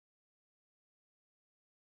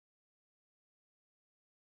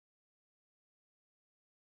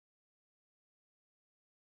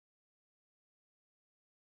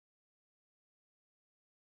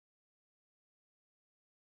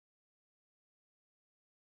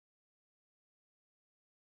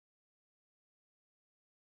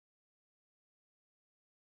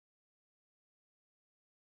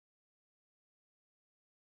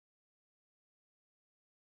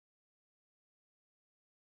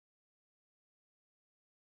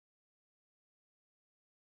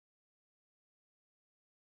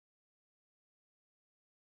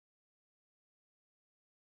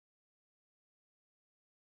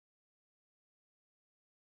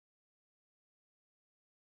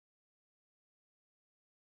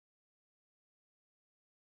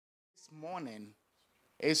morning.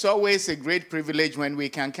 It's always a great privilege when we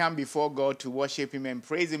can come before God to worship Him and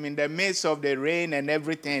praise Him in the midst of the rain and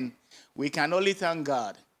everything. We can only thank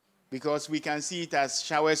God because we can see it as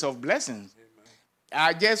showers of blessings. Amen.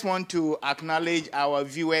 I just want to acknowledge our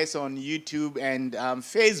viewers on YouTube and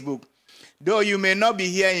Facebook. Though you may not be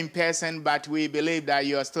here in person, but we believe that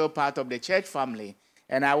you are still part of the church family.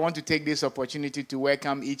 And I want to take this opportunity to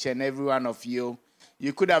welcome each and every one of you.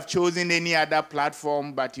 You could have chosen any other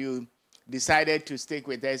platform, but you decided to stick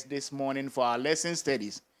with us this morning for our lesson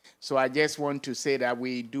studies. So I just want to say that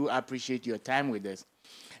we do appreciate your time with us.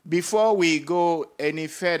 Before we go any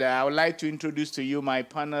further, I would like to introduce to you my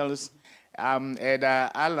panelists, Elder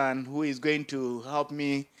Alan, who is going to help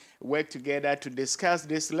me work together to discuss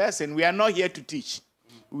this lesson. We are not here to teach.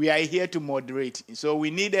 We are here to moderate. So we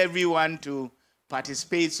need everyone to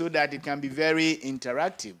participate so that it can be very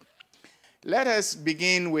interactive. Let us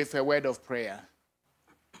begin with a word of prayer.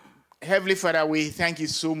 Heavenly Father, we thank you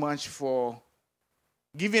so much for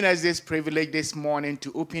giving us this privilege this morning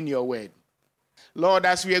to open your word. Lord,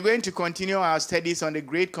 as we are going to continue our studies on the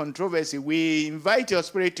great controversy, we invite your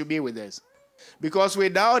Spirit to be with us. Because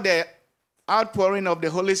without the outpouring of the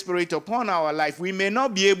Holy Spirit upon our life, we may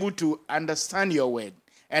not be able to understand your word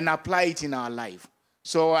and apply it in our life.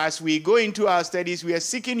 So as we go into our studies, we are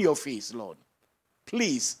seeking your face, Lord.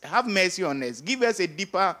 Please have mercy on us. Give us a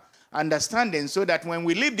deeper understanding so that when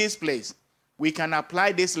we leave this place, we can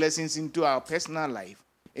apply these lessons into our personal life.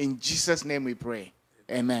 In Jesus' name we pray.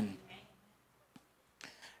 Amen.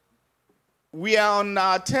 We are on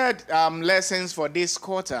our third lessons for this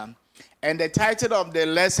quarter, and the title of the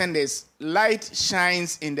lesson is Light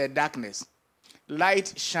Shines in the Darkness.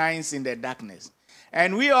 Light shines in the darkness.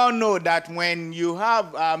 And we all know that when you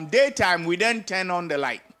have daytime, we don't turn on the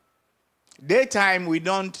light. Daytime, we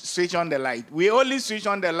don't switch on the light. We only switch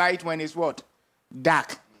on the light when it's what?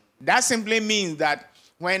 Dark. That simply means that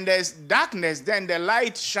when there's darkness, then the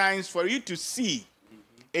light shines for you to see.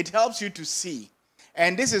 It helps you to see.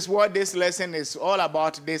 And this is what this lesson is all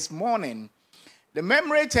about this morning. The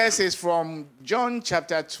memory text is from John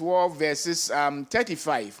chapter 12, verses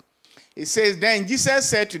 35. It says, Then Jesus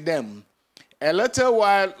said to them, A little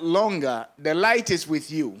while longer, the light is with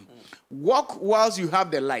you. Walk whilst you have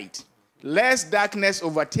the light, lest darkness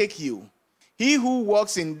overtake you. He who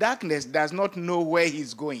walks in darkness does not know where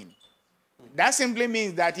he's going. That simply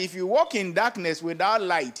means that if you walk in darkness without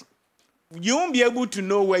light, you won't be able to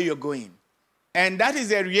know where you're going. And that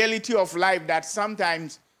is a reality of life, that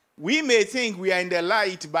sometimes we may think we are in the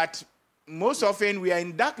light, but most often we are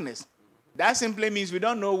in darkness. That simply means we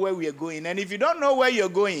don't know where we are going. And if you don't know where you're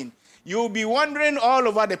going, you'll be wandering all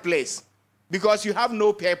over the place because you have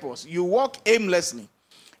no purpose. You walk aimlessly.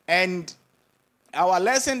 And our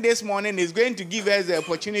lesson this morning is going to give us the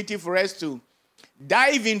opportunity for us to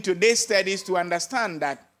dive into these studies to understand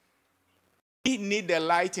that we need the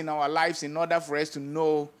light in our lives in order for us to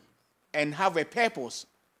know and have a purpose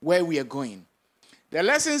where we are going. The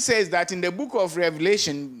lesson says that in the book of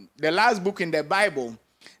Revelation, the last book in the Bible,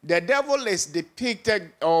 the devil is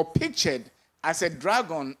depicted or pictured as a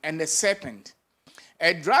dragon and a serpent.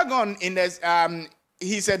 A dragon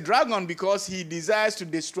he's a dragon because he desires to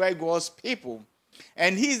destroy God's people.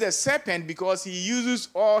 And he's a serpent because he uses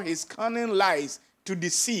all his cunning lies to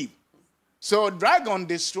deceive. So dragon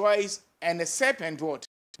destroys and a serpent what?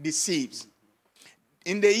 Deceives.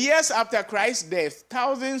 In the years after Christ's death,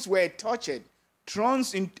 thousands were tortured, thrown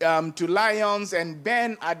to lions, and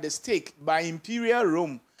burned at the stake by Imperial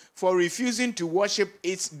Rome for refusing to worship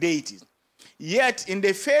its deities. Yet, in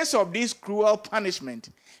the face of this cruel punishment,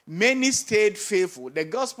 many stayed faithful. The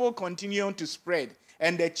gospel continued to spread,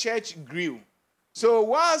 and the church grew. So,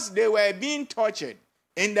 whilst they were being tortured,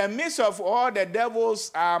 in the midst of all the devil's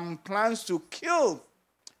plans to kill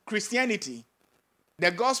Christianity, the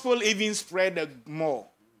gospel even spread more.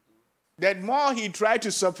 The more he tried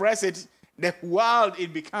to suppress it, the wild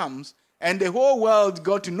it becomes, and the whole world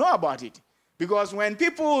got to know about it. Because when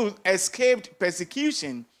people escaped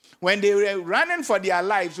persecution, when they were running for their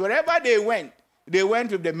lives, wherever they went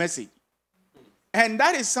with the message. And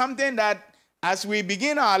that is something that, as we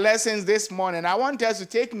begin our lessons this morning, I want us to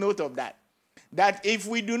take note of that. That if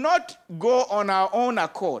we do not go on our own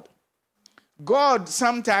accord, God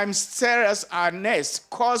sometimes tears our nest,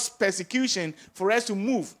 cause persecution for us to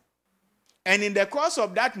move. And in the course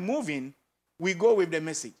of that moving, we go with the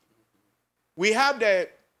message. We have the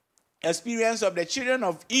experience of the children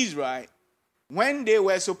of Israel when they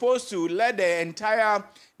were supposed to let the entire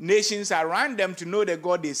nations around them to know the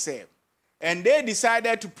God they serve. And they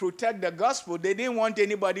decided to protect the gospel. They didn't want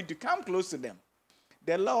anybody to come close to them.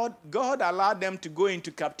 God allowed them to go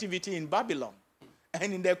into captivity in Babylon.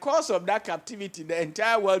 And in the course of that captivity, the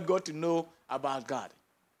entire world got to know about God.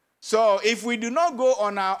 So if we do not go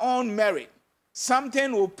on our own merit,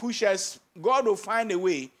 something will push us. God will find a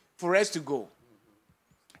way for us to go.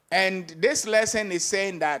 And this lesson is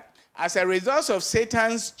saying that as a result of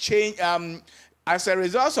Satan's change, as a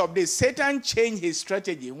result of this, Satan changed his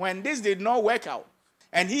strategy. When this did not work out,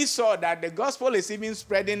 and he saw that the gospel is even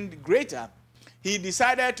spreading greater, he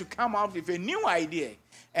decided to come out with a new idea.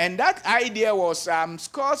 And that idea was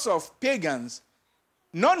scores of pagans,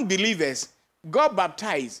 non-believers, got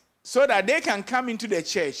baptized so that they can come into the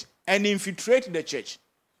church and infiltrate the church.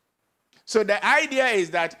 So the idea is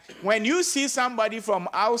that when you see somebody from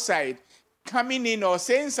outside coming in or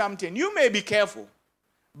saying something, you may be careful.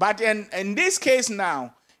 But in this case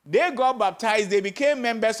now, they got baptized, they became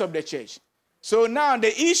members of the church. So now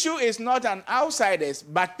the issue is not an outsiders,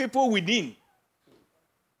 but people within.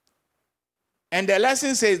 And the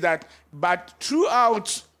lesson says that, but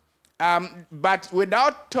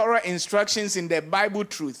without thorough instructions in the Bible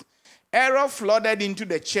truth, error flooded into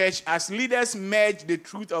the church as leaders merged the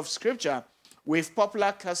truth of Scripture with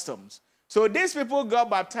popular customs. So these people got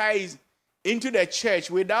baptized into the church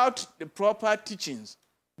without the proper teachings.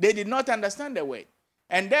 They did not understand the word.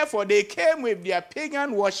 And therefore, they came with their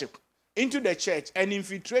pagan worship into the church and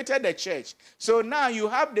infiltrated the church. So now you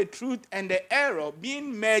have the truth and the error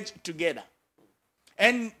being merged together.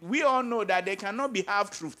 And we all know that there cannot be half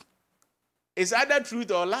truth. It's either truth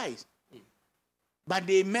or lies. But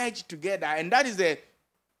they merge together. And that is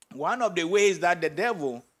one of the ways that the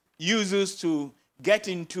devil uses to get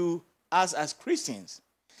into us as Christians.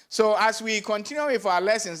 So as we continue with our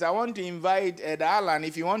lessons, I want to invite Alan,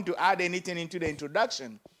 if you want to add anything into the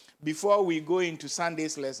introduction before we go into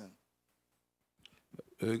Sunday's lesson.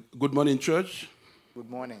 Good morning, church. Good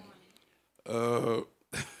morning.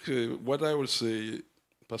 What I will say,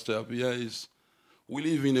 Pastor Abia, is we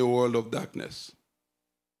live in a world of darkness.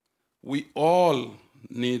 We all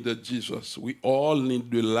need Jesus. We all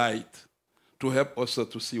need the light to help us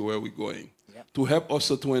to see where we're going, to help us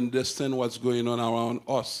to understand what's going on around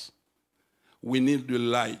us. We need the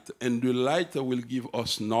light, and the light will give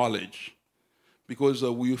us knowledge, because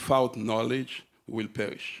without knowledge, we will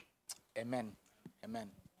perish. Amen. Amen.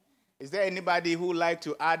 Is there anybody who would like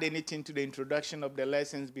to add anything to the introduction of the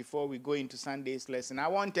lessons before we go into Sunday's lesson? I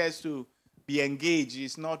want us to be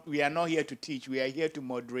engaged. We are not here to teach. We are here to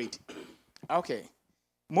moderate. Okay.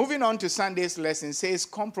 Moving on to Sunday's lesson, says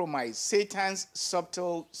compromise, Satan's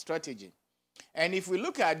subtle strategy. And if we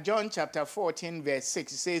look at John chapter 14, verse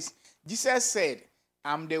 6, it says, Jesus said,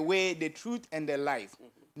 I'm the way, the truth, and the life.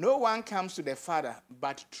 No one comes to the Father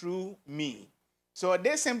but through me. So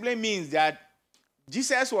this simply means that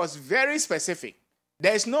Jesus was very specific.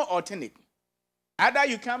 There is no alternate. Either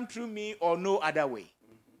you come through me or no other way.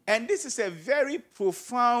 And this is a very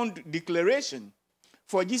profound declaration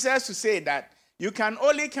for Jesus to say that you can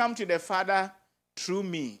only come to the Father through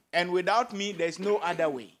me, and without me, there's no other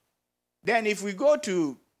way. Then if we go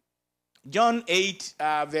to John 8,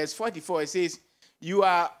 verse 44, it says, you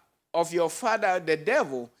are of your father, the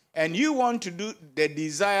devil, and you want to do the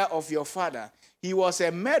desire of your father. He was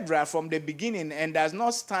a murderer from the beginning and does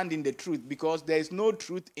not stand in the truth, because there is no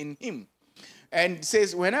truth in him. And it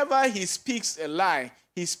says, whenever he speaks a lie,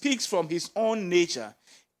 he speaks from his own nature,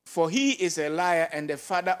 for he is a liar and the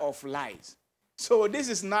father of lies. So this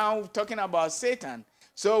is now talking about Satan.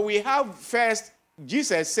 So we have first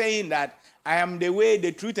Jesus saying that I am the way,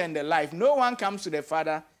 the truth, and the life. No one comes to the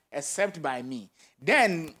Father except by me.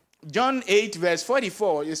 Then John 8, verse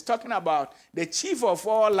 44 is talking about the chief of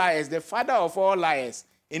all liars, the father of all liars,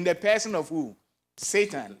 in the person of who?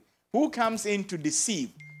 Satan, who comes in to deceive.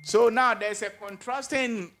 So now there's a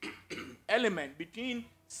contrasting element between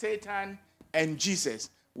Satan and Jesus.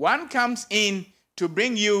 One comes in to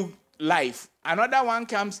bring you life. Another one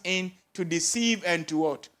comes in to deceive and to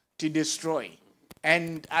what? To destroy.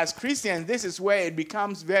 And as Christians, this is where it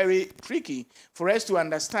becomes very tricky for us to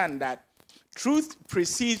understand that truth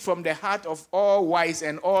proceeds from the heart of all wise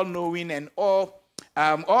and all knowing and all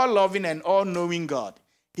loving and all knowing God.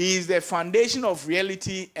 He is the foundation of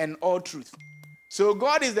reality and all truth. So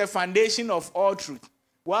God is the foundation of all truth,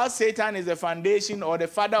 while Satan is the foundation or the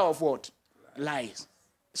father of what? Lies.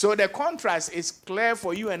 So the contrast is clear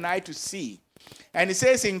for you and I to see. And it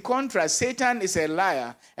says in contrast, Satan is a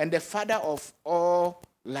liar and the father of all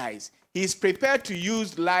lies. He is prepared to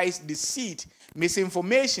use lies, deceit,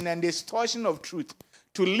 misinformation, and distortion of truth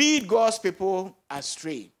to lead God's people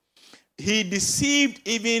astray. He deceived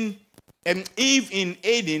even Eve in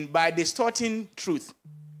Eden by distorting truth.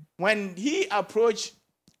 When he approached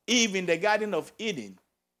Eve in the Garden of Eden,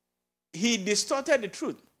 he distorted the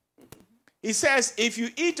truth. He says, if you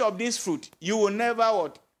eat of this fruit, you will never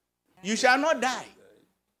what? You shall not die.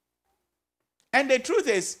 And the truth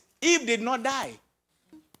is, Eve did not die.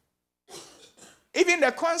 Even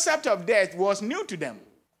the concept of death was new to them,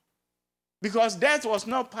 because death was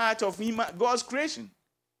not part of God's creation.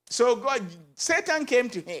 So Satan came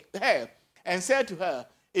to her and said to her,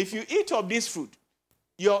 if you eat of this fruit,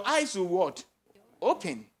 your eyes will what?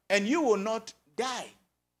 Open, and you will not die.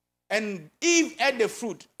 And Eve ate the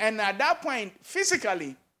fruit, and at that point,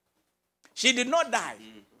 physically, she did not die.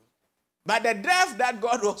 But the death that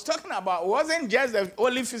God was talking about wasn't just the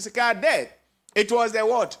only physical death. It was the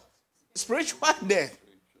what? Spiritual death.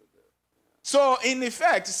 So, in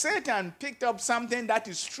effect, Satan picked up something that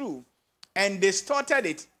is true and distorted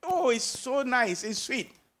it. Oh, it's so nice, it's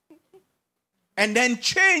sweet. And then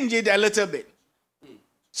change it a little bit,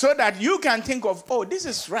 so that you can think of, oh, this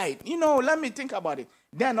is right. Let me think about it.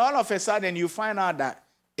 Then all of a sudden you find out that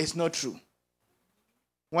it's not true.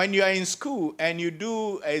 When you are in school and you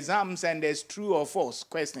do exams and there's true or false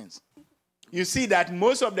questions, you see that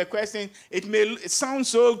most of the questions, it sound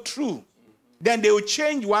so true. Then they will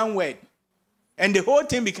change one word, and the whole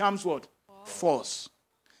thing becomes what? False.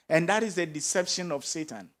 And that is the deception of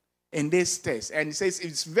Satan in this test. And it says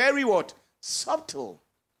it's very what? Subtle.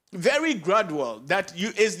 Very gradual, that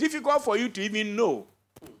it's difficult for you to even know.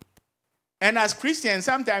 And as Christians,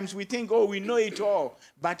 sometimes we think, oh, we know it all.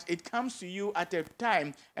 But it comes to you at a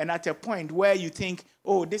time and at a point where you think,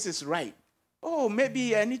 oh, this is right. Oh,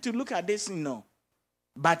 maybe I need to look at this,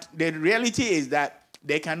 But the reality is that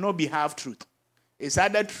there cannot be half-truth. It's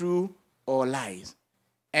either true or lies.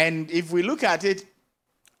 And if we look at it,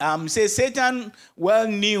 say Satan well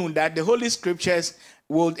knew that the Holy Scriptures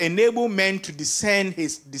will enable men to discern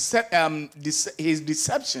his deception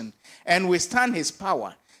and withstand his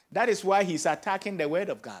power. That is why he's attacking the Word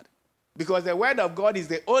of God. Because the Word of God is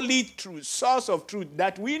the only true source of truth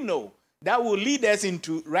that we know that will lead us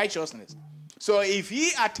into righteousness. So if he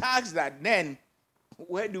attacks that, then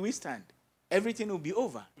where do we stand? Everything will be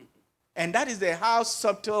over. And that is how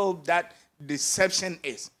subtle that deception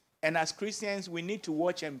is. And as Christians, we need to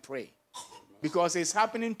watch and pray, because it's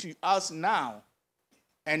happening to us now,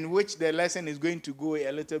 and which the lesson is going to go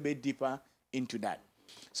a little bit deeper into that.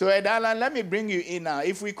 So, Edala, let me bring you in now.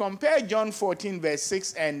 If we compare John 14, verse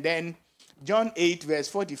 6, and then John 8, verse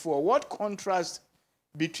 44, what contrast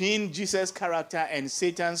between Jesus' character and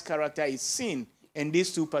Satan's character is seen in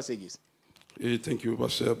these two passages? Thank you,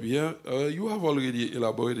 Pastor Pierre. You have already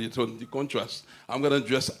elaborated on the contrast. I'm going to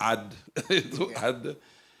just add. Add.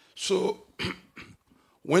 So,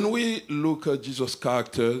 when we look at Jesus'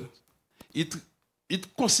 character, it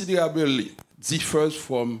considerably differs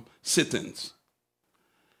from Satan's.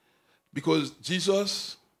 Because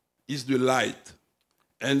Jesus is the light,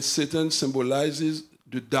 and Satan symbolizes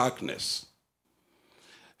the darkness.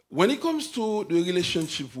 When it comes to the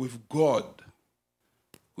relationship with God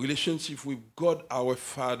our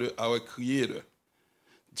Father, our Creator,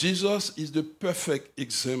 Jesus is the perfect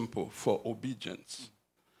example for obedience,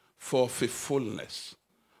 for faithfulness,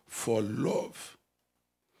 for love.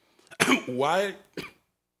 While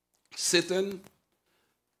Satan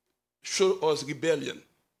showed us rebellion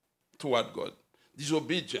toward God,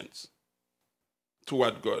 disobedience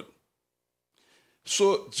toward God.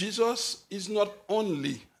 So Jesus is not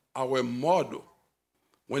only our model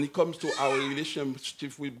when it comes to our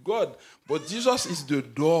relationship with God, but Jesus is the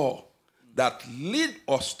door that leads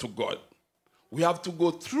us to God. We have to go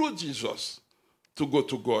through Jesus to go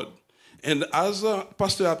to God. And as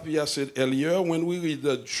Pastor Apia said earlier, when we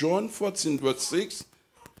read John 14, verse 6,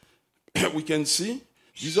 we can see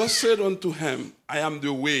Jesus said unto him, I am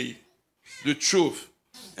the way, the truth,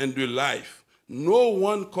 and the life. No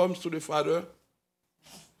one comes to the Father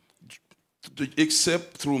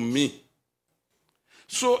except through me.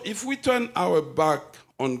 So if we turn our back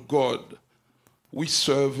on God, we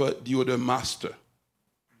serve the other master.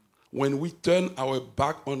 When we turn our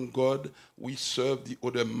back on God, we serve the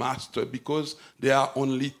other master, because there are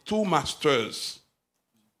only two masters.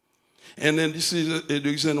 And then this is the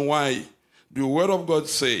reason why the Word of God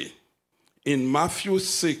say in Matthew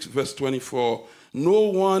 6, verse 24, no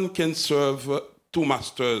one can serve two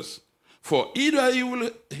masters, for either you will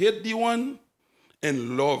hate the one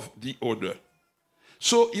and love the other.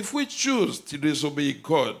 So if we choose to disobey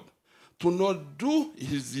God, to not do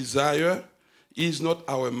his desire, he is not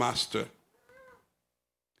our master.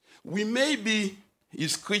 We may be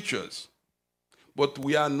his creatures, but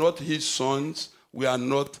we are not his sons, we are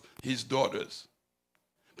not his daughters.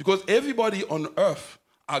 Because everybody on earth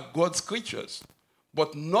are God's creatures,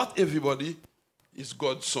 but not everybody is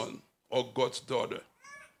God's son or God's daughter.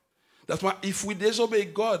 That's why if we disobey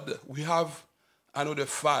God, we have another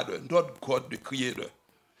father, not God the creator.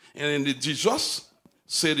 And then Jesus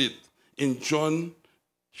said it in John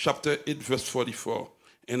chapter 8, verse 44.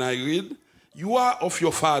 And I read, you are of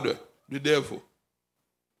your father, the devil.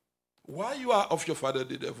 Why you are of your father,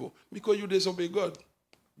 the devil? Because you disobey God.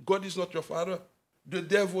 God is not your father. The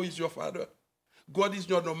devil is your father. God is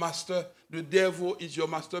not your master. The devil is your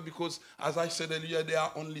master because, as I said earlier, there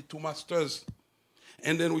are only two masters.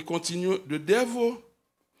 And then we continue. The devil,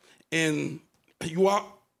 and you are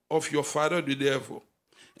of your father, the devil.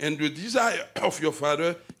 And the desire of your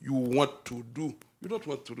father, you want to do. You don't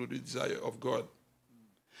want to do the desire of God.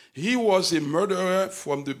 He was a murderer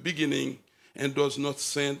from the beginning and does not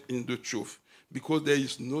stand in the truth because there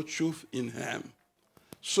is no truth in him.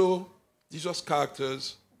 So Jesus'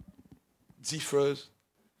 characters differs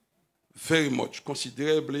very much,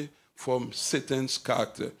 considerably from Satan's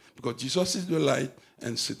character because Jesus is the light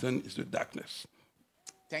and Satan is the darkness.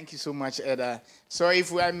 Thank you so much, Eda. So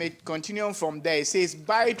if I may continue from there, it says,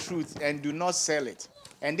 buy truth and do not sell it.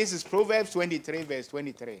 And this is Proverbs 23, verse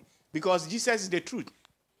 23. Because Jesus is the truth.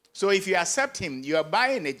 So if you accept him, you are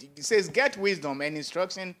buying it. It says, get wisdom and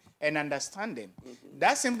instruction and understanding. Mm-hmm.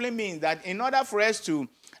 That simply means that in order for us to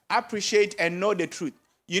appreciate and know the truth,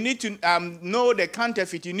 you need to know the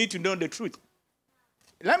counterfeit. You need to know the truth.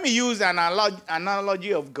 Let me use an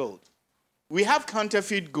analogy of gold. We have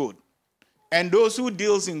counterfeit gold. And those who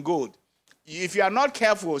deals in gold, if you are not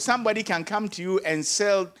careful, somebody can come to you and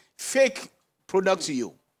sell fake products to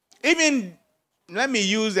you. Even, let me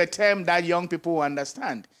use a term that young people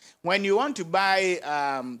understand. When you want to buy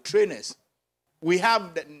trainers, we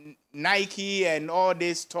have the Nike and all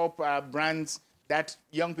these top brands that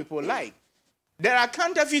young people like. There are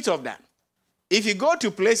counterfeits of that. If you go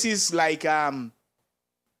to places like, I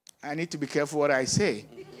need to be careful what I say.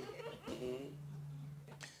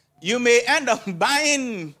 You may end up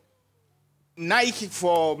buying Nike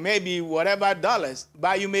for maybe whatever dollars,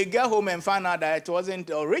 but you may get home and find out that it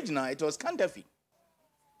wasn't original, it was counterfeit.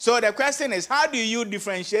 So the question is, how do you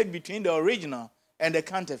differentiate between the original and the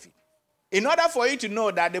counterfeit? In order for you to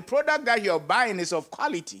know that the product that you're buying is of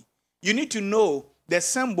quality, you need to know the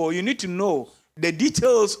symbol, you need to know the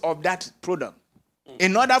details of that product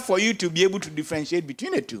in order for you to be able to differentiate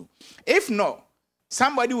between the two. If not,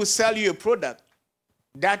 somebody will sell you a product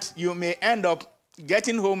that you may end up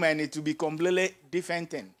getting home and it will be completely different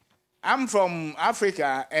thing. I'm from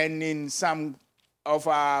Africa, and in some of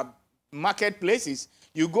our marketplaces,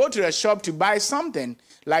 you go to a shop to buy something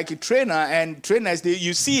like a trainer, and trainers,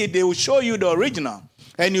 you see it, they will show you the original.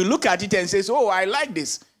 And you look at it and say, oh, I like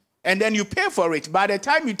this. And then you pay for it. By the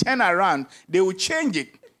time you turn around, they will change it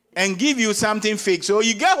and give you something fake. So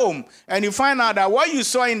you get home and you find out that what you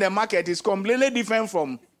saw in the market is completely different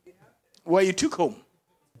from what you took home.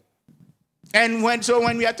 And when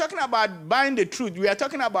we are talking about buying the truth, we are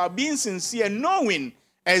talking about being sincere, knowing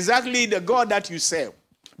exactly the God that you serve.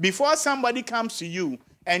 Before somebody comes to you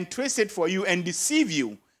and twist it for you and deceive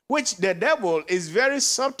you, which the devil is very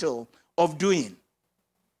subtle of doing.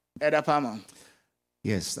 Eda Palmer.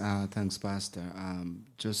 Yes, thanks, Pastor.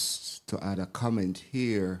 Just to add a comment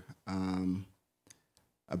here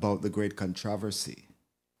about the great controversy.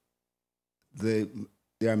 There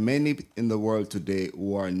are many in the world today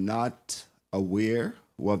who are not aware,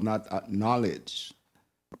 who have not acknowledged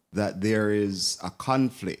that there is a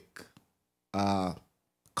conflict,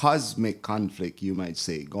 cosmic conflict, you might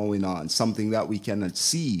say, going on, something that we cannot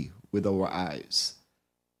see with our eyes,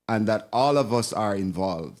 and that all of us are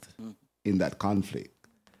involved in that conflict.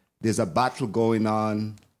 There's a battle going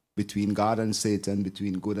on between God and Satan,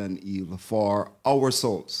 between good and evil, for our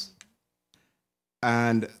souls.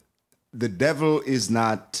 And the devil is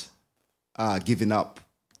not giving up,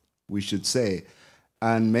 we should say.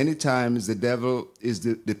 And many times the devil is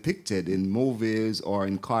depicted in movies or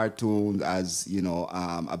in cartoons as,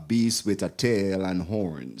 a beast with a tail and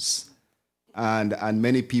horns. And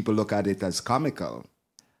many people look at it as comical.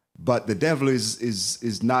 But the devil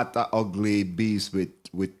is not an ugly beast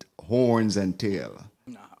with horns and tail.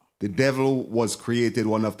 No. The devil was created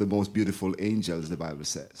one of the most beautiful angels, the Bible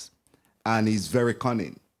says. And he's very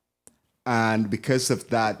cunning. And because of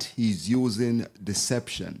that, he's using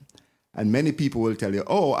deception. And many people will tell you,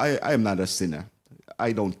 oh, I am not a sinner.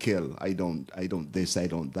 I don't kill. I don't this, I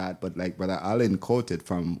don't that. But like Brother Allen quoted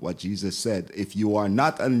from what Jesus said, if you are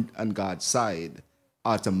not on God's side,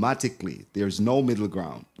 automatically, there's no middle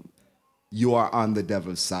ground. You are on the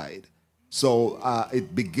devil's side. So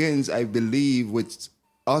it begins, I believe, with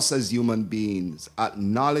us as human beings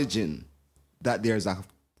acknowledging that there's a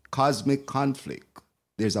cosmic conflict.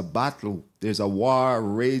 There's a battle. There's a war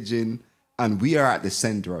raging, and we are at the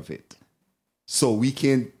center of it. So we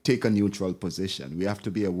can't take a neutral position. We have to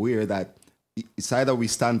be aware that it's either we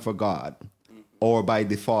stand for God or by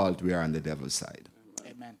default we are on the devil's side.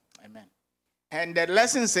 Amen. Amen. And the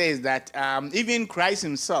lesson says that even Christ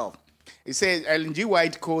himself, it says, Ellen G.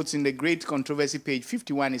 White quotes in the Great Controversy, page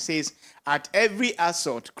 51, it says, at every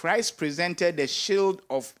assault, Christ presented the shield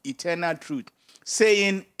of eternal truth,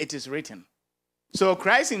 saying, it is written. So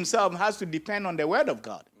Christ himself has to depend on the word of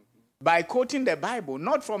God by quoting the Bible,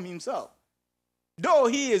 not from himself. Though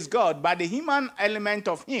he is God, but the human element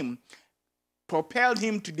of him propelled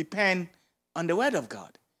him to depend on the word of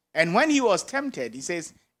God. And when he was tempted, he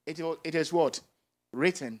says, it is what?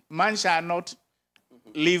 Written. Man shall not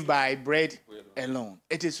live by bread alone.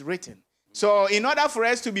 It is written. So in order for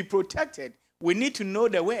us to be protected, we need to know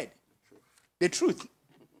the word, the truth.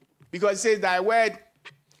 Because it says thy word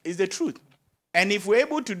is the truth. And if we're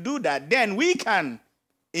able to do that, then we can,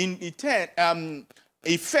 in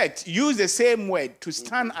effect, use the same word to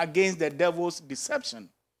stand against the devil's deception.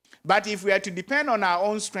 But if we are to depend on our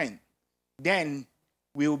own strength, then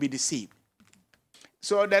we will be deceived.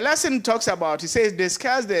 So the lesson talks about, it says,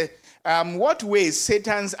 discuss the what ways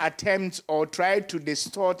Satan's attempts or try to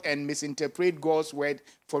distort and misinterpret God's word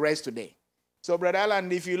for us today. So, Brother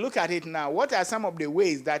Alan, if you look at it now, what are some of the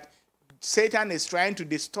ways that Satan is trying to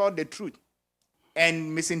distort the truth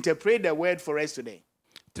and misinterpret the word for us today?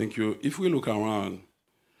 Thank you. If we look around,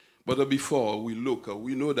 but before we look,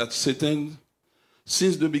 we know that Satan,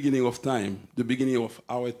 since the beginning of time, the beginning of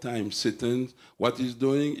our time, Satan, what he's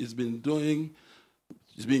doing, he's been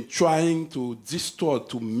trying to distort,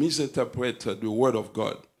 to misinterpret the word of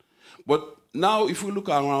God. But now, if we look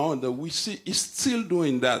around, we see he's still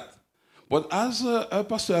doing that. But as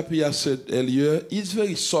Pastor Appiah said earlier, it's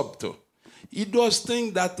very subtle. He does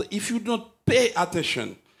things that if you don't pay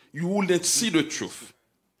attention, you wouldn't see the truth.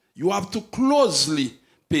 You have to closely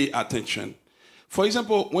pay attention. For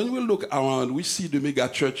example, when we look around, we see the mega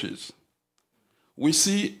churches. We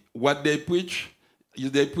see what they preach.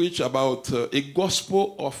 They preach about a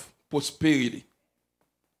gospel of prosperity.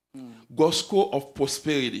 Gospel of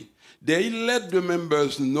prosperity. They let the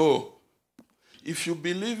members know, if you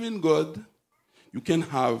believe in God, you can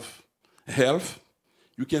have health,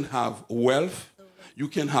 you can have wealth, you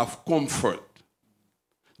can have comfort.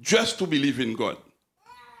 Just to believe in God.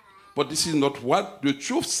 But this is not what the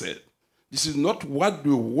truth said. This is not what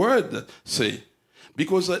the word say.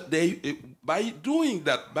 Because by doing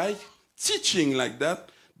that, by teaching like that,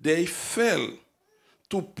 they fail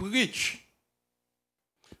to preach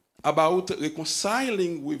about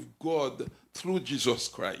reconciling with God through Jesus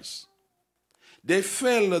Christ. They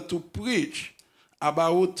fail to preach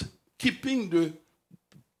about keeping the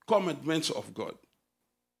commandments of God.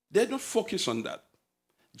 They don't focus on that.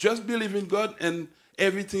 Just believe in God and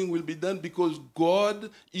everything will be done because God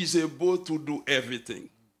is able to do everything.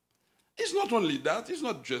 It's not only that, it's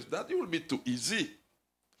not just that, it will be too easy.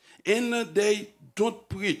 And they don't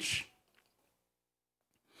preach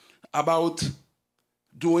about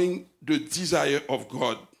doing the desire of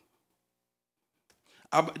God.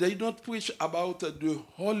 They don't preach about the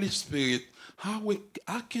Holy Spirit. How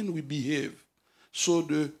can we behave so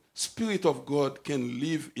the Spirit of God can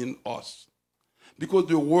live in us? Because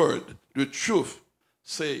the word, the truth,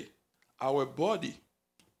 say our body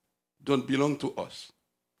don't belong to us.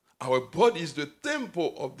 Our body is the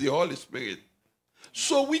temple of the Holy Spirit.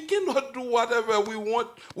 So we cannot do whatever we want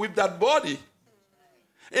with that body.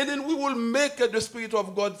 And then we will make the Spirit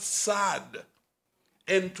of God sad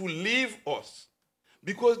and to leave us.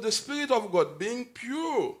 Because the Spirit of God, being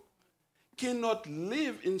pure, cannot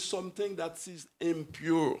live in something that is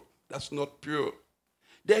impure, that's not pure.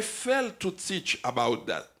 They fail to teach about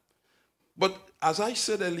that. But as I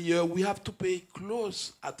said earlier, we have to pay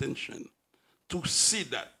close attention to see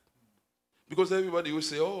that. Because everybody will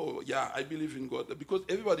say, oh, yeah, I believe in God. Because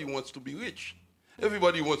everybody wants to be rich.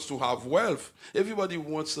 Everybody wants to have wealth. Everybody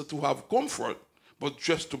wants to have comfort, but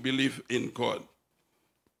just to believe in God.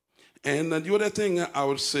 And the other thing I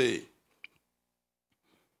would say,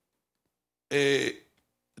 a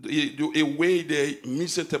way they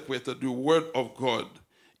misinterpreted the word of God,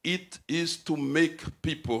 it is to make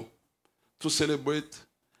people to celebrate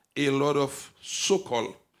a lot of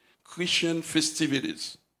so-called Christian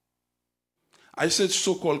festivities. I said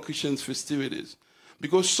so-called Christian festivities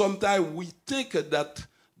because sometimes we think that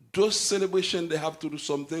those celebrations, they have to do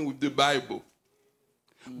something with the Bible.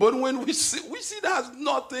 But when we see that has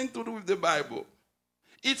nothing to do with the Bible.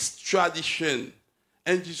 It's tradition.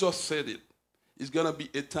 And Jesus said it. It's going to be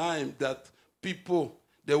a time that people,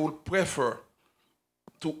 they will prefer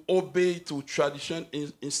to obey to tradition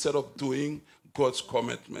instead of doing God's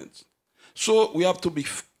commandments. So we have to be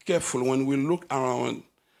careful when we look around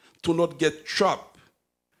to not get trapped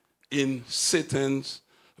in Satan's,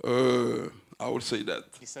 I would say that.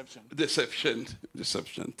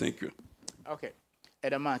 Deception. Thank you. Okay.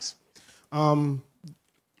 Adam Max.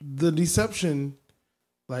 The deception,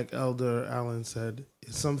 like Elder Allen said,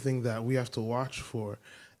 is something that we have to watch for.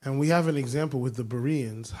 And we have an example with the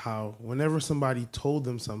Bereans, how whenever somebody told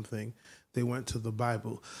them something, they went to the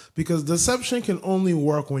Bible. Because deception can only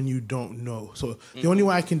work when you don't know. So the only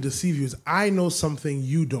way I can deceive you is I know something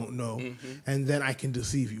you don't know, and then I can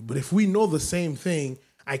deceive you. But if we know the same thing,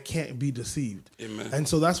 I can't be deceived. Amen. And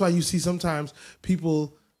so that's why you see sometimes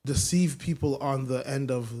people deceive people on the end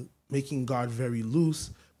of making God very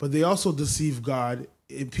loose, but they also deceive God,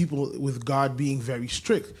 people with God being very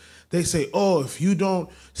strict. They say, oh, if you don't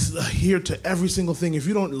adhere to every single thing, if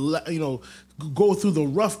you don't, go through the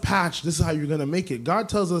rough patch, this is how you're going to make it. God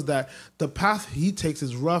tells us that the path he takes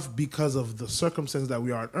is rough because of the circumstance that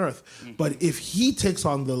we are on earth. But if he takes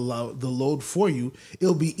on the load for you,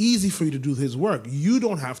 it'll be easy for you to do his work. You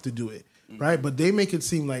don't have to do it. Right? But they make it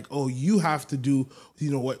seem like, oh, you have to do,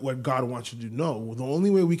 what God wants you to do. No, the only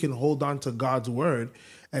way we can hold on to God's word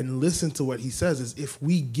and listen to what he says is if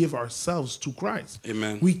we give ourselves to Christ.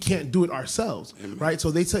 Amen. We can't do it ourselves. Amen. Right? So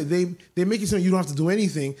they say they make it seem like you don't have to do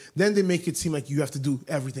anything. Then they make it seem like you have to do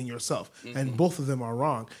everything yourself. And both of them are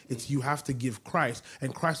wrong. It's you have to give Christ,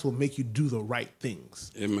 and Christ will make you do the right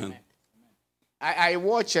things. Amen. I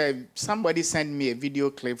watched, somebody sent me a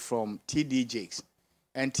video clip from T.D. Jakes.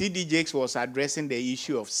 And T.D. Jakes was addressing the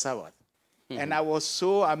issue of Sabbath. And I was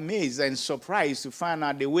so amazed and surprised to find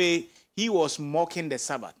out the way he was mocking the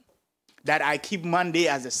Sabbath. That I keep Monday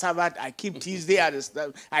as a Sabbath, I keep Tuesday as a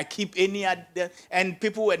Sabbath, I keep any other. And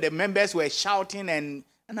the members were shouting, and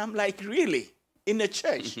I'm like, really? In the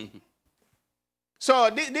church? So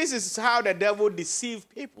this is how the devil deceives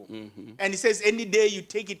people. And he says, any day you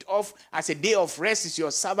take it off as a day of rest is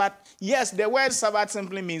your Sabbath. Yes, the word Sabbath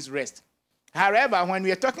simply means rest. However, when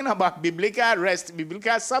we are talking about biblical rest,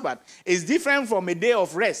 biblical Sabbath, it's different from a day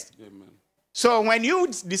of rest. Amen. So when you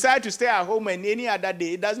decide to stay at home and any other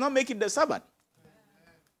day, it does not make it the Sabbath.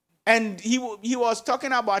 And he was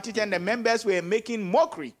talking about it, and the members were making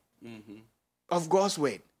mockery of God's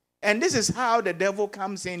word. And this is how the devil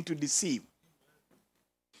comes in to deceive.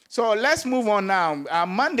 So let's move on now.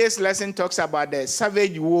 Monday's lesson talks about the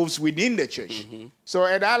savage wolves within the church. So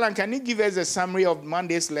Ed Alan, can you give us a summary of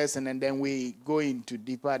Monday's lesson, and then we go into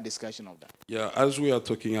deeper discussion of that? Yeah, as we are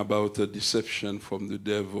talking about deception from the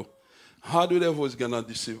devil, how the devil is going to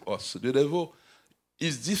deceive us? The devil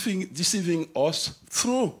is deceiving us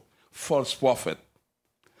through false prophet,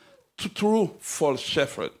 through false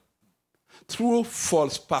shepherd, through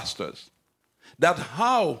false pastors. That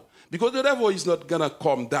how? Because the devil is not going to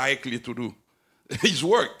come directly to do his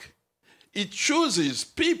work. He chooses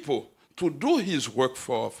people to do his work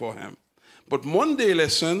for him. But Monday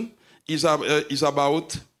lesson is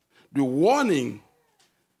about the warning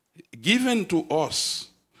given to us,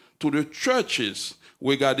 to the churches,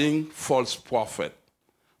 regarding false prophet,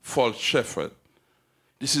 false shepherd.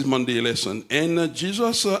 This is Monday lesson. And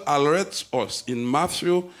Jesus alerts us in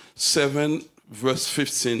Matthew 7, verse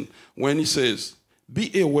 15, when he says,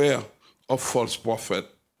 be aware of false prophet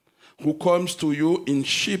who comes to you in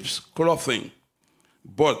sheep's clothing,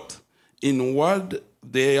 but inward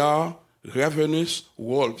they are ravenous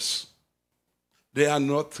wolves. They are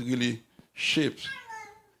not really sheep.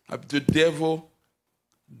 The devil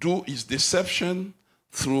do his deception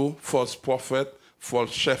through false prophet,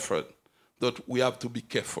 false shepherd. That we have to be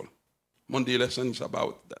careful. Monday lesson is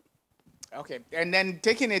about that. Okay, and then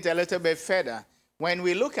taking it a little bit further, when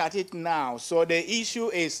we look at it now, so the issue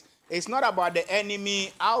is, it's not about the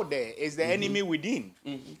enemy out there, it's the enemy within.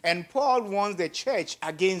 And Paul warns the church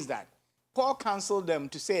against that. Paul counseled them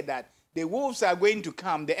to say that the wolves are going to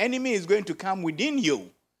come, the enemy is going to come within you,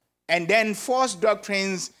 and then false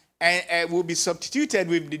doctrines will be substituted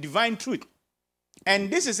with the divine truth.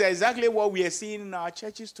 And this is exactly what we are seeing in our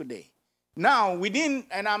churches today. Now, within,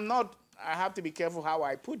 and I have to be careful how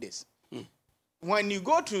I put this. When you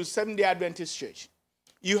go to Seventh-day Adventist church,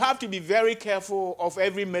 you have to be very careful of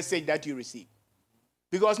every message that you receive.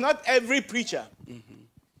 Because not every preacher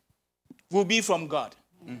will be from God.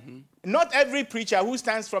 Not every preacher who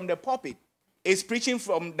stands from the pulpit is preaching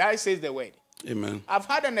from that says the word. Amen. I've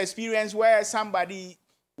had an experience where somebody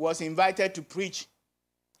was invited to preach,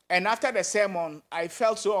 and after the sermon, I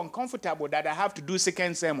felt so uncomfortable that I have to do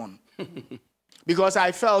second sermon. Because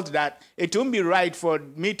I felt that it wouldn't be right for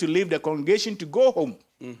me to leave the congregation to go home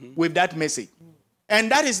with that message. And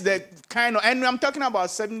that is the kind of, and I'm talking about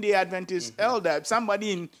Seventh-day Adventist elder,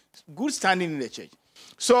 somebody in good standing in the church.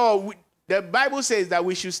 So the Bible says that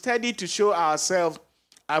we should study to show ourselves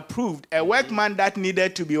approved, a workman that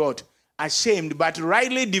needed to be what? Ashamed, but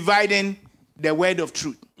rightly dividing the word of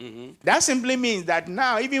truth. That simply means that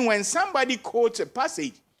now, even when somebody quotes a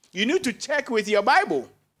passage, you need to check with your Bible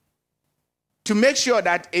to make sure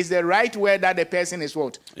that it's the right word that the person is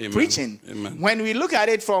what? Amen. Preaching. Amen. When we look at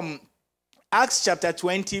it from Acts chapter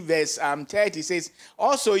 20, verse 30, it says,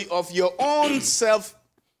 also of your own self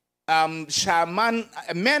shall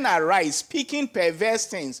men arise, speaking perverse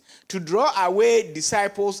things, to draw away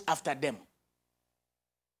disciples after them.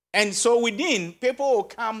 And so within, people will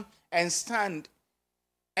come and stand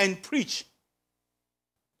and preach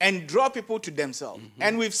and draw people to themselves.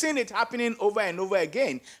 And we've seen it happening over and over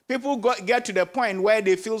again. People get to the point where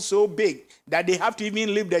they feel so big that they have to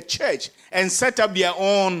even leave the church and set up their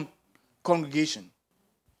own congregation.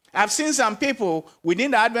 I've seen some people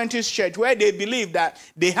within the Adventist church where they believe that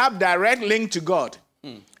they have direct link to God.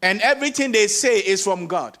 And everything they say is from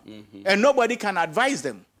God. And nobody can advise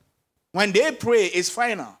them. When they pray, it's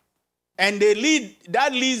final. And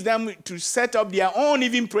that leads them to set up their own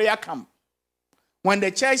even prayer camp. When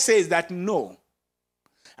the church says that, no.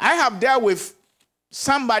 I have dealt with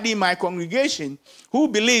somebody in my congregation who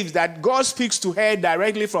believes that God speaks to her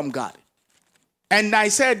directly from God. And I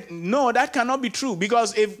said, no, that cannot be true,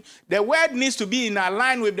 because if the word needs to be in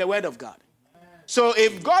line with the word of God. So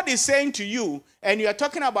if God is saying to you, and you're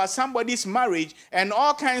talking about somebody's marriage and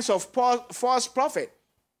all kinds of false prophet,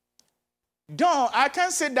 I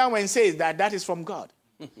can't sit down and say that is from God.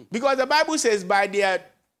 Because the Bible says, by their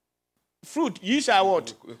fruit you shall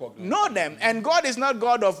what? Know them. And God is not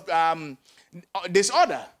God of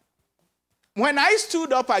disorder. When I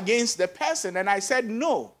stood up against the person and I said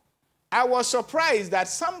no, I was surprised that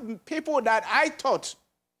some people that I thought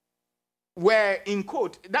were in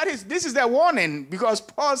quote, this is the warning, because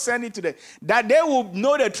Paul sent it to them, that they will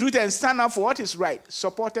know the truth and stand up for what is right,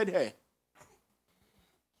 supported her.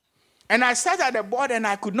 And I sat at the board and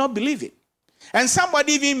I could not believe it. And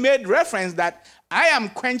somebody even made reference that I am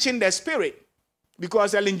quenching the spirit,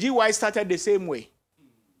 because Ellen G. White started the same way.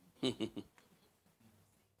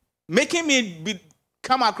 Making me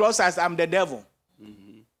come across as I'm the devil.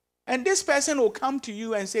 And this person will come to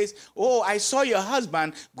you and says, oh, I saw your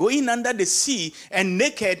husband going under the sea and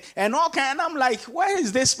naked and all kind. And I'm like, where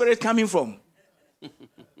is this spirit coming from?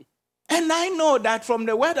 And I know that from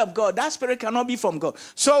the word of God, that spirit cannot be from God.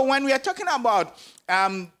 So when we are talking about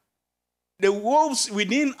the wolves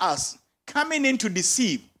within us coming in to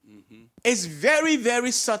deceive, it's very,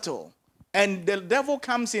 very subtle. And the devil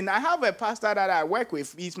comes in. I have a pastor that I work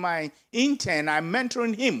with. He's my intern. I'm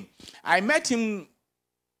mentoring him. I met him.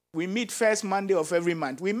 We meet first Monday of every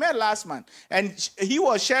month. We met last month. And he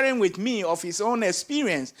was sharing with me of his own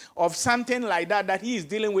experience of something like that he is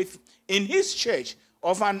dealing with in his church,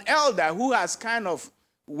 of an elder who has kind of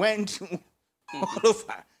went all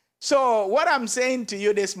over. So what I'm saying to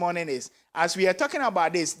you this morning is, as we are talking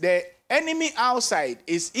about this, the enemy outside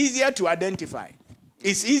is easier to identify.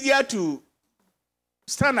 It's easier to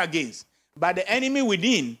stand against. But the enemy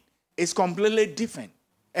within is completely different.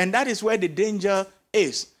 And that is where the danger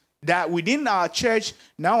is. That within our church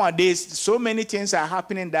nowadays, so many things are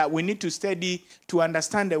happening that we need to study to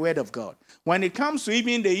understand the word of God. When it comes to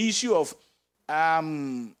even the issue of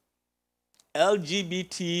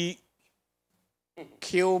LGBTQ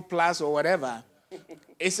plus or whatever,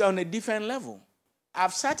 it's on a different level.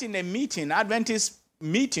 I've sat in a meeting, Adventist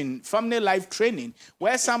meeting, family life training,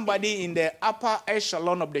 where somebody in the upper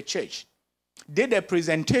echelon of the church did a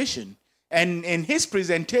presentation. And in his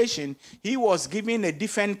presentation, he was giving a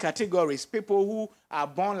different categories. People who are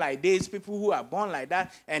born like this, people who are born like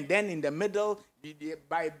that. And then in the middle,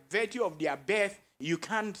 by virtue of their birth, you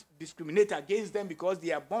can't discriminate against them because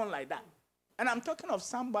they are born like that. And I'm talking of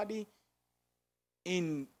somebody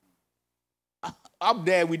up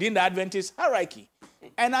there within the Adventist hierarchy.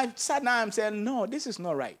 And I sat down and said, no, this is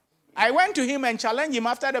not right. I went to him and challenged him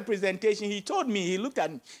after the presentation. He told me, he looked at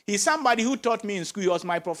me. He's somebody who taught me in school. He was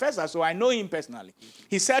my professor, so I know him personally.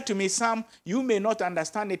 He said to me, Sam, you may not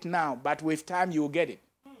understand it now, but with time you will get it.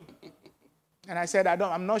 And I said,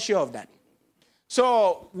 I'm not sure of that.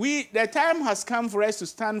 So the time has come for us to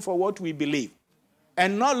stand for what we believe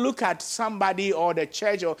and not look at somebody or the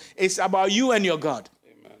church. It's about you and your God.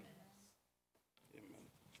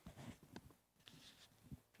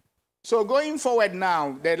 So going forward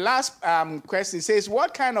now, the last question says,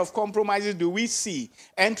 what kind of compromises do we see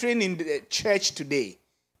entering in the church today?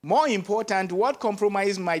 More important, what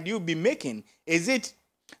compromise might you be making? Is it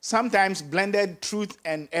sometimes blended truth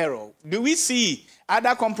and error. Do we see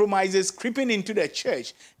other compromises creeping into the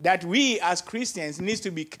church that we as Christians need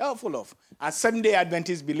to be careful of as Seventh-day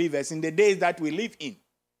Adventist believers in the days that we live in?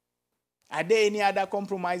 Are there any other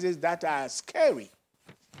compromises that are scary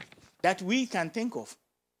that we can think of?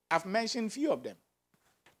 I've mentioned a few of them.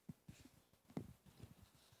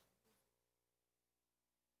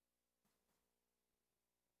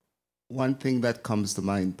 One thing that comes to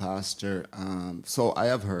mind, Pastor, so I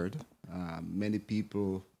have heard many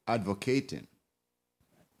people advocating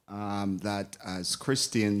that as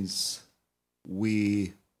Christians,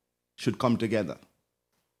 we should come together.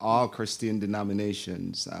 All Christian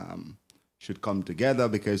denominations should come together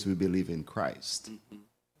because we believe in Christ.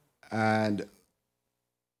 And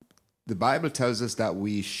the Bible tells us that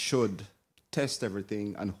we should test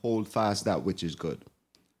everything and hold fast that which is good.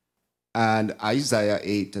 And Isaiah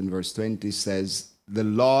 8 and verse 20 says, the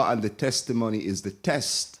law and the testimony is the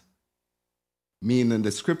test, meaning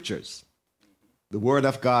the scriptures. The word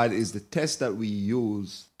of God is the test that we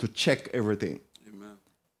use to check everything. Amen.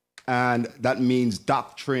 And that means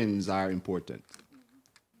doctrines are important.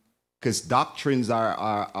 Because doctrines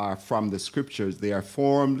are from the scriptures. They are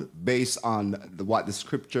formed based on what the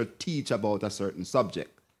scripture teach about a certain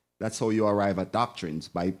subject. That's how you arrive at doctrines,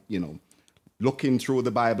 by, looking through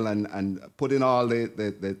the Bible and putting all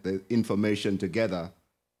the information together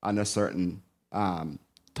on a certain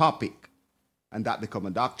topic, and that become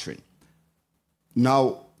a doctrine.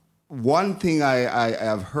 Now, one thing I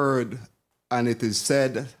have heard, and it is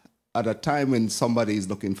said at a time when somebody is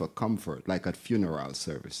looking for comfort, like at funeral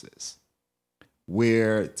services,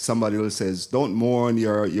 where somebody will says, don't mourn,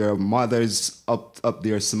 your mother's up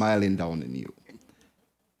there smiling down on you.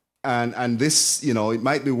 And this, it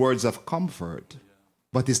might be words of comfort,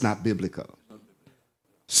 but it's not biblical.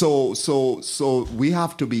 So we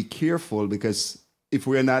have to be careful, because if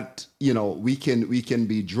we're not, we can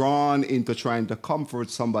be drawn into trying to comfort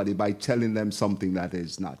somebody by telling them something that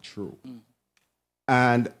is not true.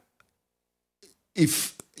 And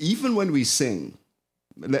even when we sing,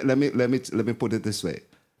 let me put it this way.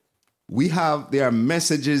 There are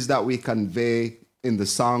messages that we convey in the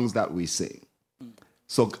songs that we sing.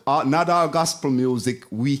 So not all gospel music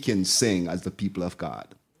we can sing as the people of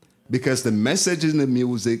God, because the message in the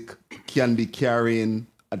music can be carrying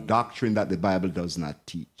a doctrine that the Bible does not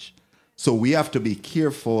teach. So we have to be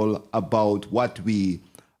careful about what we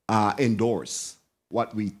endorse,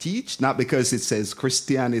 what we teach, not because it says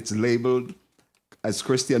Christian, it's labeled as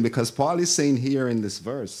Christian, because Paul is saying here in this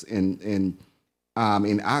verse in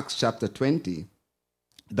Acts chapter 20,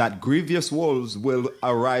 that grievous wolves will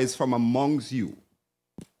arise from amongst you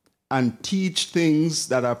and teach things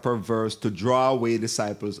that are perverse to draw away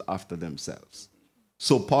disciples after themselves.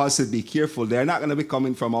 So Paul said, be careful. They're not going to be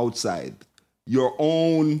coming from outside. Your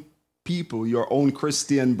own people, your own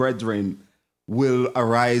Christian brethren will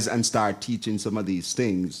arise and start teaching some of these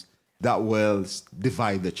things that will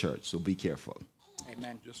divide the church. So be careful.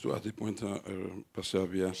 Amen. Just to add a point, Pastor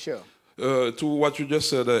Avia. Sure. To what you just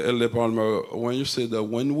said, Elder Palmer, when you said that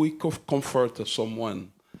when we comfort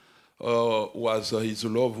someone, was his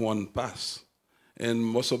loved one pass. And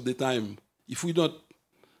most of the time, if we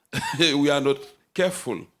are not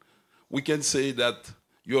careful, we can say that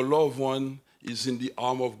your loved one is in the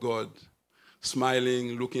arm of God,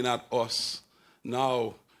 smiling, looking at us.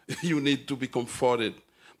 Now, you need to be comforted.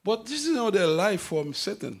 But this is not a lie from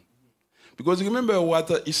Satan. Because remember what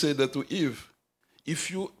he said to Eve. If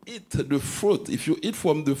you eat the fruit, if you eat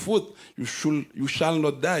from the fruit, you shall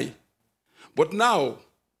not die. But now,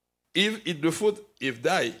 Eve eat the fruit, Eve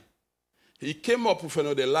die. He came up with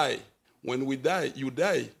another lie. When we die. You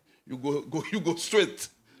go straight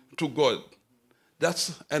to God.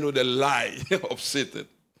 That's another lie of Satan.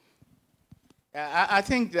 I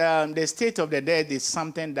think the state of the dead is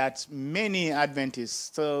something that many Adventists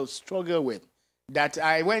still struggle with. That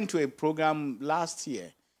I went to a program last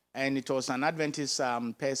year, and it was an Adventist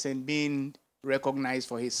person being recognized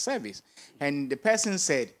for his service. And the person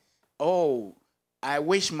said, oh, I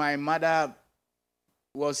wish my mother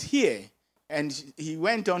was here. And he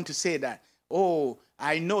went on to say that, oh,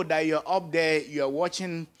 I know that you're up there, you're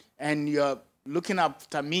watching, and you're looking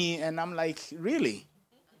after me. And I'm like, really?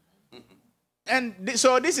 And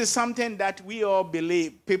so this is something that we all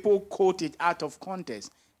believe. People quote it out of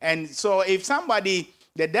context. And so if somebody,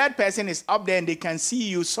 the dead person is up there and they can see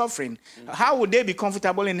you suffering, how would they be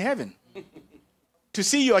comfortable in heaven? To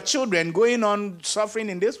see your children going on suffering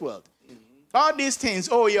in this world. All these things,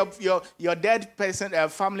 oh, your dead person,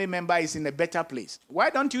 family member is in a better place. Why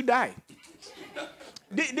don't you die?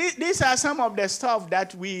 These are some of the stuff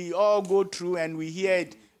that we all go through and we hear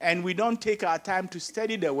it and we don't take our time to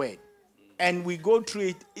study the word. And we go through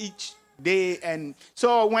it each day. And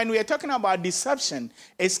so when we are talking about deception,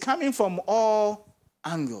 it's coming from all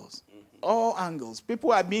angles. All angles.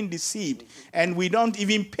 People are being deceived, and we don't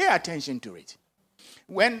even pay attention to it.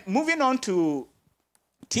 When moving on to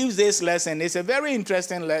Tuesday's lesson, it's a very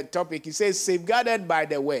interesting topic. It says, safeguarded by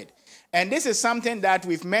the word. And this is something that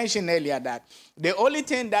we've mentioned earlier, that the only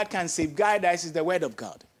thing that can safeguard us is the word of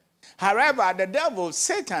God. However, the devil,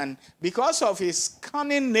 Satan, because of his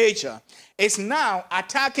cunning nature, is now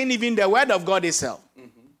attacking even the word of God itself.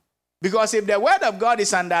 Because if the word of God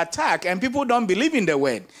is under attack and people don't believe in the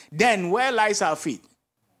word, then where lies our faith?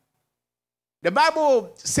 The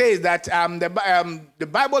Bible says that the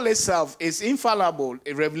Bible itself is infallible,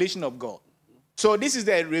 a revelation of God. So this is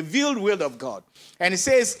the revealed will of God. And it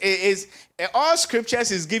says all scriptures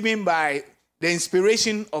is given by the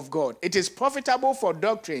inspiration of God. It is profitable for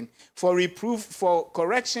doctrine, for reproof, for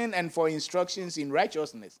correction, and for instructions in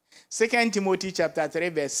righteousness. 2 Timothy chapter 3,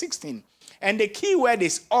 verse 16. And the key word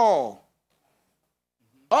is all.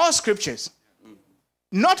 All scriptures.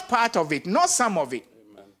 Not part of it, not some of it.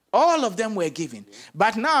 All of them were given.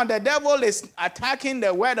 But now the devil is attacking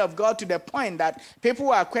the word of God to the point that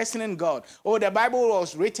people are questioning God. Oh, the Bible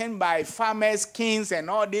was written by farmers, kings, and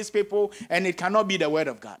all these people, and it cannot be the word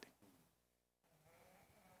of God.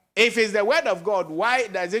 If it's the word of God, why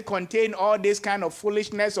does it contain all this kind of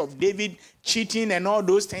foolishness of David cheating and all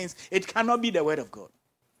those things? It cannot be the word of God.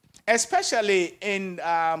 Especially in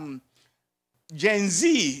Gen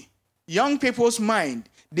Z, young people's mind,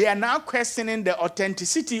 they are now questioning the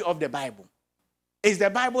authenticity of the Bible. Is the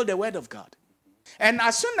Bible the word of God? And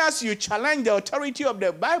as soon as you challenge the authority of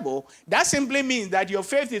the Bible, that simply means that your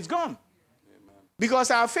faith is gone. Amen.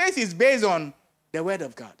 Because our faith is based on the word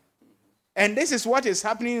of God. And this is what is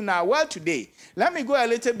happening in our world today. Let me go a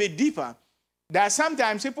little bit deeper. That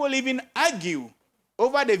sometimes people even argue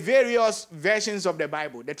over the various versions of the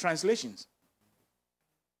Bible, the translations.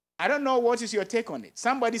 I don't know what is your take on it.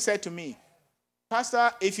 Somebody said to me,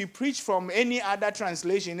 Pastor, if you preach from any other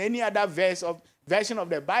translation, any other version of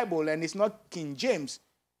the Bible, and it's not King James,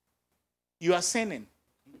 you are sinning.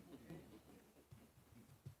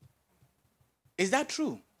 Is that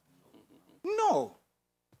true? No.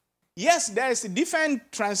 Yes, there's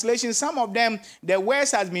different translations. Some of them, the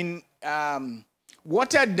words has been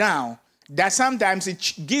watered down, that sometimes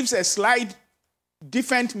it gives a slight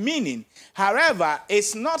different meaning. However,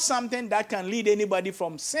 it's not something that can lead anybody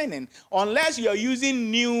from sinning unless you're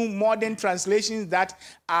using new modern translations that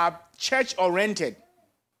are church-oriented.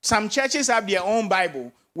 Some churches have their own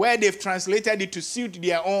Bible where they've translated it to suit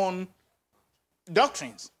their own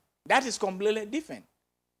doctrines. That is completely different.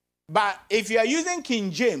 But if you're using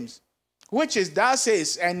King James, which is thou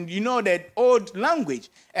says, and you know that old language,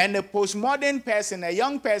 and a postmodern person, a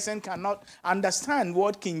young person cannot understand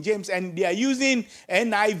what King James, and they are using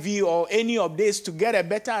NIV or any of this to get a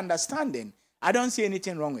better understanding, I don't see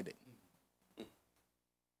anything wrong with it.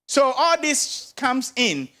 So all this comes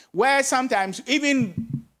in where sometimes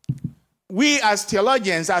even we as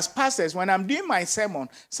theologians, as pastors, when I'm doing my sermon,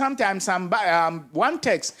 sometimes one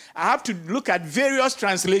text, I have to look at various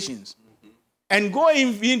translations and go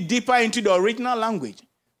in deeper into the original language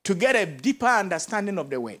to get a deeper understanding of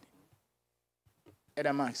the word.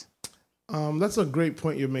 Edda Max. That's a great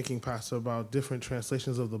point you're making, Pastor, about different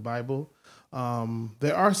translations of the Bible.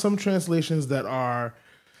 There are some translations that are,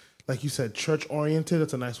 like you said, church-oriented.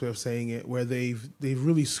 That's a nice way of saying it, where they've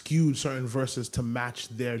really skewed certain verses to match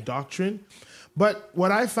their doctrine. But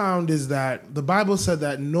what I found is that the Bible said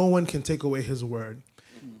that no one can take away his word.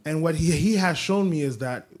 And what he has shown me is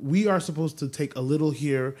that we are supposed to take a little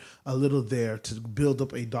here, a little there to build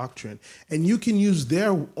up a doctrine. And you can use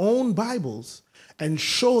their own Bibles and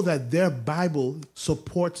show that their Bible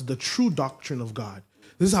supports the true doctrine of God.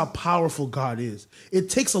 This is how powerful God is. It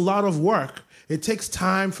takes a lot of work. It takes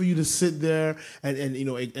time for you to sit there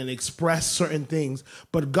and express certain things.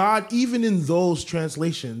 But God, even in those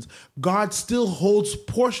translations, God still holds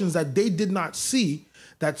portions that they did not see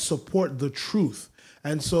that support the truth.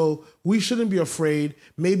 And so we shouldn't be afraid.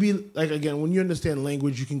 Maybe, like, again, when you understand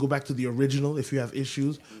language, you can go back to the original if you have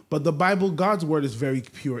issues. But the Bible, God's word is very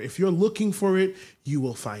pure. If you're looking for it, you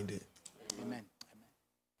will find it. Amen.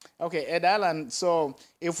 Okay, Ed Allen, so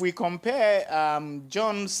if we compare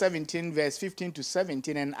John 17, verse 15 to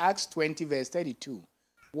 17 and Acts 20, verse 32,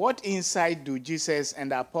 what insight do Jesus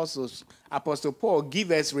and the Apostle Paul give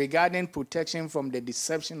us regarding protection from the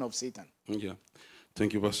deception of Satan? Yeah.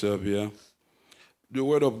 Thank you, Pastor Avia. The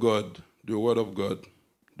word of God,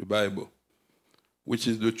 the Bible, which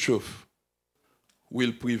is the truth,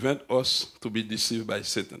 will prevent us to be deceived by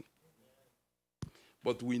Satan.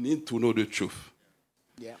 but we need to know the truth.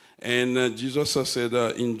 Yeah. And Jesus said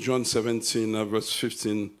in John 17, verse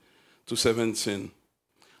 15 to 17,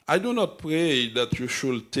 I do not pray that you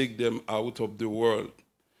should take them out of the world,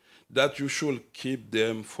 that you should keep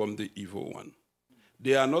them from the evil one.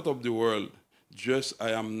 They are not of the world, just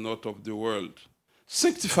I am not of the world.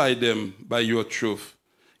 Sanctify them by your truth.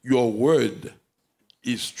 Your word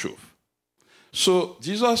is truth. So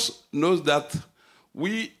Jesus knows that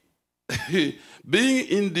we, being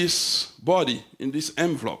in this body, in this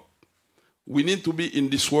envelope, we need to be in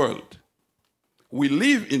this world. We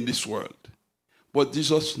live in this world. But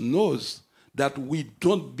Jesus knows that we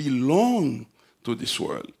don't belong to this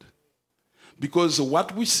world. Because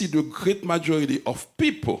what we see the great majority of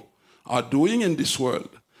people are doing in this world,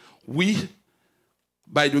 we,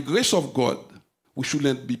 by the grace of God, we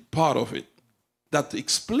shouldn't be part of it. That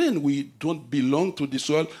explains we don't belong to this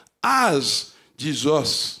world as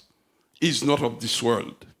Jesus is not of this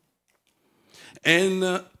world.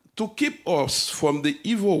 And to keep us from the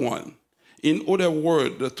evil one, in other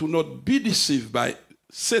words, to not be deceived by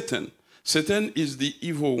Satan. Satan is the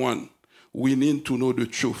evil one. We need to know the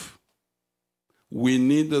truth. We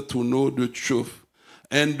need to know the truth.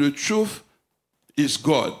 And the truth is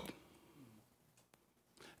God.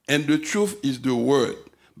 And the truth is the word.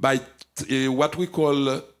 By what we call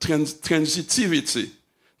transitivity.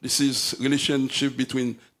 This is relationship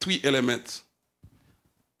between three elements.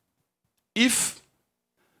 If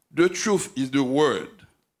the truth is the word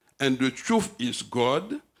and the truth is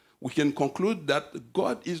God, we can conclude that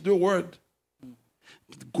God is the word.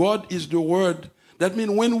 God is the word. That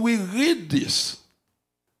means when we read this,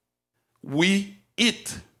 we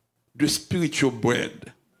eat the spiritual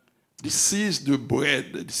bread. This is the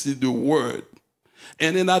bread. This is the word.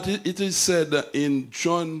 And then it is said in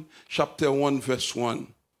John chapter 1, verse 1.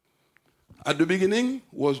 At the beginning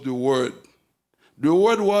was the Word. The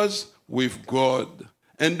Word was with God.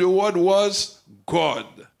 And the Word was God.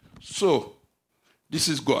 So, this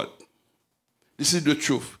is God. This is the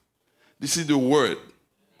truth. This is the Word.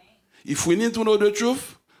 If we need to know the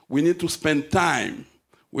truth, we need to spend time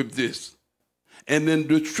with this. And then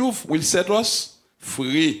the truth will set us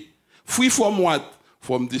free. Free from what?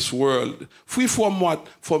 From this world. Free from what?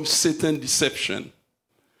 From Satan's deception.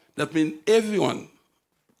 That means everyone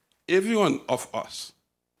of us,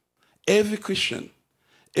 every Christian,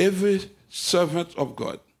 every servant of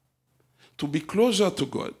God, to be closer to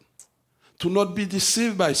God, to not be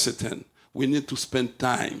deceived by Satan, we need to spend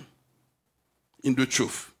time in the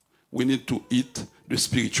truth. We need to eat the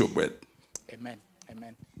spiritual bread. Amen.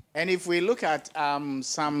 Amen. And if we look at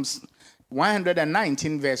Psalms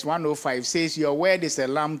 119 verse 105 says, your word is a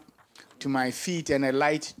lamp to my feet and a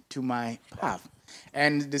light to my path.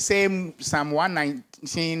 And the same Psalm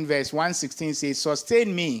 119 verse 116 says,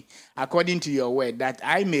 sustain me according to your word, that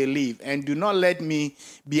I may live, and do not let me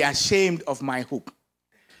be ashamed of my hope.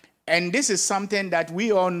 And this is something that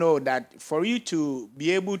we all know, that for you to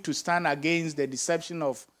be able to stand against the deception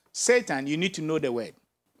of Satan, you need to know the word.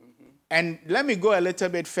 And let me go a little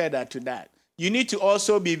bit further to that. You need to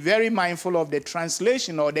also be very mindful of the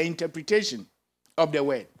translation or the interpretation of the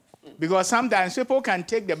word. Because sometimes people can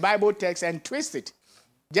take the Bible text and twist it.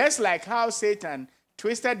 Just like how Satan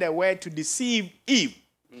twisted the word to deceive Eve.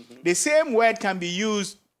 The same word can be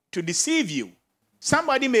used to deceive you.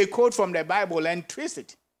 Somebody may quote from the Bible and twist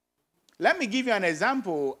it. Let me give you an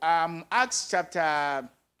example. Acts chapter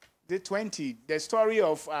 20, the story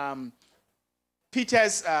of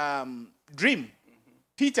Peter's dream.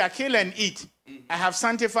 Peter, kill and eat. I have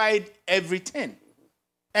sanctified everything.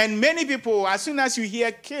 And many people, as soon as you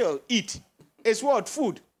hear kill, eat, it's what?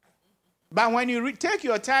 Food. But when you take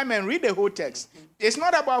your time and read the whole text, it's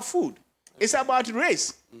not about food. It's about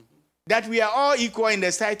race. That we are all equal in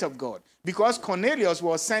the sight of God. Because Cornelius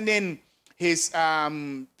was sending his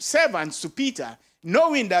servants to Peter,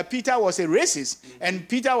 knowing that Peter was a racist and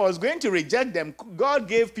Peter was going to reject them. God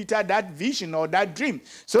gave Peter that vision or that dream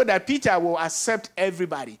so that Peter will accept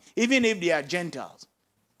everybody, even if they are Gentiles.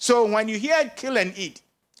 So when you hear kill and eat,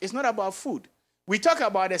 it's not about food. We talk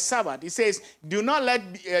about the Sabbath. It says, do not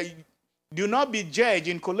be judged.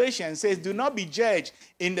 In Colossians, it says, do not be judged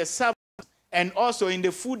in the Sabbath and also in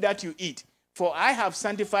the food that you eat, for I have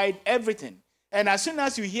sanctified everything. And as soon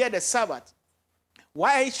as you hear the Sabbath,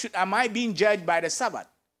 why am I being judged by the Sabbath?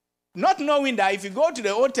 Not knowing that if you go to the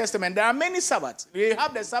Old Testament, there are many Sabbaths. You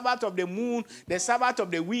have the Sabbath of the moon, the Sabbath of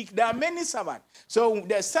the week. There are many Sabbaths. So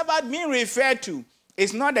the Sabbath being referred to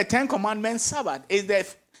is not the Ten Commandments Sabbath. It's the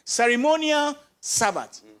ceremonial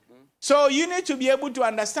Sabbath. So you need to be able to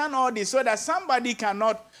understand all this so that somebody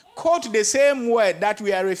cannot quote the same word that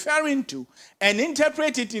we are referring to and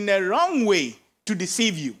interpret it in the wrong way to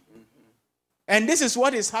deceive you. And this is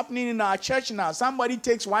what is happening in our church now. Somebody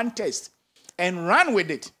takes one text and run with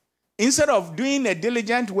it instead of doing a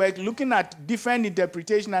diligent work, looking at different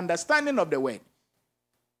interpretation, understanding of the word.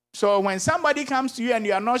 So when somebody comes to you and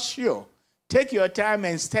you are not sure, take your time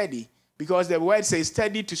and study, because the word says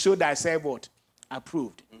study to show thyself what?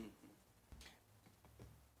 Approved.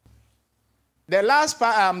 The last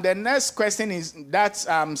part, the next question is that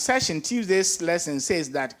session, Tuesday's lesson says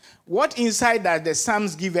that what insight does the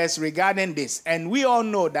Psalms give us regarding this? And we all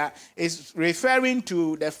know that it's referring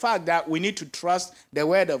to the fact that we need to trust the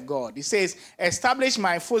word of God. It says, establish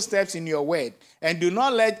my footsteps in your word, and do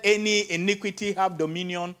not let any iniquity have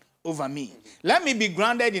dominion over me. Let me be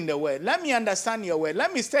grounded in the word. Let me understand your word.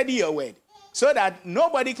 Let me study your word, so that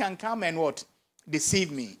nobody can come and what?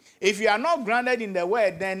 Deceive me. If you are not grounded in the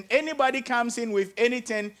word, then anybody comes in with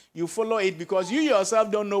anything, you follow it, because you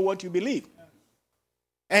yourself don't know what you believe.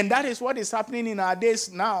 And that is what is happening in our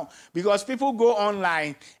days now, because people go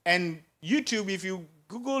online and YouTube, if you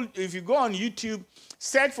go on YouTube,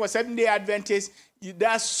 search for Seventh-day Adventist, there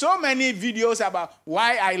are so many videos about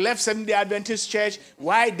why I left Seventh-day Adventist church,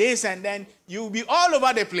 why this, and then you'll be all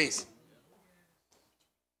over the place.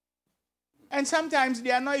 And sometimes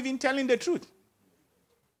they are not even telling the truth,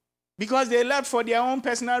 because they left for their own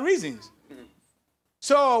personal reasons.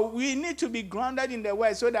 So we need to be grounded in the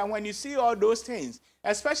word, so that when you see all those things,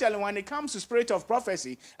 especially when it comes to spirit of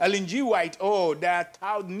prophecy, Ellen G. White, oh, there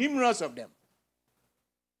are numerous of them,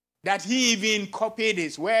 that he even copied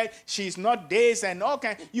this, where she's not this and all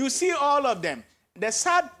kind. You see all of them. The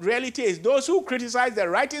sad reality is those who criticize the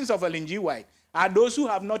writings of Ellen G. White are those who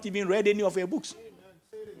have not even read any of her books.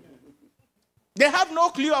 They have no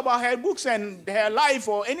clue about her books and her life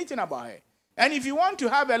or anything about her. And if you want to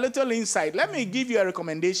have a little insight, let me give you a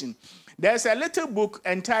recommendation. There's a little book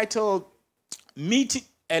entitled Meeting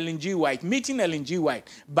Ellen G. White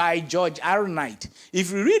by George R. Knight.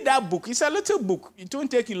 If you read that book, it's a little book. It won't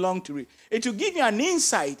take you long to read. It will give you an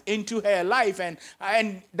insight into her life, and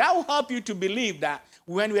that will help you to believe that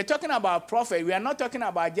when we're talking about prophet, we are not talking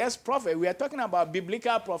about just prophet. We are talking about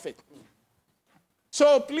biblical prophet.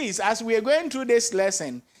 So please, as we are going through this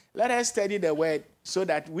lesson, let us study the word so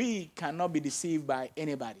that we cannot be deceived by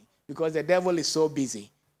anybody, because the devil is so busy.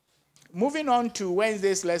 Moving on to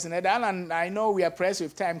Wednesday's lesson, Alan, I know we are pressed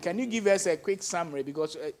with time. Can you give us a quick summary,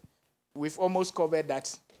 because we've almost covered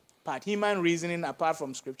that part, human reasoning apart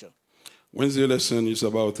from Scripture. Wednesday's lesson is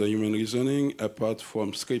about human reasoning apart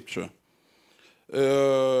from Scripture.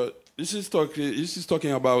 This is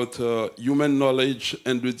talking about human knowledge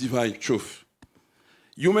and the divine truth.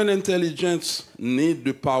 Human intelligence needs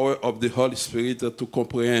the power of the Holy Spirit to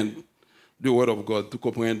comprehend the Word of God, to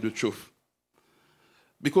comprehend the truth.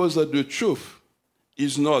 Because the truth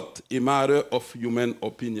is not a matter of human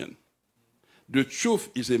opinion. The truth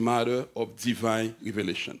is a matter of divine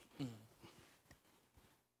revelation.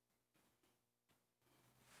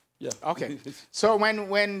 Yeah. Okay. So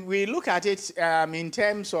when we look at it in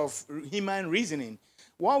terms of human reasoning,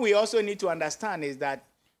 what we also need to understand is that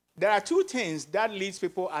there are two things that leads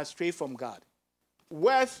people astray from God: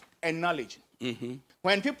 wealth and knowledge. Mm-hmm.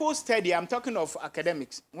 When people study, I'm talking of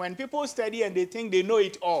academics. When people study and they think they know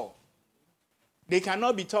it all, they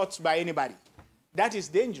cannot be taught by anybody. That is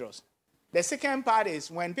dangerous. The second part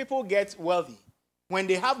is when people get wealthy, when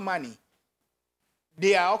they have money,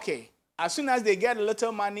 they are okay. As soon as they get a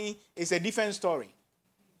little money, it's a different story.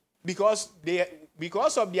 Because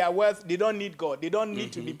of their wealth, they don't need God. They don't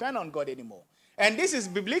need to depend on God anymore. And this is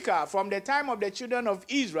biblical from the time of the children of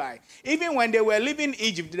Israel. Even when they were living in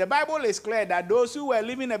Egypt, the Bible is clear that those who were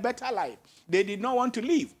living a better life, they did not want to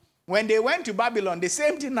leave. When they went to Babylon, the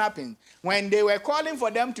same thing happened. When they were calling for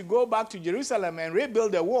them to go back to Jerusalem and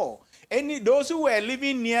rebuild the wall, those who were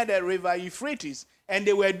living near the river Euphrates, and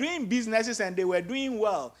they were doing businesses and they were doing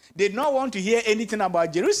well, did not want to hear anything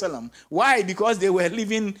about Jerusalem. Why? Because they were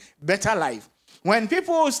living better life. When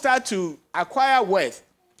people start to acquire wealth,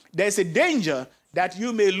 there's a danger that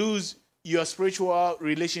you may lose your spiritual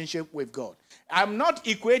relationship with God. I'm not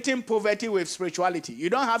equating poverty with spirituality. You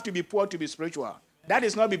don't have to be poor to be spiritual. That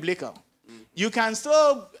is not biblical. You can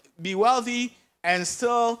still be wealthy and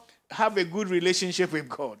still have a good relationship with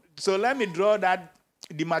God. So let me draw that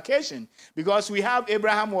demarcation, because we have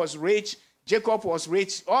Abraham was rich, Jacob was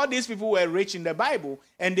rich. All these people were rich in the Bible,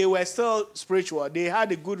 and they were still spiritual. They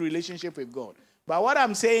had a good relationship with God. But what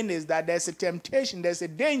I'm saying is that there's a temptation, there's a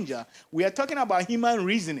danger. We are talking about human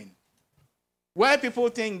reasoning, where people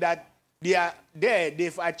think that they are there,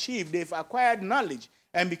 they've achieved, they've acquired knowledge,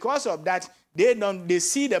 and because of that, they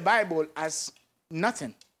see the Bible as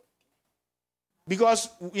nothing. Because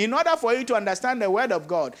in order for you to understand the word of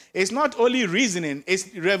God, it's not only reasoning,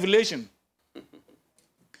 it's revelation.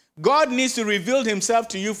 God needs to reveal himself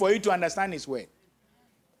to you for you to understand his word.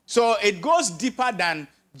 So it goes deeper than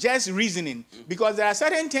just reasoning, because there are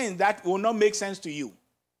certain things that will not make sense to you.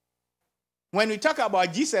 When we talk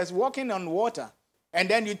about Jesus walking on water, and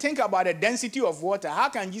then you think about the density of water, how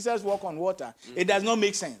can Jesus walk on water? It does not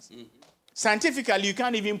make sense. Scientifically, you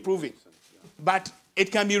can't even prove it. But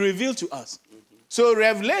it can be revealed to us. So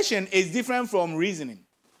revelation is different from reasoning.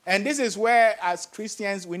 And this is where, as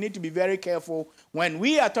Christians, we need to be very careful when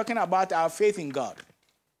we are talking about our faith in God.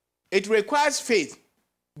 It requires faith,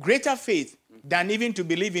 greater faith, than even to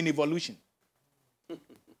believe in evolution.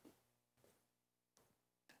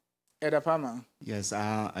 Eda Palmer. Yes,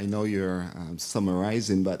 I know you're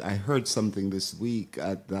summarizing, but I heard something this week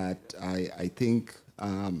that I think,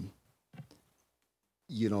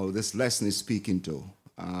 this lesson is speaking to,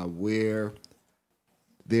 where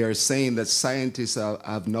they are saying that scientists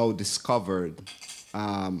have now discovered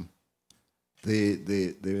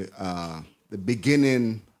the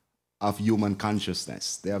beginning of human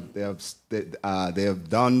consciousness. They have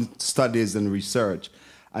done studies and research,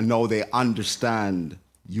 and now they understand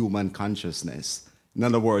human consciousness. In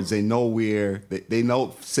other words, they know they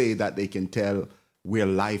now say that they can tell where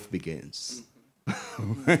life begins.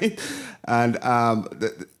 Right? And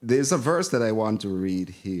there's a verse that I want to read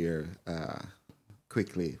here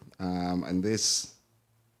quickly. And this,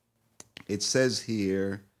 it says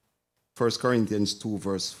here, 1 Corinthians 2,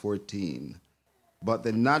 verse 14. But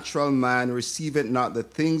the natural man receiveth not the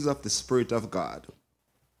things of the Spirit of God,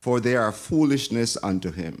 for they are foolishness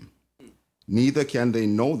unto him. Neither can they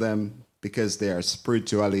know them, because they are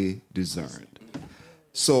spiritually discerned.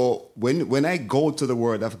 So when I go to the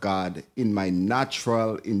Word of God in my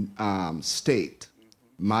natural state,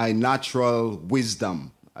 my natural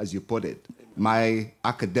wisdom, as you put it, my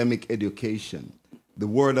academic education, the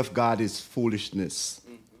Word of God is foolishness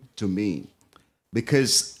to me,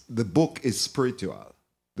 because the book is spiritual.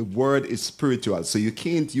 The Word is spiritual. So you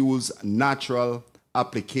can't use natural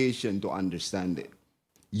application to understand it.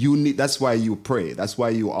 That's why you pray. That's why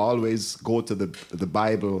you always go to the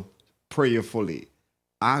Bible prayerfully,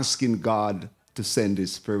 asking God to send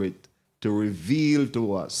his Spirit to reveal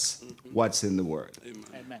to us what's in the Word.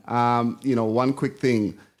 Amen. One quick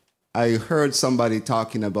thing. I heard somebody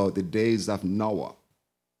talking about the days of Noah,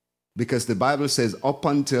 because the Bible says up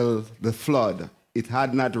until the flood, it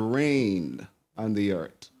had not rained on the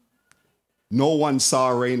earth. No one saw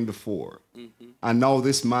rain before. And now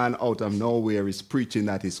this man out of nowhere is preaching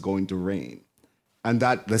that it's going to rain. And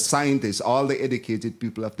that the scientists, all the educated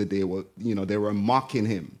people of the day, they were mocking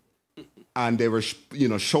him. And they were,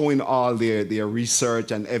 showing all their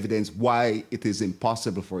research and evidence why it is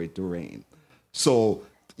impossible for it to rain. So,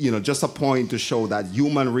 just a point to show that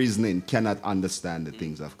human reasoning cannot understand the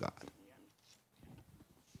things of God.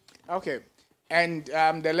 Okay. And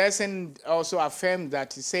the lesson also affirms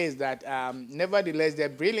that it says that, nevertheless, the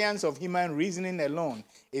brilliance of human reasoning alone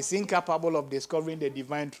is incapable of discovering the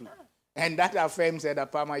divine truth. And that affirms, Eda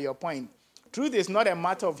Palmer, your point. Truth is not a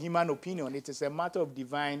matter of human opinion. It is a matter of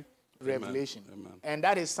divine revelation. Amen. And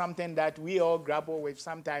that is something that we all grapple with.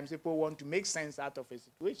 Sometimes people want to make sense out of a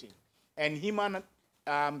situation. And human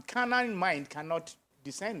carnal mind cannot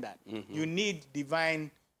discern that. You need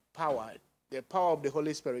divine power, the power of the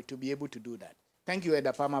Holy Spirit, to be able to do that. Thank you,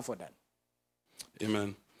 Eda Palmer, for that.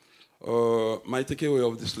 Amen. My takeaway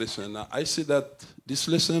of this lesson, I see that this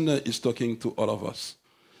lesson is talking to all of us.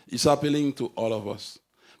 It's appealing to all of us,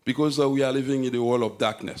 because we are living in a world of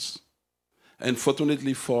darkness. And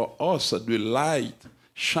fortunately for us, the light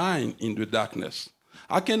shines in the darkness.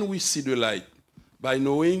 How can we see the light? By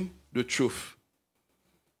knowing the truth,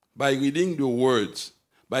 by reading the words,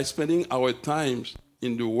 by spending our times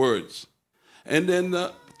in the words. And then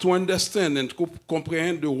to understand and to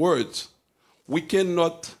comprehend the words, we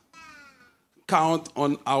cannot count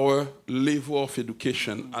on our level of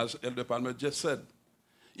education, as Elder Palmer just said.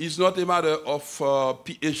 It's not a matter of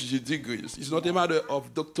PhD degrees. It's not a matter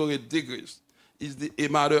of doctorate degrees. It's a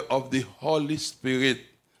matter of the Holy Spirit.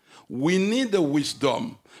 We need the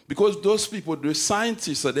wisdom, because those people, the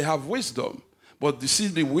scientists, they have wisdom. But this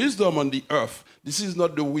is the wisdom on the earth. This is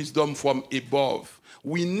not the wisdom from above.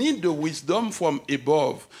 We need the wisdom from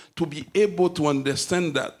above to be able to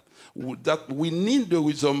understand that we need the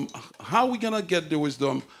wisdom. How are we going to get the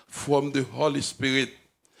wisdom? From the Holy Spirit.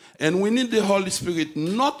 And we need the Holy Spirit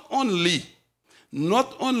not only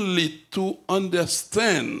to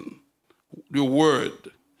understand the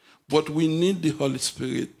word, but we need the Holy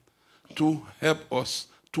Spirit to help us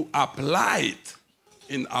to apply it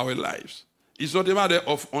in our lives. It's not a matter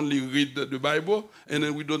of only read the Bible and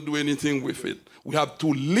then we don't do anything with it. We have to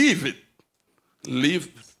live it. Live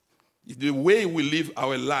the way we live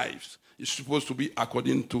our lives is supposed to be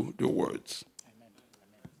according to the words.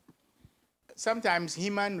 Sometimes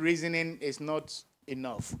human reasoning is not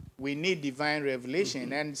enough. We need divine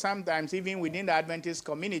revelation. And sometimes even within the Adventist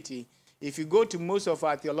community, if you go to most of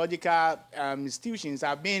our theological institutions,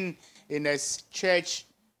 I've been in a church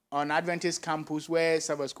on Adventist campus where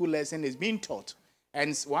Sabbath school lesson is being taught.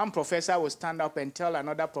 And one professor will stand up and tell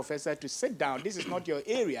another professor to sit down. This is not your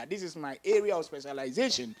area. This is my area of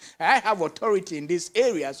specialization. I have authority in this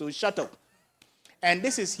area, so shut up. And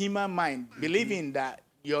this is human mind, believing that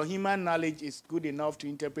your human knowledge is good enough to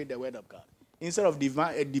interpret the word of God, instead of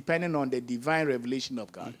depending on the divine revelation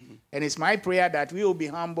of God. And it's my prayer that we will be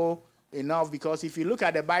humble enough, because if you look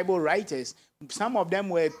at the Bible writers, some of them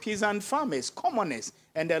were peasant farmers, commoners,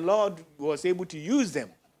 and the Lord was able to use them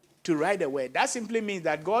to write the word. That simply means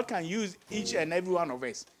that God can use each and every one of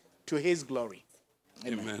us to his glory.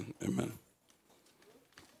 Amen. Amen.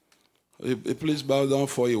 Please bow down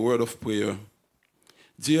for a word of prayer.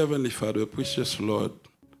 Dear Heavenly Father, precious Lord,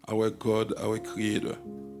 our God, our Creator,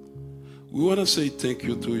 we want to say thank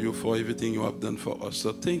you to you for everything you have done for us.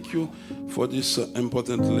 So thank you for this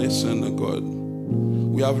important lesson, God.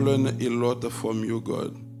 We have learned a lot from you,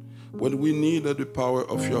 God. But we need the power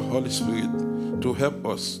of your Holy Spirit to help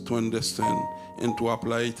us to understand and to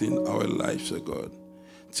apply it in our lives, God.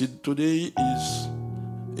 Today is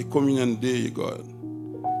a communion day, God.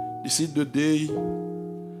 This is the day,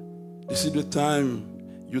 this is the time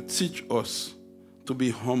you teach us to be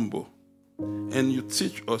humble. And you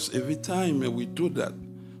teach us every time we do that,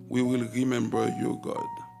 we will remember you, God.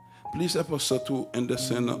 Please help us to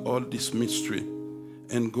understand all this mystery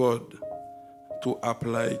and God to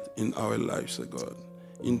apply it in our lives, God.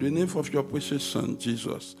 In the name of your precious Son,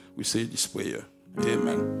 Jesus, we say this prayer.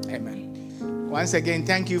 Amen. Amen. Once again,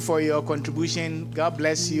 thank you for your contribution. God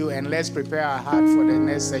bless you, and let's prepare our heart for the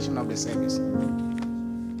next session of the service.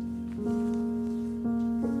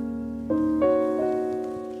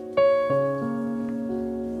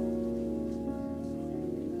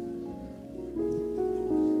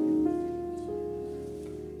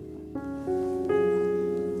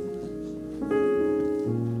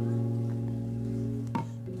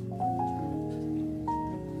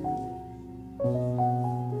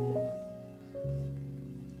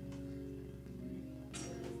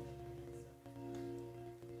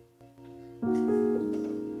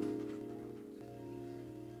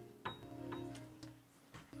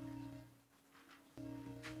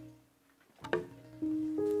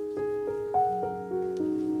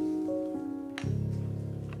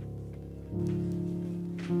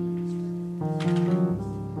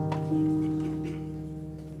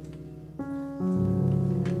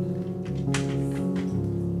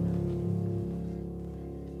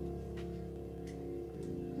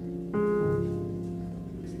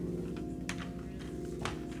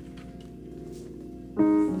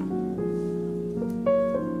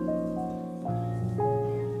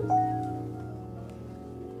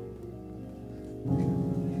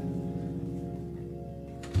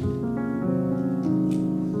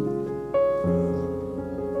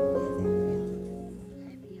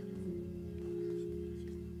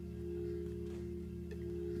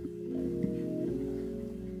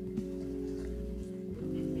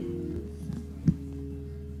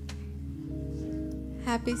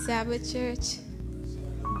 Happy Sabbath, church.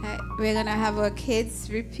 We're going to have our kids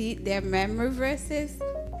repeat their memory verses.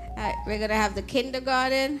 We're going to have the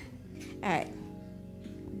kindergarten. All right.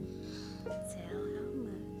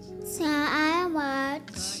 Tell how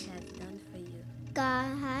much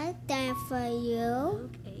God has done for you.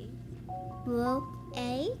 Luke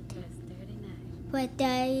 8, verse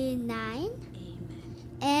 39.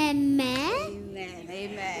 Amen. Amen.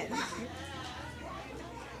 Amen.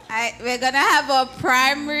 All right, we're going to have a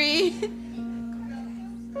primary.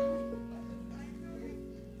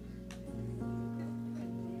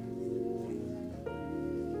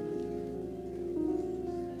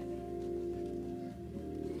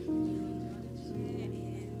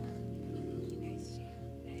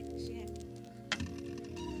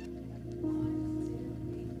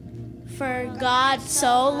 For God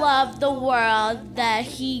so loved the world that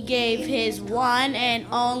he gave his one and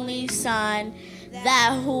only Son,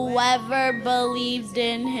 that whoever believed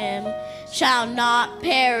in him shall not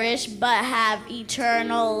perish but have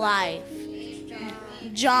eternal life.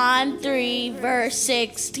 John 3, verse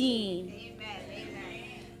 16.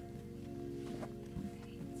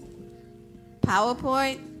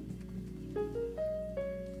 PowerPoint.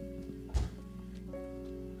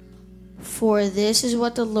 For this is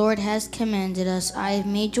what the Lord has commanded us. I have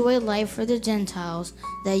made you a light for the Gentiles,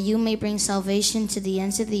 that you may bring salvation to the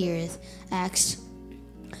ends of the earth. Acts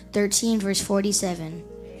 13, verse 47.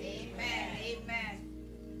 Amen.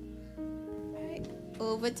 All right,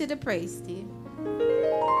 over to the praise team.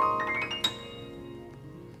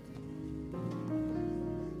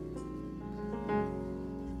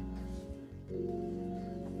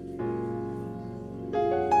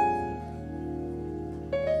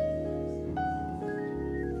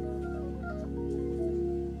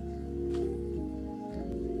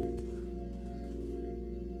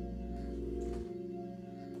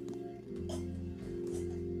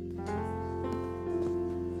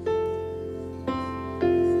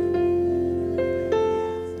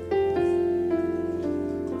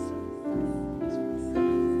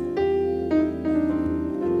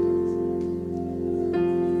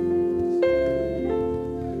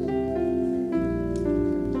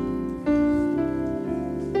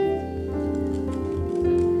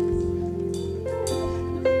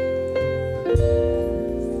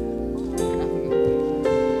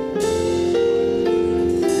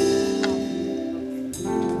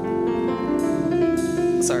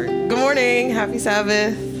 Happy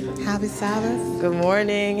Sabbath. Happy Sabbath. Good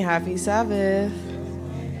morning. Happy Sabbath.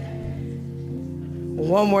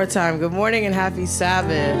 One more time. Good morning and happy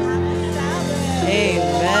Sabbath. Happy Sabbath.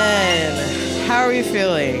 Amen. How are you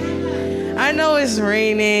feeling? I know it's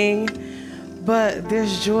raining, but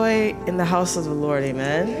there's joy in the house of the Lord.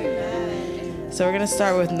 Amen. So we're going to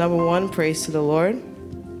start with number 1, praise to the Lord.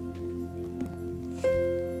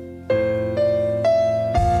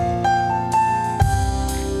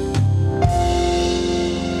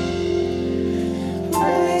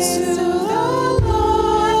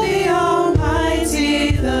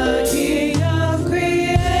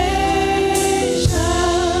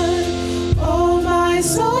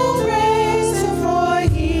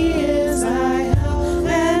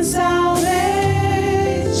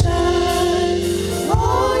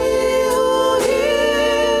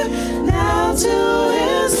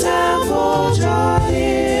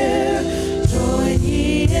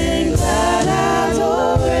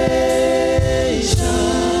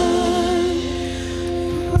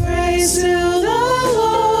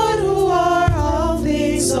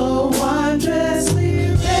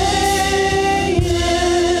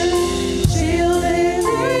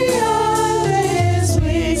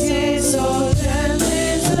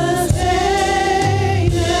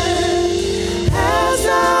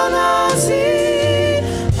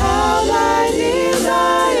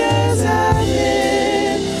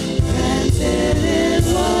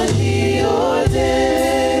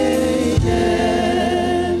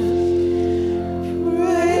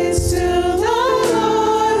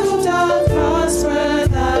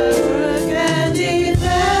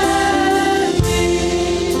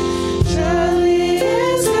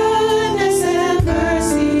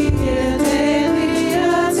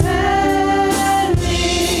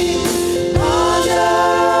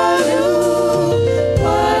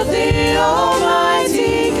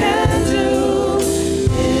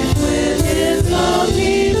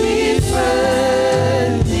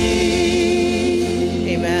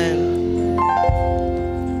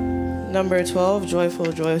 Number 12,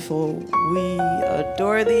 joyful, joyful, we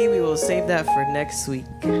adore thee. We will save that for next week.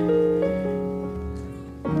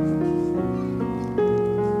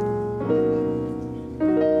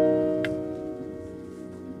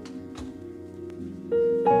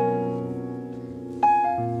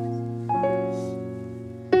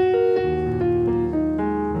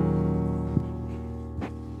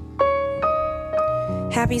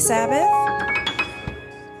 Happy Sabbath.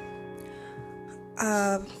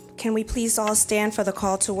 Can we please all stand for the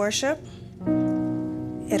call to worship?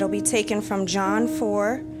 It'll be taken from John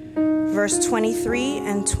 4, verse 23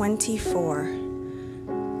 and 24.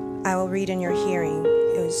 I will read in your hearing.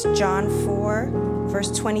 It was John 4,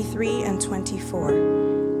 verse 23 and 24.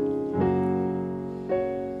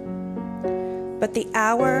 But the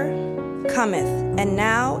hour cometh, and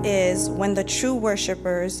now is, when the true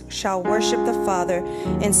worshipers shall worship the Father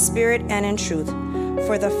in spirit and in truth.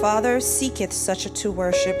 For the Father seeketh such to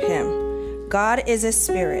worship him. God is a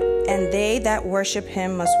spirit, and they that worship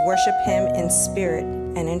him must worship him in spirit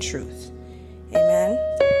and in truth. Amen.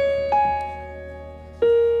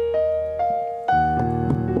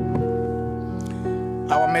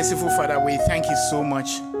 Our merciful Father, we thank you so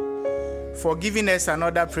much for giving us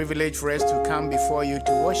another privilege for us to come before you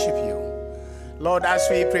to worship you. Lord, as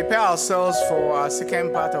we prepare ourselves for our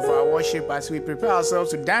second part of our worship, as we prepare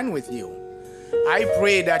ourselves to dine with you, I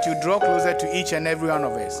pray that you draw closer to each and every one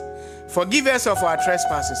of us. Forgive us of our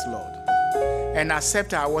trespasses, Lord, and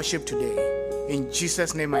accept our worship today. In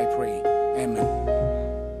Jesus' name I pray. Amen.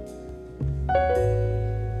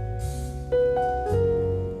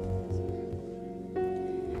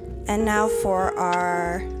 And now for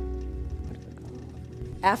our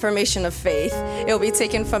affirmation of faith. It will be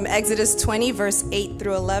taken from Exodus 20, verse 8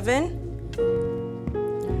 through 11.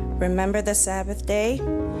 Remember the Sabbath day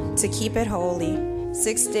to keep it holy.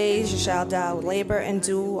 6 days you shall thou labor and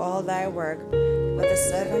do all thy work. But the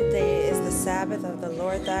seventh day is the Sabbath of the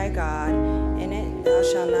Lord thy God. In it thou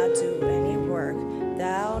shalt not do any work,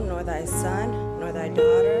 thou, nor thy son, nor thy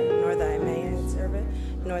daughter, nor thy manservant,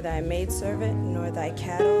 nor thy maidservant, nor thy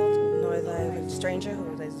cattle, nor thy stranger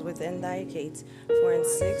who is within thy gates. For in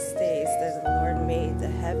 6 days the Lord made the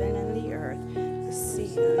heaven and the earth, the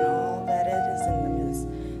sea, and all that it is in the midst,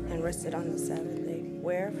 and rested on the Sabbath day.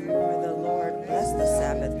 Wherefore the Lord blessed the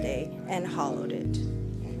Sabbath day and hallowed it.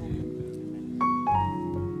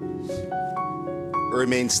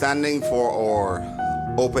 Remain standing for our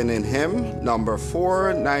opening hymn, number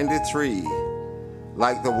 493.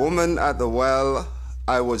 Like the woman at the well,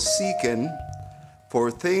 I was seeking for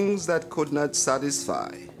things that could not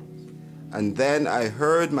satisfy. And then I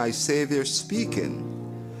heard my Savior speaking,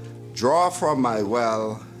 draw from my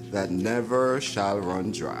well that never shall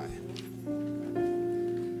run dry.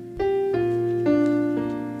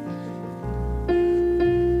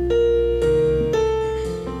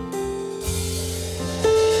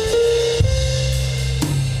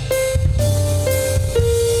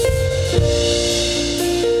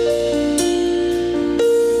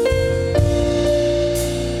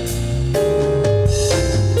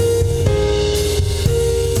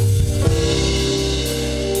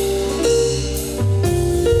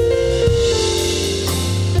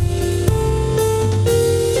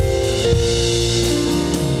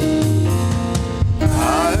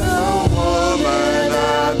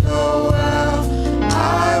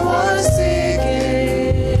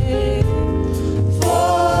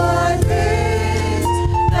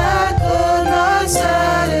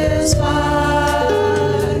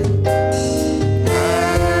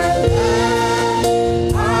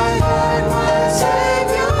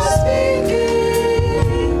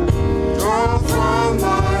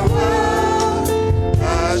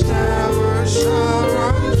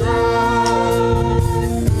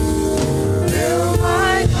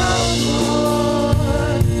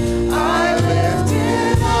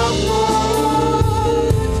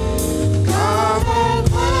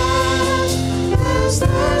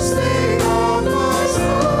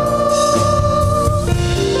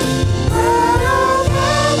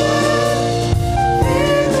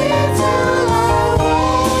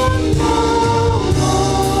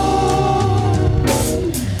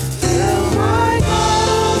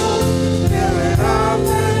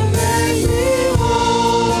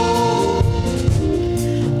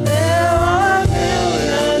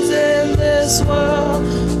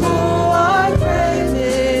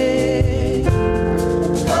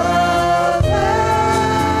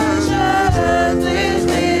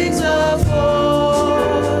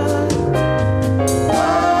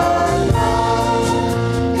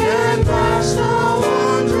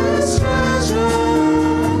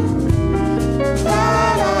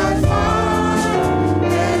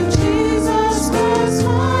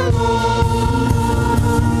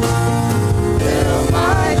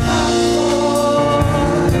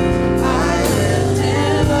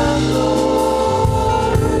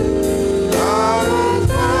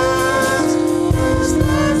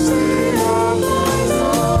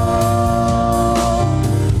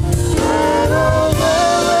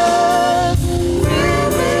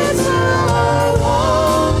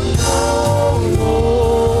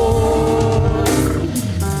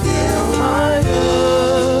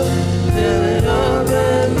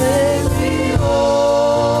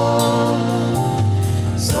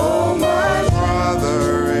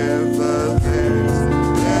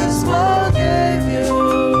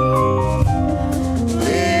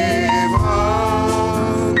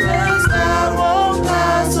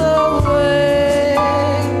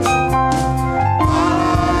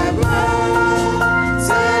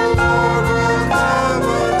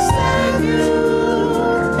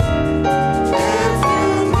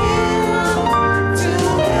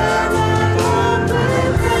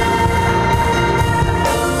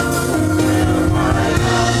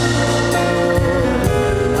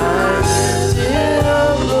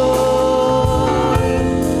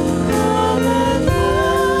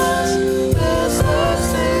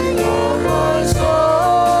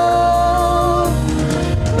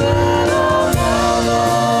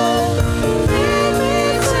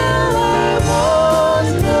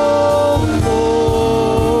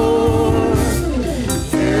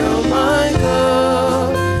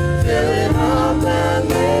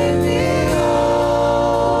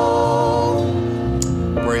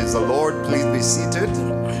 Praise the Lord. Please be seated.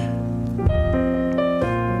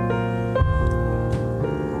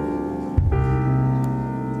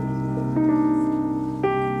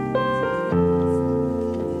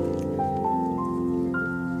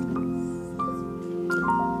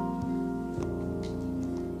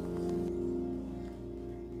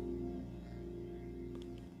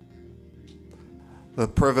 The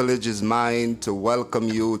privilege is mine to welcome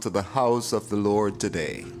you to the house of the Lord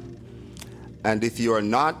today. And if you are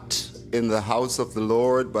not in the house of the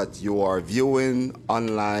Lord, but you are viewing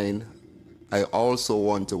online, I also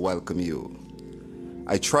want to welcome you.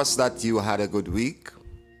 I trust that you had a good week.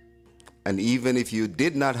 And even if you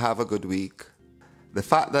did not have a good week, the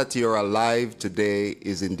fact that you're alive today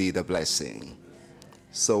is indeed a blessing.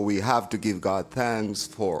 So we have to give God thanks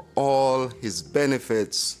for all his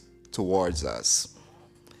benefits towards us.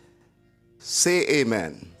 Say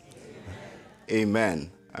amen.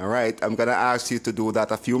 Amen. All right, I'm going to ask you to do that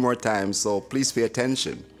a few more times, so please pay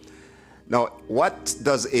attention. Now, what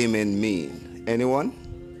does amen mean? Anyone?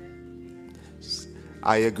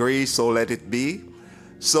 I agree, so let it be.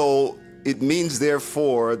 So it means,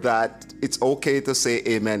 therefore, that it's okay to say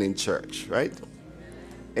amen in church, right?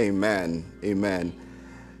 Amen. Amen.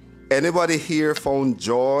 Anybody here found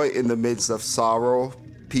joy in the midst of sorrow,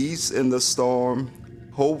 peace in the storm,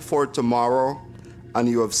 hope for tomorrow, and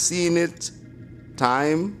you have seen it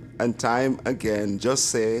time and time again? Just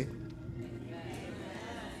say,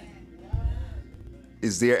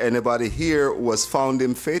 is there anybody here who has found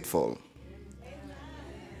him faithful?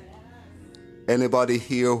 Anybody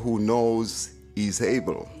here who knows he's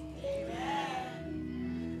able?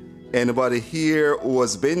 Anybody here who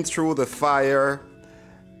has been through the fire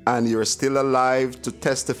and you're still alive to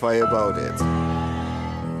testify about it?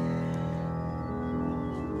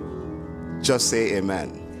 Just say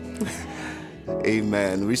amen.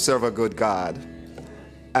 Amen. We serve a good God,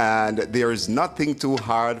 and there is nothing too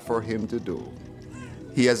hard for him to do.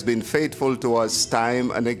 He has been faithful to us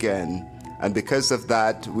time and again, and because of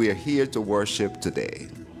that, we are here to worship today.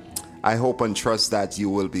 I hope and trust that you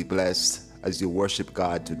will be blessed as you worship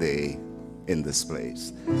God today in this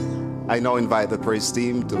place. I now invite the praise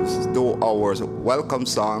team to do our welcome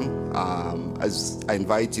song, as I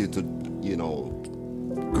invite you to,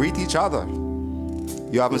 greet each other.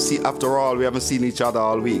 After all, we haven't seen each other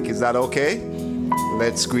all week. Is that okay?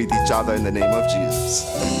 Let's greet each other in the name of Jesus.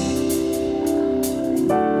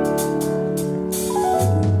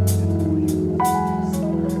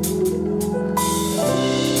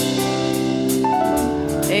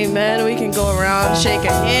 Amen. We can go around, shake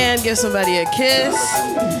a hand, give somebody a kiss.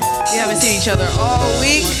 We haven't seen each other all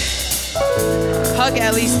week. Hug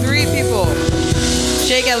at least 3 people.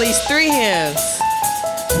 Shake at least 3 hands.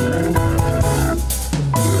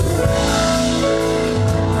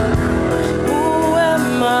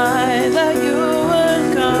 That you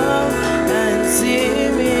would come and see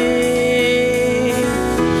me.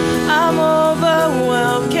 I'm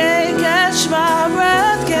overwhelmed, can't catch my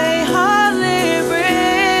breath, can't hardly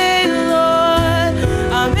breathe, Lord.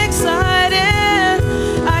 I'm excited,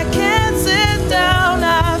 I can't sit down,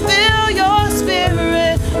 I feel your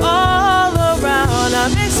spirit all around.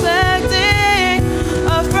 I'm expecting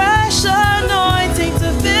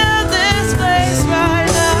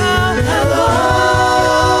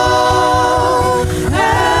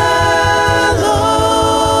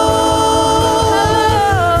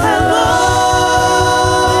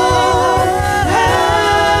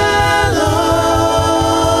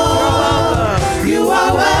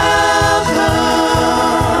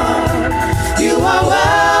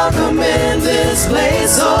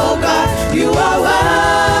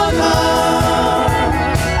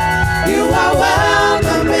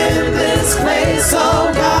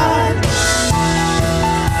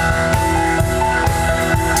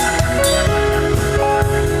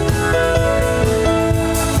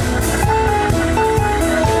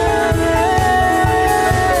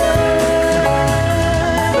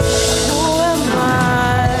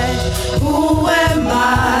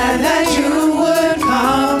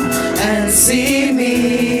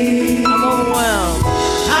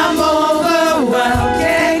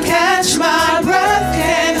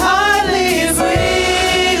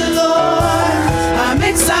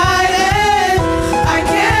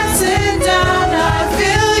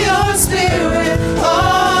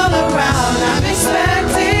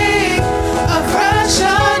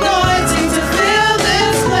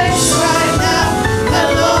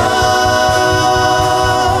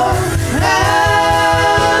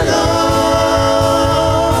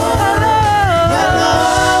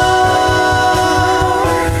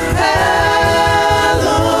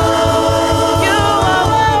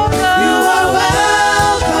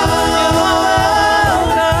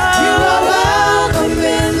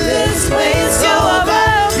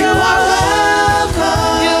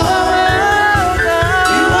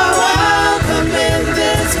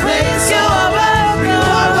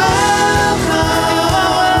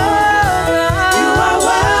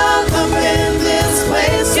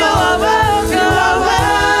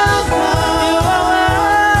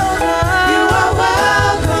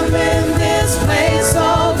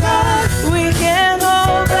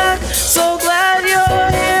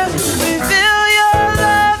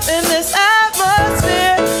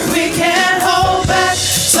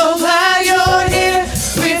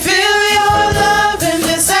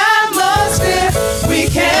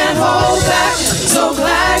hold back. So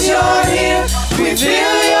glad you're here. We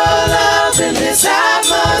feel your love in this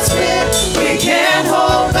atmosphere. We can't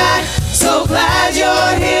hold back. So glad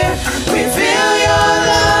you're here. We feel your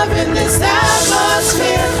love in this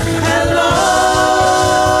atmosphere. Hello.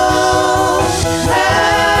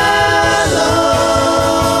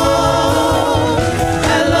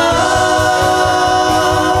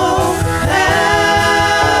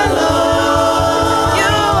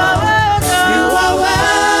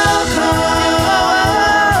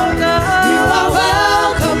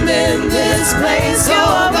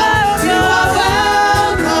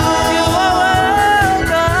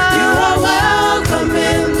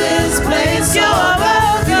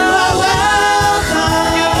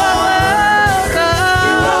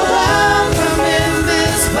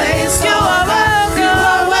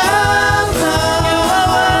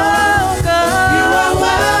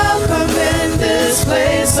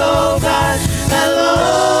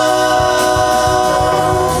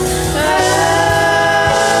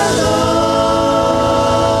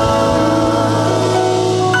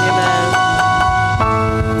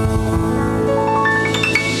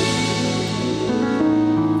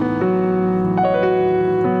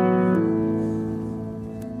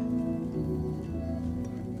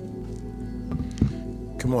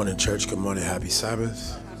 Church, good morning, happy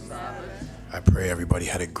Sabbath. I pray everybody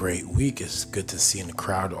had a great week. It's good to see in the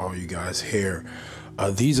crowd all you guys here.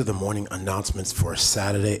 These are the morning announcements for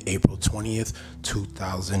Saturday, April 20th,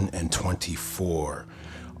 2024.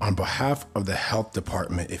 On behalf of the health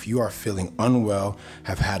department, if you are feeling unwell,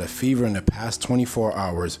 have had a fever in the past 24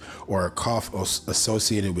 hours, or a cough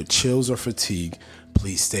associated with chills or fatigue,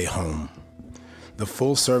 please stay home. The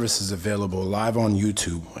full service is available live on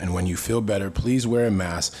YouTube, and when you feel better, please wear a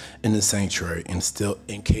mask in the sanctuary in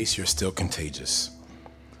case you're still contagious.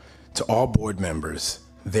 To all board members,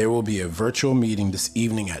 there will be a virtual meeting this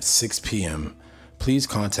evening at 6 p.m. Please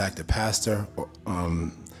contact the pastor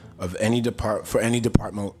for any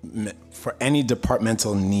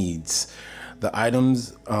departmental needs.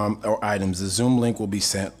 The Zoom link will be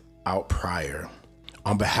sent out prior.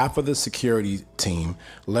 On behalf of the security team,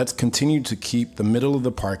 let's continue to keep the middle of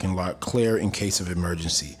the parking lot clear in case of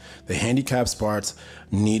emergency. The handicap spots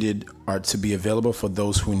needed are to be available for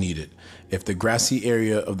those who need it. If the grassy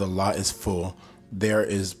area of the lot is full, there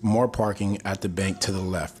is more parking at the bank to the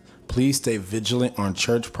left. Please stay vigilant on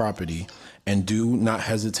church property and do not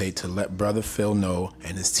hesitate to let Brother Phil know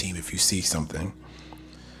and his team if you see something.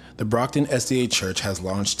 The Brockton SDA Church has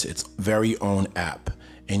launched its very own app.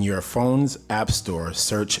 In your phone's app store,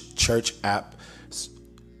 search Church App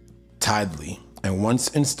Tidely, and once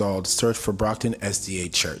installed, search for Brockton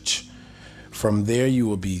SDA Church. From there, you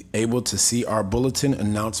will be able to see our bulletin,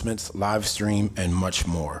 announcements, live stream, and much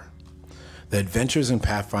more. The Adventures and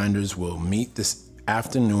Pathfinders will meet this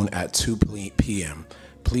afternoon at 2 p.m.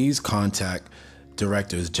 Please contact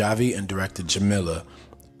Directors Javi and Director Jamila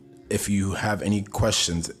if you have any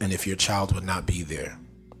questions and if your child will not be there.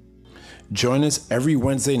 Join us every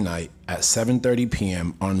Wednesday night at 7:30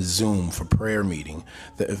 p.m. on Zoom for prayer meeting.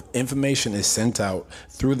 The information is sent out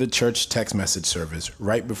through the church text message service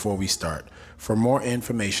right before we start. For more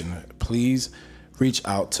information, please reach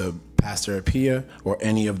out to Pastor Apia or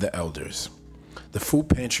any of the elders. The food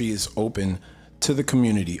pantry is open to the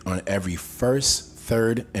community on every first,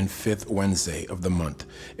 third, and fifth Wednesday of the month.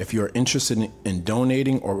 If you are interested in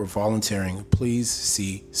donating or volunteering, please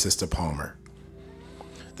see Sister Palmer.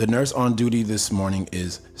 The nurse on duty this morning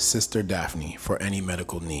is Sister Daphne for any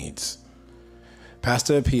medical needs.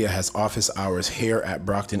 Pastor Apia has office hours here at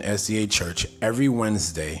Brockton SDA Church every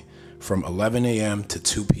Wednesday from 11 a.m. to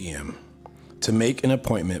 2 p.m. To make an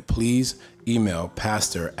appointment, please email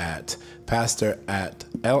pastor at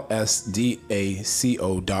lsdaco.org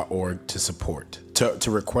to support. To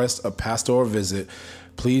request a pastoral visit,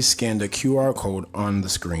 please scan the QR code on the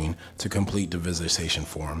screen to complete the visitation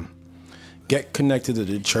form. Get connected to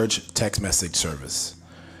the church text message service.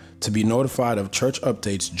 To be notified of church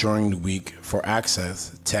updates during the week, for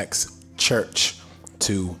access, text CHURCH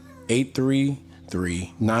to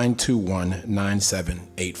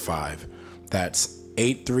 833-921-9785. That's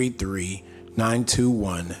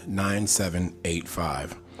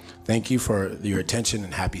 833-921-9785. Thank you for your attention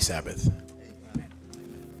and happy Sabbath.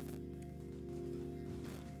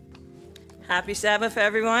 Happy Sabbath,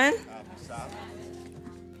 everyone.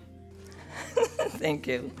 Thank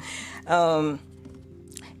you. In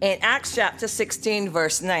Acts chapter 16,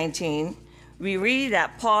 verse 19, we read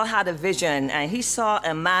that Paul had a vision and he saw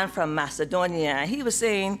a man from Macedonia and he was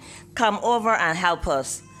saying, "Come over and help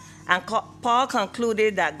us." And Paul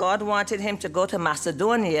concluded that God wanted him to go to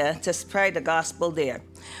Macedonia to spread the gospel there.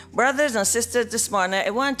 Brothers and sisters, this morning, I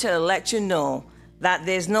want to let you know that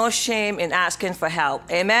there's no shame in asking for help.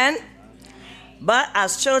 Amen? But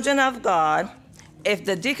as children of God, if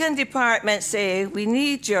the deacon department say, we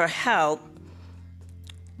need your help,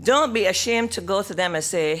 don't be ashamed to go to them and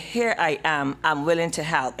say, here I am, I'm willing to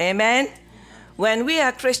help. Amen? When we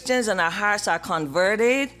are Christians and our hearts are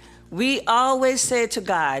converted, we always say to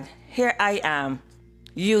God, here I am,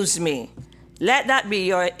 use me. Let that be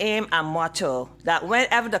your aim and motto, that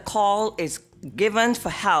whenever the call is given for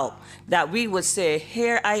help, that we would say,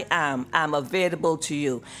 here I am, I'm available to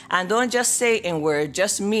you. And don't just say it in word,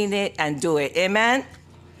 just mean it and do it. Amen?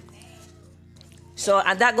 So,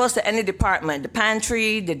 and that goes to any department, the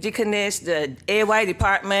pantry, the deaconess, the AY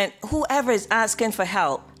department, whoever is asking for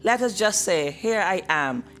help, let us just say, here I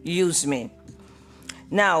am, use me.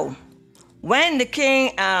 Now, when the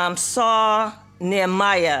king saw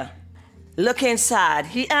Nehemiah looking sad,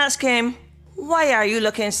 he asked him, why are you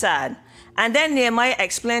looking sad? And then Nehemiah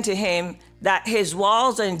explained to him that his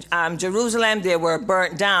walls in Jerusalem, they were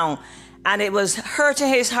burnt down. And it was hurting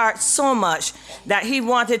his heart so much that he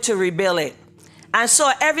wanted to rebuild it. And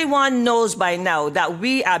so everyone knows by now that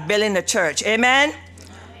we are building the church. Amen?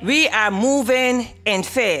 We are moving in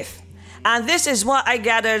faith. And this is what I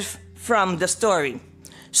gathered from the story.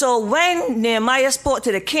 So when Nehemiah spoke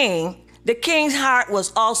to the king's heart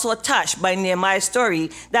was also touched by Nehemiah's story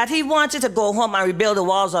that he wanted to go home and rebuild the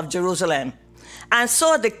walls of Jerusalem. And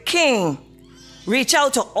so the king reached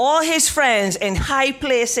out to all his friends in high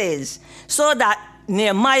places so that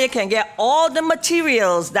Nehemiah can get all the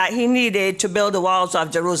materials that he needed to build the walls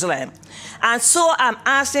of Jerusalem. And so I'm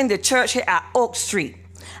asking the church here at Oak Street,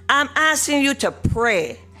 I'm asking you to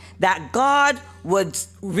pray that God would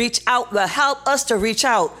reach out, will help us to reach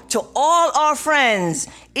out to all our friends,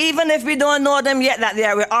 even if we don't know them yet, that they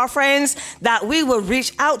are our friends, that we will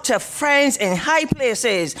reach out to friends in high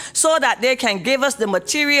places so that they can give us the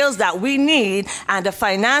materials that we need and the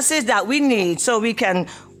finances that we need so we can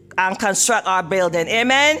construct our building.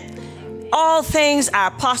 Amen? All things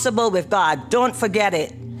are possible with God. Don't forget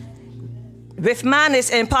it. With man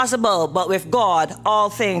it's impossible, but with God,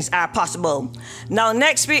 all things are possible. Now,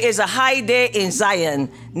 next week is a high day in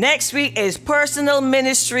Zion. Next week is Personal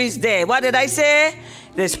Ministries Day. What did I say?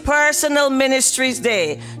 This Personal Ministries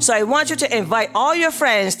Day. So I want you to invite all your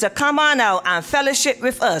friends to come on out and fellowship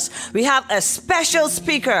with us. We have a special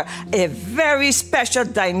speaker, a very special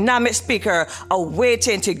dynamic speaker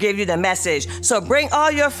awaiting to give you the message. So bring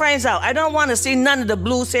all your friends out. I don't want to see none of the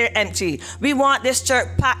blues here empty. We want this church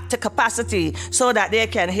packed to capacity so that they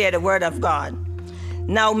can hear the word of God.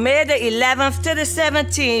 Now, May the 11th to the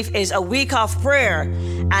 17th is a week of prayer,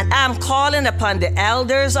 and I'm calling upon the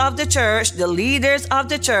elders of the church, the leaders of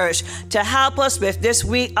the church, to help us with this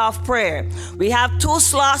week of prayer. We have 2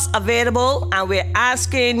 slots available, and we're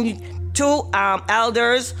asking 2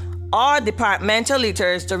 elders or departmental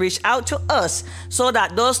leaders to reach out to us so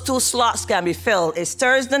that those 2 slots can be filled. It's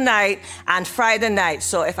Thursday night and Friday night.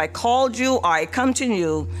 So if I called you or I come to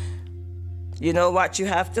you, you know what you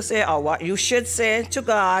have to say, or what you should say to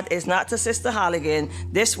God is not to Sister Halligan.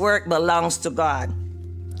 This work belongs to God.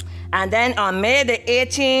 And then on May the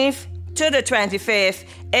 18th to the 25th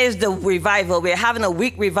is the revival. We're having a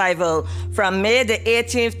week revival from May the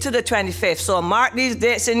 18th to the 25th. So mark these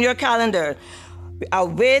dates in your calendar. A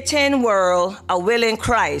waiting world, a willing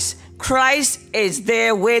Christ. Christ is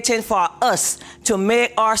there waiting for us to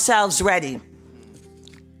make ourselves ready.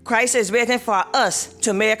 Christ is waiting for us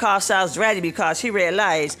to make ourselves ready because he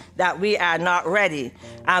realized that we are not ready.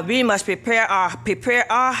 And we must prepare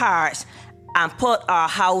our hearts and put our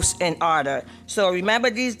house in order. So remember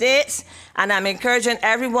these dates, and I'm encouraging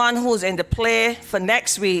everyone who's in the play for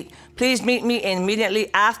next week, please meet me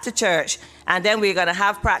immediately after church. And then we're going to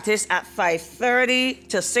have practice at 5:30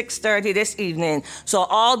 to 6:30 this evening. So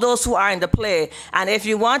all those who are in the play, and if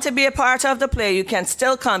you want to be a part of the play, you can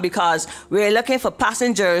still come because we're looking for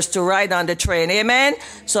passengers to ride on the train. Amen?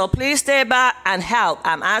 So please stay back and help.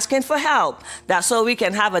 I'm asking for help. That's so we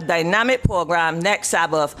can have a dynamic program next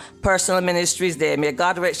Sabbath, Personal Ministries Day. May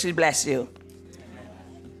God richly bless you.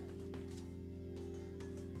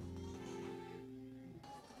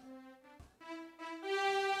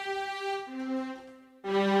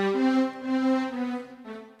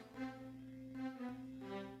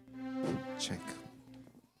 Check.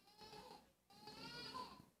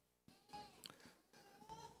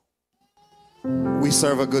 We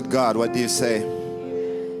serve a good God. What do you say?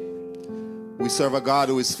 We serve a God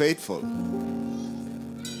who is faithful.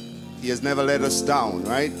 He has never let us down,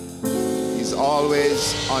 right? He's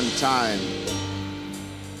always on time.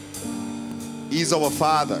 He's our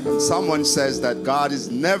Father. And someone says that God is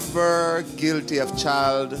never guilty of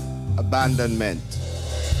child abandonment.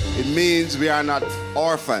 It means we are not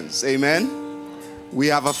orphans. Amen? We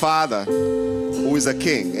have a Father who is a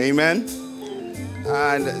king. Amen?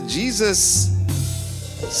 And Jesus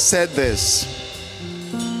said this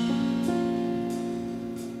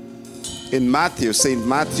in Matthew, St.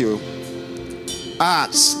 Matthew,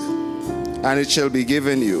 ask and it shall be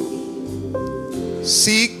given you.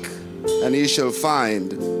 Seek and ye shall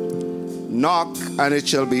find. Knock and it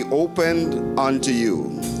shall be opened unto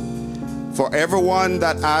you. For everyone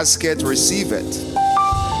that asketh receiveth,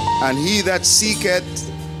 and he that seeketh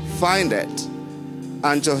findeth,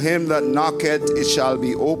 and to him that knocketh it shall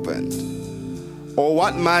be opened. Or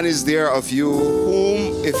what man is there of you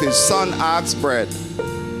whom if his son asks bread,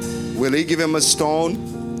 will he give him a stone?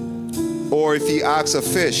 Or if he asks a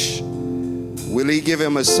fish, will he give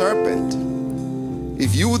him a serpent?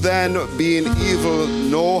 If you then, being evil,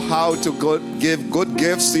 know how to give good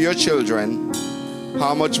gifts to your children,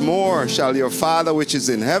 how much more shall your Father which is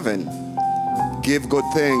in heaven give good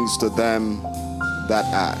things to them that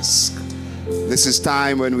ask? This is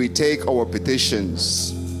time when we take our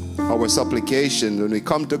petitions, our supplications, when we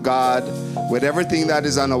come to God with everything that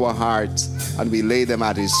is on our heart and we lay them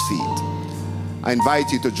at His feet. I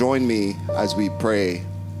invite you to join me as we pray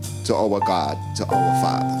to our God, to our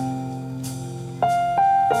Father.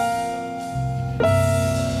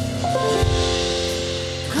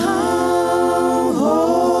 Come,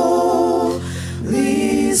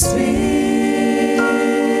 Holy Spirit.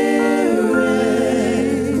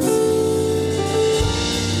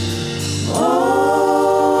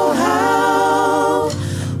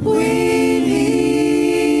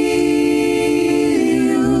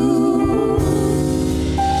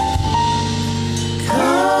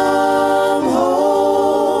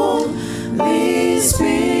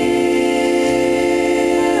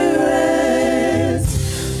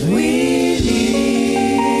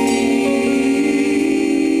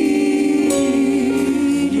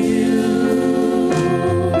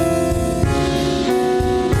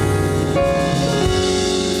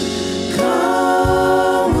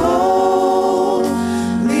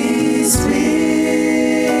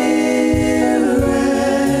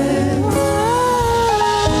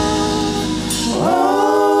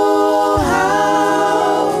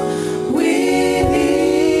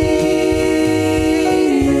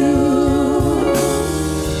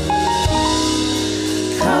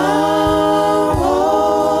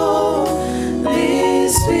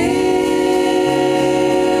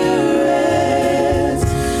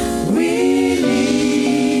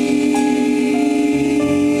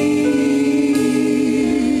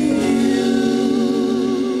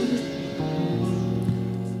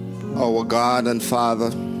 And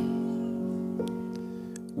Father,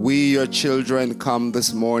 we, your children, come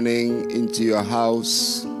this morning into your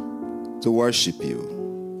house to worship you.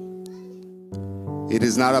 It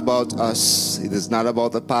is not about us. It is not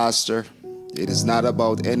about the pastor. It is not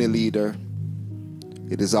about any leader.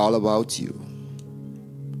 It is all about you.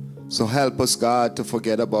 So help us, God, to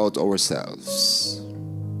forget about ourselves,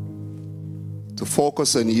 to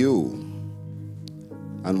focus on you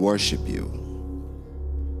and worship you.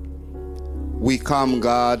 We come,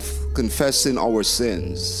 God, confessing our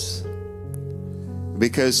sins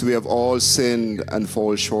because we have all sinned and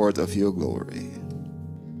fall short of your glory.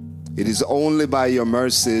 It is only by your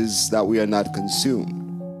mercies that we are not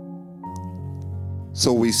consumed.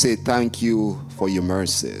 So we say thank you for your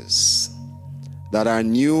mercies that are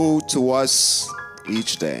new to us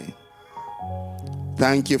each day.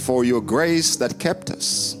 Thank you for your grace that kept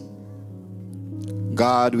us.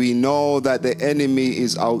 God, we know that the enemy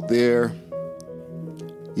is out there.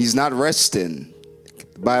 He's not resting.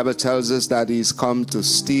 The Bible tells us that he's come to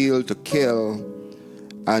steal, to kill,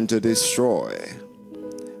 and to destroy.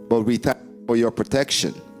 But we thank you for your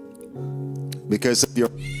protection. Because of your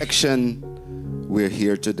protection, we're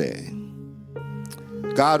here today.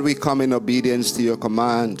 God, we come in obedience to your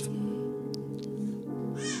command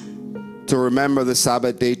to remember the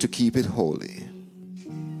Sabbath day, to keep it holy.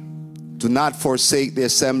 Do not forsake the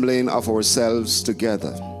assembling of ourselves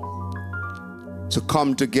together. To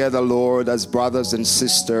come together, Lord, as brothers and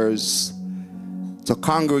sisters, to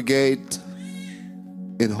congregate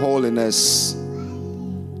in holiness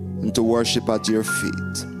and to worship at your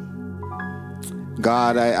feet.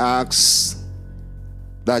 God, I ask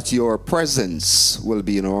that your presence will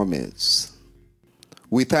be in our midst.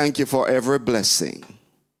 We thank you for every blessing.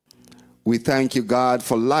 We thank you, God,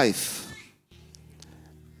 for life.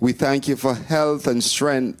 We thank you for health and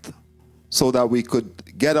strength so that we could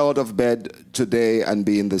get out of bed today and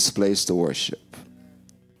be in this place to worship.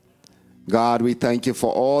 God, we thank you for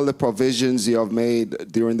all the provisions you have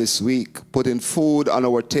made during this week, putting food on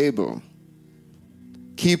our table,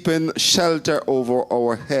 keeping shelter over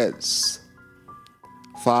our heads.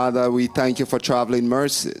 Father, we thank you for traveling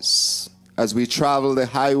mercies. As we travel the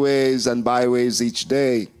highways and byways each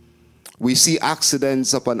day, we see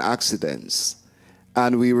accidents upon accidents.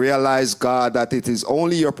 And we realize, God, that it is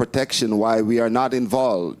only your protection why we are not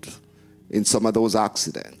involved in some of those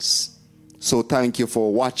accidents. So thank you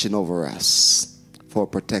for watching over us, for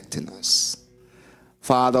protecting us.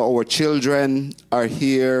 Father, our children are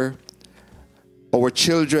here. Our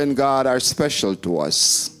children, God, are special to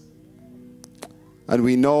us. And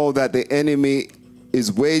we know that the enemy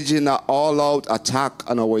is waging an all-out attack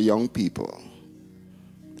on our young people.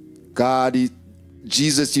 God,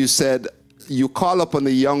 Jesus, you said, you call upon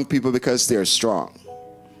the young people because they're strong.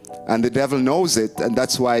 And the devil knows it, and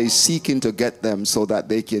that's why he's seeking to get them so that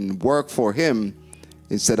they can work for him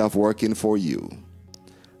instead of working for you.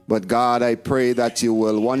 But God, I pray that you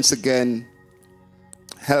will once again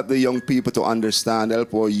help the young people to understand,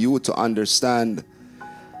 help our youth to understand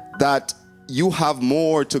that you have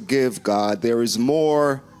more to give, God. There is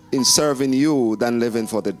more in serving you than living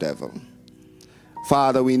for the devil.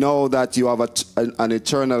 Father, we know that you have an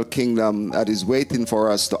eternal kingdom that is waiting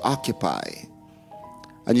for us to occupy.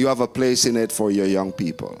 And you have a place in it for your young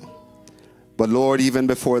people. But Lord, even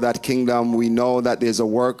before that kingdom, we know that there's a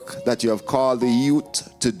work that you have called the youth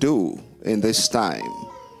to do in this time.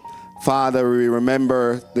 Father, we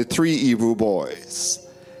remember the 3 Hebrew boys.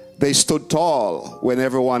 They stood tall when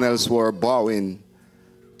everyone else were bowing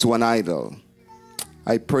to an idol.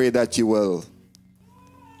 I pray that you will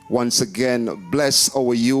once again bless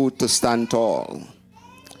our youth to stand tall.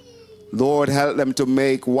 Lord, help them to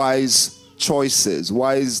make wise choices,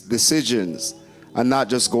 wise decisions, and not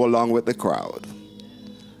just go along with the crowd.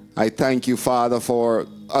 I thank you, Father, for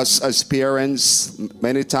us as parents.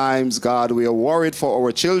 Many times, God, we are worried for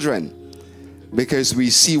our children because we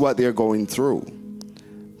see what they're going through.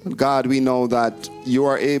 But God, we know that you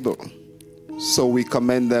are able, so we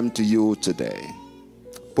commend them to you today.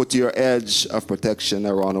 Put your edge of protection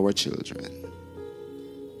around our children.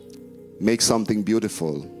 Make something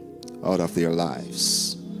beautiful out of their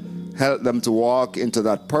lives. Help them to walk into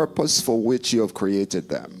that purpose for which you have created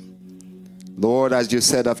them. Lord, as you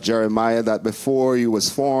said of Jeremiah, that before he was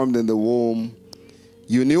formed in the womb,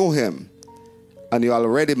 you knew him, and you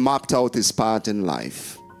already mapped out his path in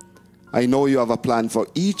life. I know you have a plan for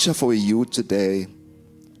each of our youth today,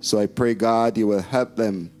 so I pray, God, you will help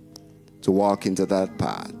them to walk into that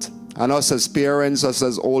path. And us as parents, us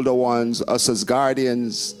as older ones, us as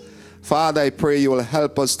guardians, Father, I pray you will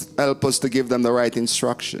help us to give them the right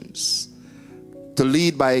instructions, to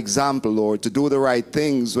lead by example, Lord, to do the right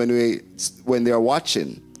things when they're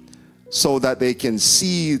watching, so that they can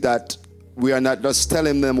see that we are not just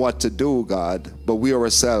telling them what to do, God, but we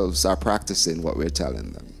ourselves are practicing what we're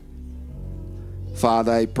telling them.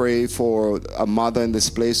 Father, I pray for a mother in this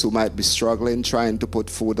place who might be struggling, trying to put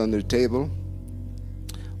food on their table,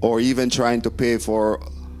 or even trying to pay for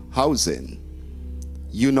housing.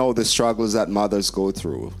 You know the struggles that mothers go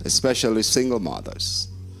through, especially single mothers.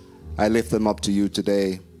 I lift them up to you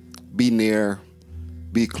today. Be near,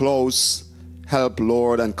 be close, help,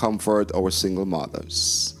 Lord, and comfort our single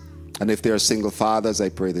mothers. And if they are single fathers, I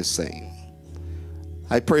pray the same.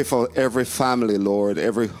 I pray for every family, Lord,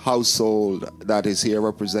 every household that is here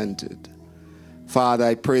represented. Father,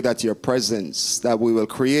 I pray that your presence, that we will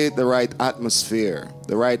create the right atmosphere,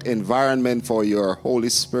 the right environment for your Holy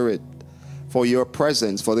Spirit, for your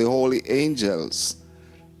presence, for the holy angels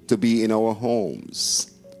to be in our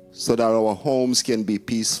homes, so that our homes can be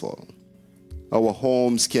peaceful, our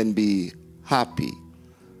homes can be happy.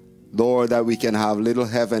 Lord, that we can have little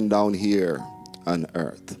heaven down here on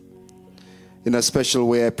earth. In a special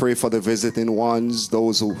way, I pray for the visiting ones,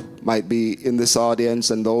 those who might be in this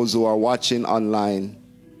audience and those who are watching online.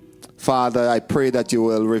 Father, I pray that you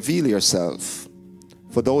will reveal yourself.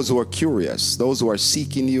 For those who are curious, those who are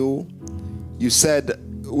seeking you, you said,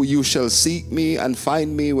 you shall seek me and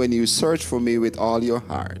find me when you search for me with all your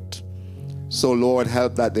heart. So, Lord,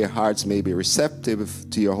 help that their hearts may be receptive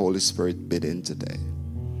to your Holy Spirit bidding today.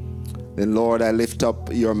 Then, Lord, I lift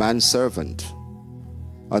up your manservant.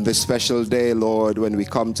 On this special day, Lord, when we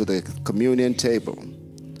come to the communion table,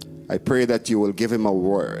 I pray that you will give him a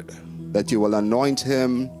word, that you will anoint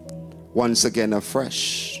him once again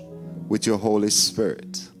afresh with your Holy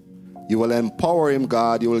Spirit. You will empower him,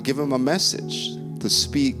 God. You will give him a message to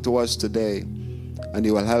speak to us today, and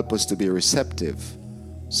you will help us to be receptive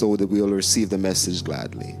so that we will receive the message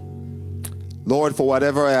gladly. Lord, for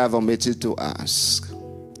whatever I have omitted to ask,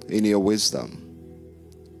 in your wisdom,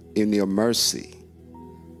 in your mercy,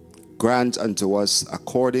 grant unto us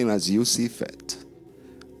according as you see fit.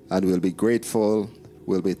 And we'll be grateful,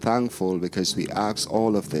 we'll be thankful, because we ask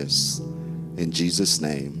all of this in Jesus'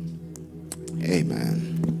 name. Amen.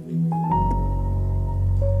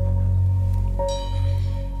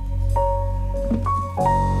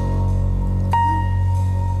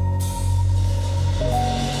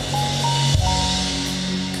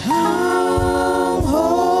 Come,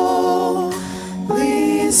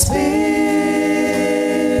 Holy Spirit.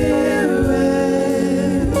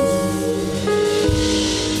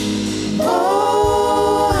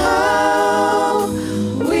 Oh, how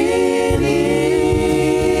we need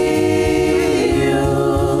you.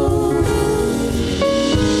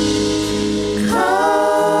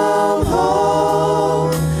 Come, Holy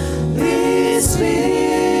Spirit.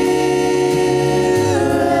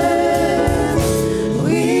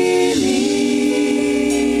 We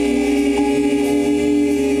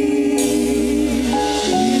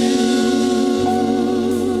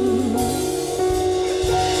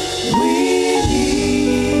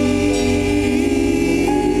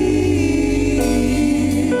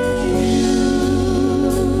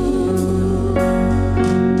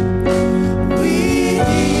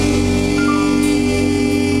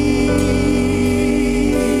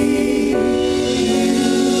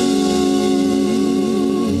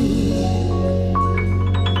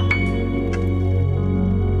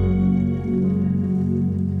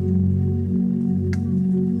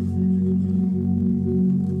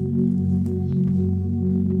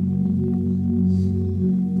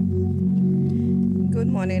Good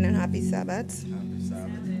morning and happy Sabbath.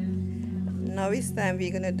 Now it's time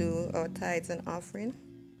we're going to do our tithes and offering.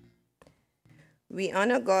 We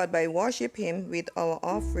honor God by worshiping Him with our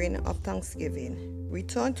offering of thanksgiving.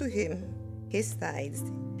 Return to Him His tithes.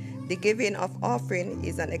 The giving of offering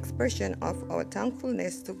is an expression of our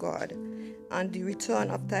thankfulness to God, and the return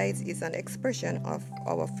of tithes is an expression of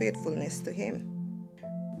our faithfulness to Him.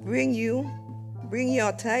 Bring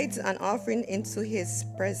your tithes and offering into His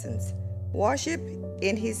presence. Worship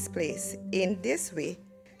in His place. In this way,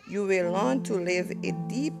 you will learn to live a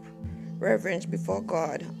deep reverence before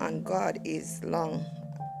God, and God is long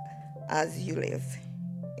as you live.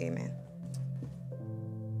 Amen.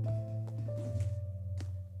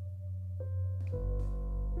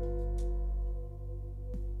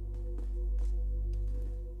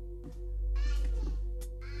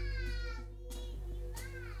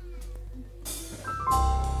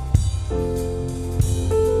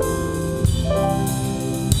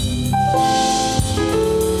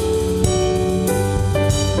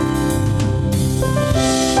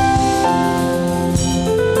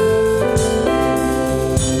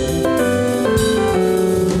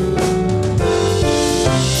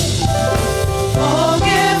 Oh,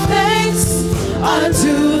 give thanks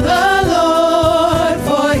unto the Lord,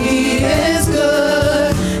 for He is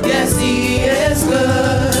good. Yes, He is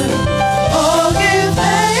good. Oh, give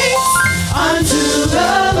thanks unto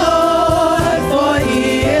the Lord, for He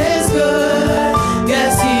is good.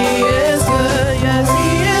 Yes, He is good. Yes, He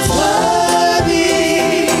is worthy,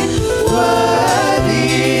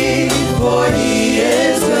 for He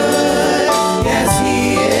is good. Yes, He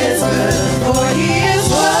is good, for He is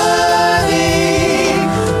worthy,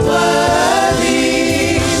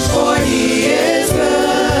 for He is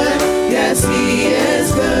good. Yes, He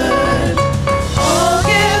is good. Oh,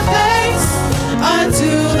 give thanks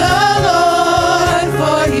unto the Lord,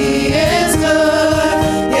 for He is good.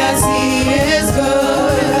 Yes, He is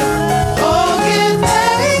good. Oh, give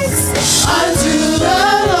thanks unto the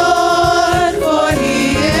Lord, for He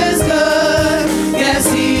is good. Yes,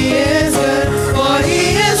 He is good, for He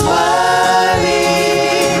is worthy,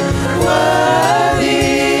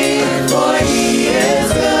 for He is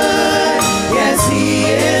good. Yes, He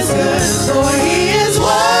is good, for He is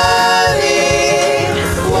worthy,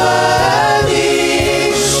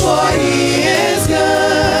 for He is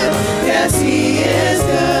good. Yes, He is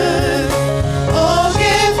good. Oh,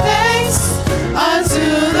 give thanks unto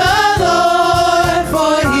the Lord,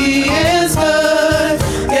 for He is good.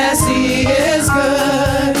 Yes, He is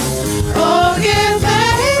good. Oh, give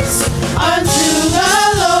thanks unto the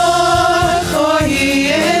Lord, for He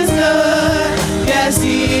is good. Yes,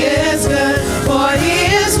 He is good, for He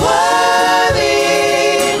is worthy,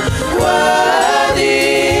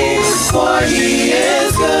 for He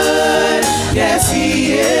is good. Yes,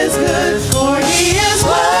 He is good, for He is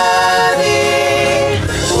worthy,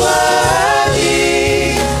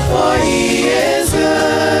 for He is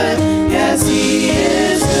good. Yes, He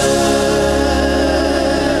is good.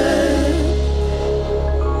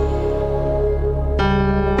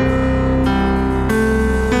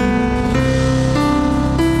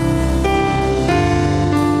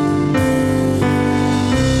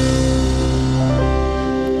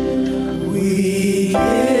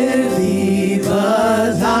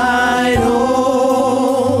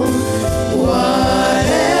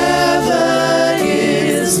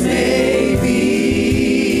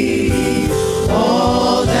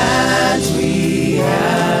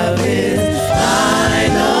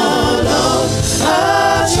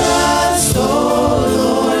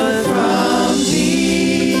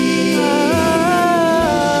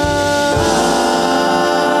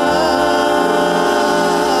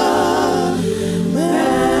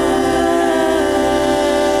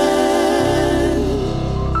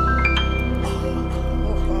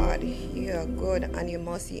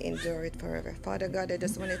 endure it forever. Father God, I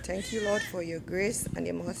just want to thank you, Lord, for your grace and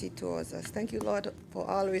your mercy towards us. Thank you, Lord, for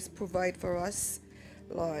always provide for us,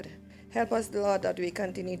 Lord. Help us, Lord, that we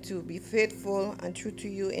continue to be faithful and true to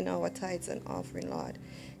you in our tithes and offering, Lord.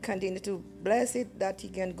 Continue to bless it that you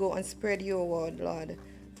can go and spread your word, Lord,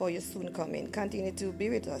 for your soon coming. Continue to be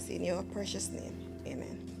with us in your precious name.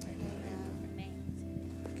 Amen.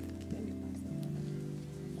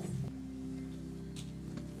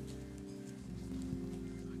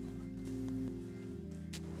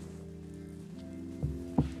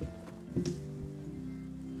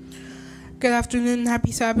 Good afternoon,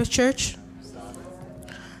 Happy Sabbath Church.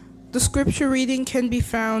 The scripture reading can be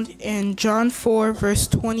found in John 4, verse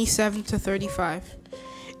 27 to 35.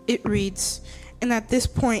 It reads, "And at this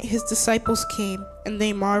point his disciples came, and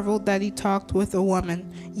they marveled that he talked with a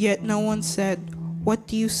woman. Yet no one said, 'What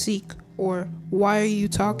do you seek?' or 'Why are you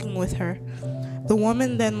talking with her?' The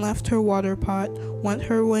woman then left her water pot, went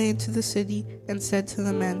her way into the city, and said to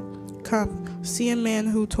the men, 'Come, see a man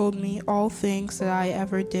who told me all things that I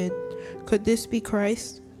ever did. Could this be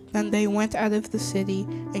Christ?' Then they went out of the city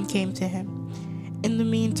and came to him. In the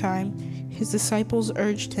meantime, his disciples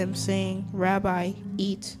urged him, saying, 'Rabbi,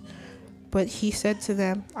 eat.' But he said to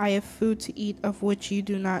them, 'I have food to eat of which you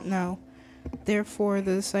do not know.' Therefore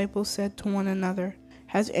the disciples said to one another,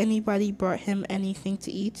 'Has anybody brought him anything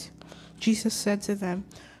to eat?' Jesus said to them,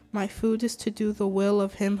 'My food is to do the will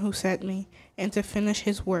of him who sent me, and to finish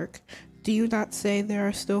his work. Do you not say there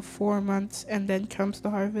are still 4 months, and then comes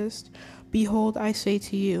the harvest? Behold, I say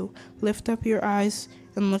to you, lift up your eyes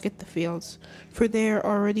and look at the fields, for they are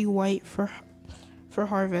already white for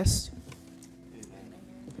harvest.'"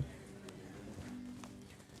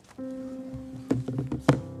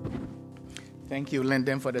 Thank you,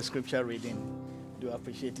 Lyndon, for the scripture reading. Do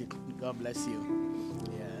appreciate it. God bless you.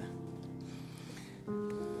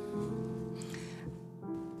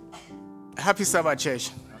 Happy Sabbath,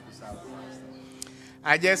 church.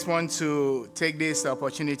 I just want to take this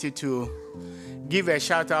opportunity to give a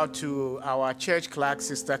shout out to our church clerk,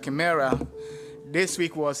 Sister Kimera. This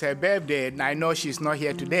week was her birthday, and I know she's not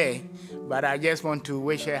here today, but I just want to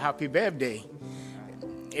wish her happy birthday.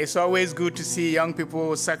 It's always good to see young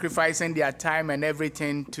people sacrificing their time and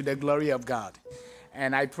everything to the glory of God.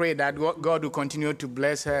 And I pray that God will continue to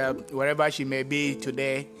bless her wherever she may be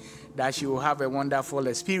today, that she will have a wonderful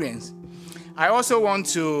experience. I also want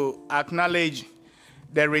to acknowledge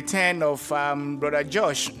the return of Brother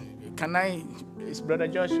Josh. Is Brother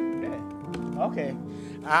Josh there? Okay.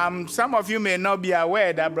 Some of you may not be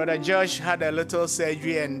aware that Brother Josh had a little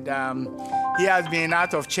surgery, and he has been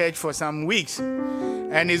out of church for some weeks.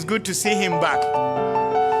 And it's good to see him back.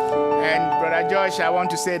 And Brother Josh, I want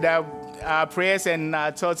to say that our prayers and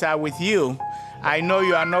our thoughts are with you. I know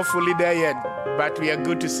you are not fully there yet, but we are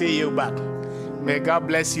good to see you back. May God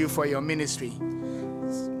bless you for your ministry.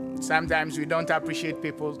 Sometimes we don't appreciate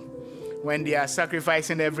people when they are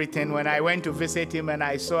sacrificing everything. When I went to visit him and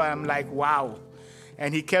I saw him, like, wow.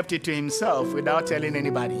 And he kept it to himself without telling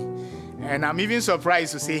anybody. And I'm even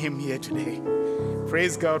surprised to see him here today.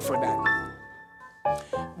 Praise God for that.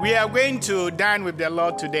 We are going to dine with the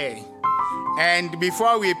Lord today. And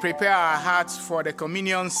before we prepare our hearts for the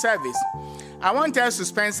communion service, I want us to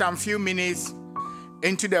spend some few minutes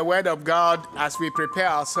into the Word of God as we prepare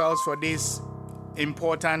ourselves for this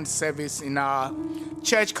important service in our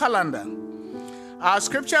church calendar. Our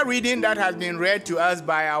scripture reading that has been read to us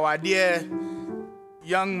by our dear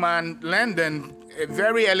young man Landon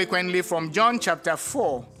very eloquently from John chapter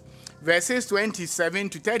 4, verses 27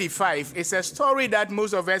 to 35 is a story that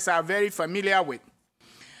most of us are very familiar with.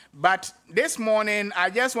 But this morning, I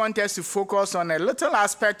just want us to focus on a little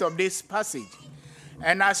aspect of this passage.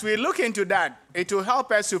 And as we look into that, it will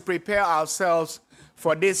help us to prepare ourselves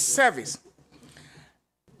for this service.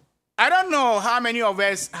 I don't know how many of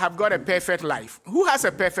us have got a perfect life. Who has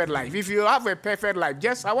a perfect life? If you have a perfect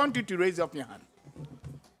life, I want you to raise up your hand.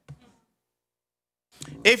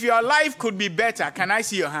 If your life could be better, can I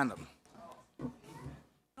see your hand?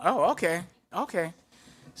 Oh, okay. Okay.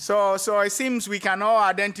 So it seems we can all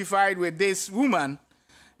identify with this woman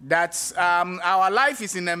that our life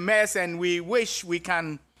is in a mess and we wish we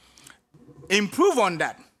can improve on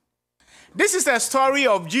that. This is a story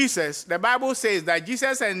of Jesus. The Bible says that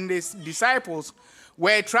Jesus and his disciples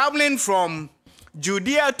were traveling from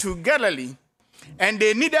Judea to Galilee, and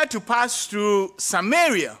they needed to pass through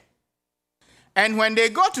Samaria. And when they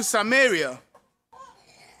got to Samaria,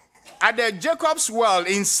 at the Jacob's well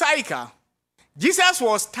in Sychar, Jesus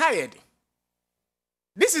was tired.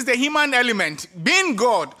 This is the human element. Being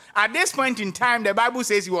God, at this point in time, the Bible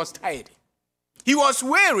says he was tired. He was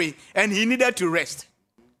weary and he needed to rest.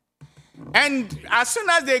 And as soon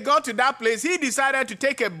as they got to that place, he decided to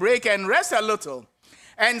take a break and rest a little,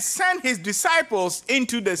 and sent his disciples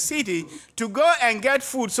into the city to go and get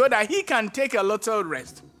food so that he can take a little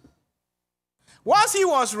rest. Whilst he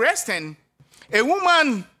was resting, a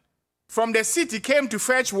woman from the city came to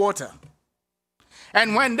fetch water.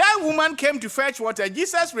 And when that woman came to fetch water,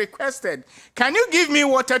 Jesus requested, "Can you give me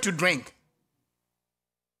water to drink?"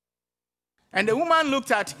 And the woman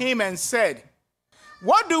looked at him and said,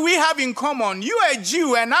 "What do we have in common? You are a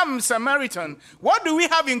Jew and I'm a Samaritan. What do we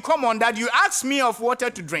have in common that you ask me of water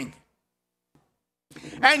to drink?"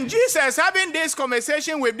 And Jesus, having this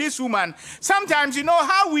conversation with this woman, sometimes you know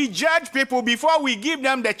how we judge people before we give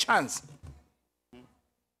them the chance.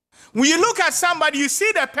 When you look at somebody, you see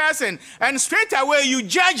the person, and straight away you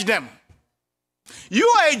judge them. You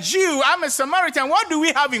are a Jew, I'm a Samaritan. What do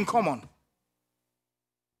we have in common?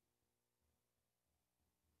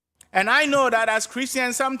 And I know that as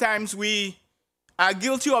Christians, sometimes we are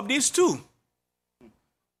guilty of this too.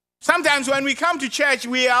 Sometimes when we come to church,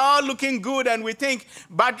 we are all looking good and we think,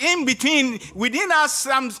 but in between, within us,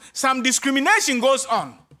 some discrimination goes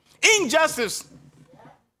on. Injustice.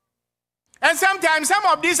 And sometimes some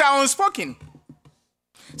of these are unspoken.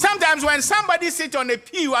 Sometimes when somebody sits on a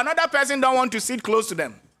pew, another person don't want to sit close to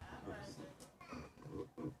them.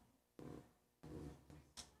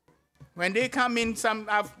 When they come in,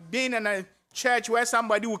 I've been in a church where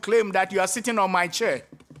somebody will claim that you are sitting on my chair.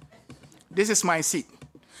 This is my seat.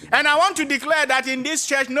 And I want to declare that in this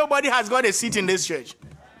church, nobody has got a seat in this church.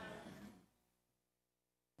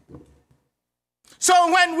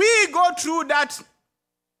 So when we go through that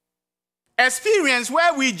experience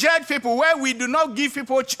where we judge people, where we do not give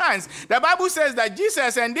people a chance, the Bible says that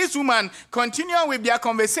Jesus and this woman continue with their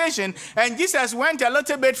conversation, and Jesus went a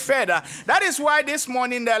little bit further. That is why this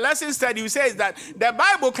morning the lesson study says that the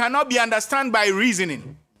Bible cannot be understood by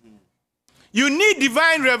reasoning. You need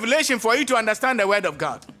divine revelation for you to understand the word of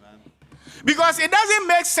God. Because it doesn't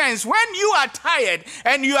make sense when you are tired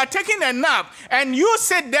and you are taking a nap and you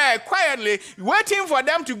sit there quietly waiting for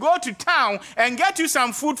them to go to town and get you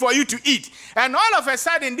some food for you to eat. And all of a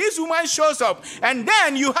sudden this woman shows up, and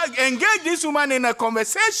then you engage this woman in a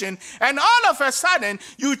conversation, and all of a sudden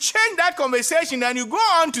you change that conversation and you go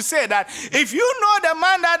on to say that if you know the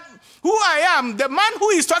man who I am, the man who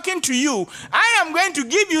is talking to you, I am going to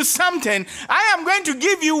give you something. I am going to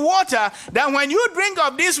give you water that when you drink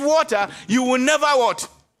of this water, you will never what?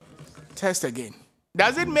 Test again.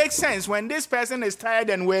 Does it make sense when this person is tired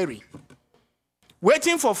and weary,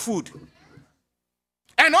 waiting for food,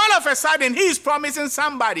 and all of a sudden he is promising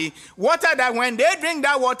somebody water that when they drink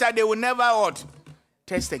that water, they will never what?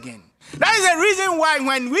 Test again. That is the reason why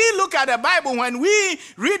when we look at the Bible, when we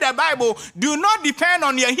read the Bible, do not depend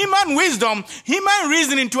on your human wisdom, human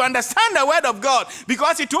reasoning to understand the word of God,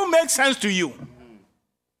 because it will make sense to you.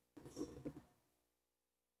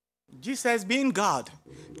 Jesus, being God,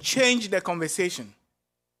 changed the conversation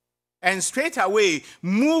and straight away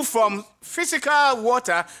move from physical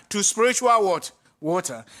water to spiritual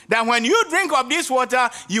water. That when you drink of this water,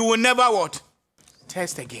 you will never what?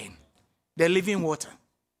 Test again. The living water.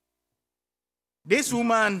 This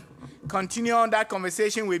woman continued on that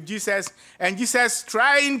conversation with Jesus, and Jesus,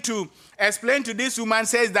 trying to explain to this woman,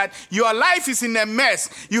 says that your life is in a mess.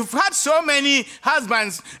 You've had so many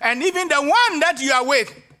husbands, and even the one that you are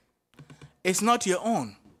with is not your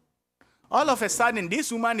own. All of a sudden,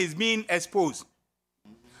 this woman is being exposed.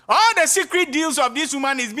 All the secret deals of this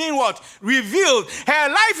woman is being what? Revealed. Her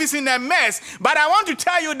life is in a mess. But I want to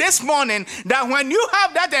tell you this morning that when you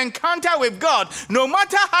have that encounter with God, no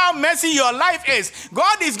matter how messy your life is,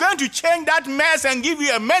 God is going to change that mess and give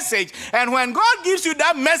you a message. And when God gives you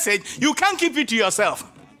that message, you can't keep it to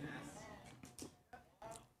yourself.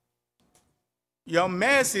 Your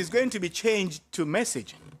mess is going to be changed to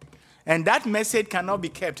message. And that message cannot be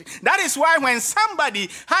kept. That is why when somebody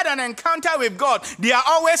had an encounter with God, they are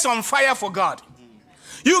always on fire for God.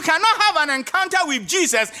 You cannot have an encounter with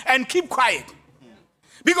Jesus and keep quiet.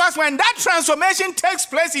 Because when that transformation takes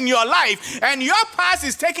place in your life and your past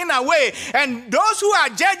is taken away and those who are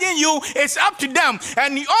judging you, it's up to them.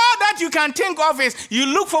 And all that you can think of is you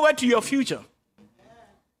look forward to your future.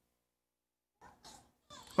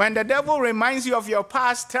 When the devil reminds you of your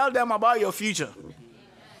past, tell them about your future.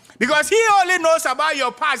 Because he only knows about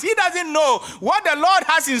your past. He doesn't know what the Lord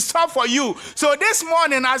has in store for you. So this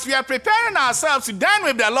morning, as we are preparing ourselves to dine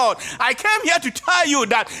with the Lord, I came here to tell you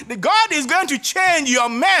that God is going to change your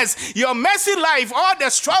mess, your messy life, all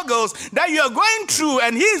the struggles that you are going through,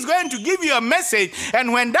 and he is going to give you a message.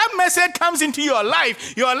 And when that message comes into your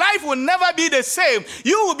life will never be the same.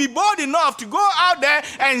 You will be bold enough to go out there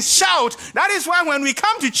and shout. That is why when we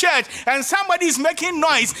come to church and somebody is making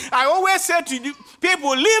noise, I always say to you,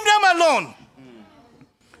 people, leave them alone.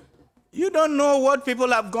 You don't know what people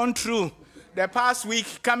have gone through the past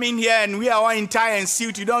week coming here, and we are all in tie and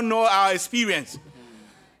suit. You don't know our experience.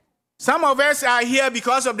 Some of us are here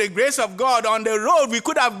because of the grace of God. On the road, we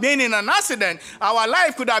could have been in an accident. Our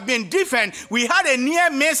life could have been different. We had a near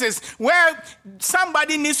misses where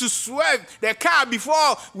somebody needs to swerve the car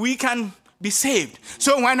before we can be saved.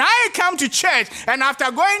 So when I come to church, and after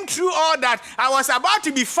going through all that, I was about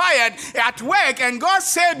to be fired at work, and God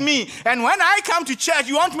saved me. And when I come to church,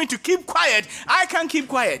 you want me to keep quiet. I can't keep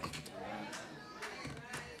quiet.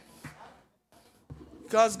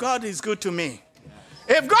 Because God is good to me.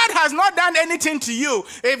 If God has not done anything to you,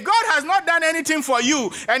 if God has not done anything for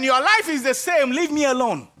you, and your life is the same, leave me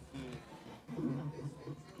alone.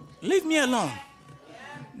 Leave me alone.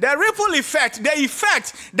 The ripple effect, the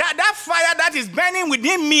effect, that fire that is burning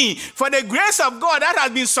within me, for the grace of God that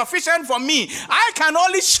has been sufficient for me, I can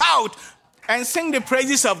only shout and sing the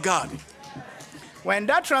praises of God. When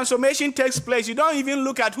that transformation takes place, you don't even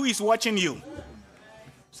look at who is watching you.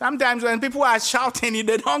 Sometimes when people are shouting,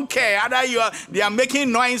 they don't care. Either they are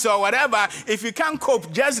making noise or whatever. If you can't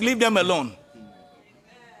cope, just leave them alone.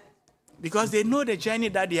 Because they know the journey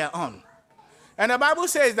that they are on. And the Bible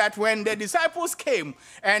says that when the disciples came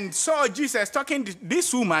and saw Jesus talking to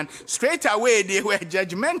this woman, straight away they were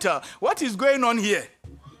judgmental. What is going on here?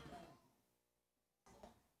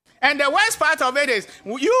 And the worst part of it is,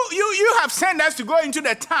 you have sent us to go into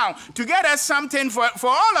the town to get us something for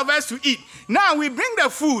all of us to eat. Now we bring the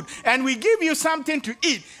food and we give you something to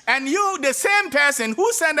eat. And you, the same person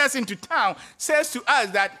who sent us into town, says to us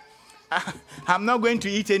that, I'm not going to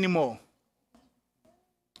eat anymore.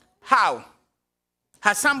 How?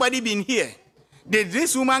 Has somebody been here? Did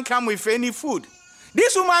this woman come with any food?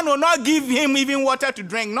 This woman will not give him even water to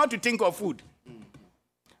drink, not to think of food.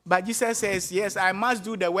 But Jesus says, yes, I must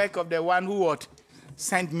do the work of the one who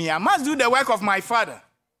sent me. I must do the work of my Father.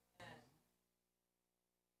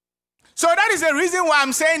 So that is the reason why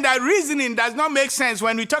I'm saying that reasoning does not make sense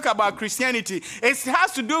when we talk about Christianity. It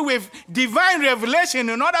has to do with divine revelation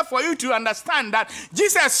in order for you to understand that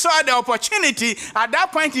Jesus saw the opportunity at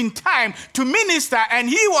that point in time to minister, and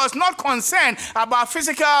he was not concerned about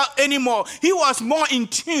physical anymore. He was more in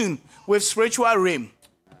tune with spiritual realm.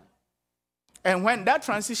 And when that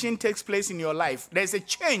transition takes place in your life, there's a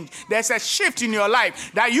change, there's a shift in your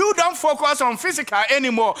life, that you don't focus on physical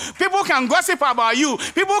anymore. People can gossip about you.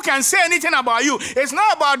 People can say anything about you. It's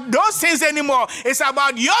not about those things anymore. It's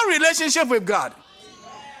about your relationship with God.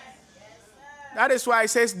 That is why it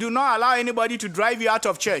says, do not allow anybody to drive you out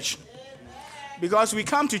of church. Because we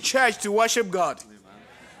come to church to worship God.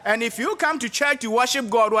 And if you come to church to worship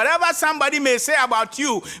God, whatever somebody may say about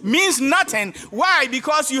you means nothing. Why?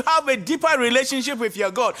 Because you have a deeper relationship with your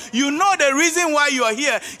God. You know the reason why you are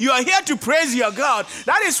here. You are here to praise your God.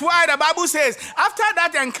 That is why the Bible says, after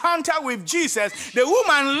that encounter with Jesus, the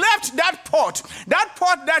woman left that pot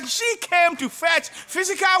that she came to fetch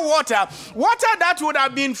physical water that would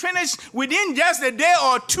have been finished within just a day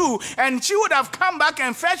or two, and she would have come back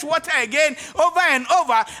and fetch water again over and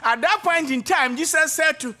over. At that point in time, Jesus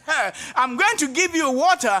said to her, I'm going to give you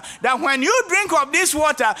water that when you drink of this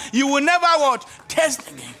water, you will never taste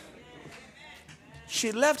again.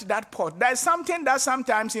 She left that pot. There's something that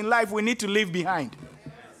sometimes in life we need to leave behind.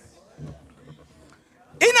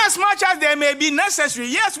 Inasmuch as they may be necessary,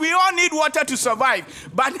 yes, we all need water to survive.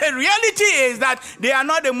 But the reality is that they are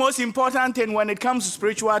not the most important thing when it comes to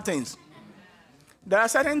spiritual things. There are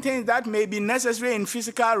certain things that may be necessary in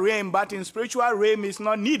physical realm, but in spiritual realm is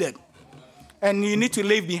not needed. And you need to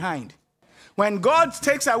leave behind. When God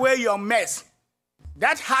takes away your mess,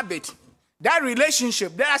 that habit, that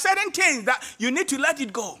relationship, there are certain things that you need to let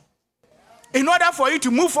it go in order for you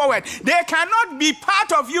to move forward. They cannot be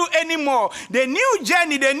part of you anymore. The new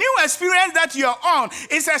journey, the new experience that you're on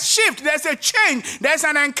is a shift. There's a change. There's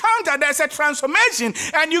an encounter. There's a transformation.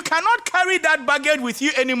 And you cannot carry that baggage with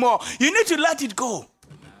you anymore. You need to let it go.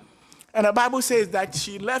 And the Bible says that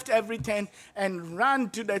she left everything and ran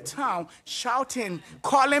to the town, shouting,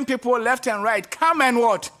 calling people left and right, come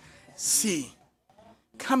and see.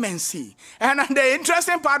 Come and see. And the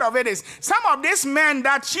interesting part of it is, some of these men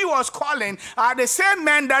that she was calling are the same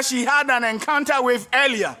men that she had an encounter with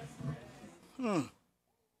earlier.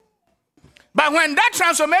 But when that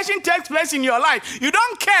transformation takes place in your life, you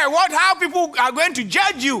don't care how people are going to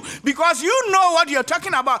judge you, because you know what you're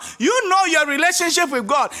talking about. You know your relationship with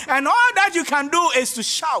God. And all that you can do is to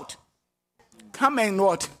shout, come and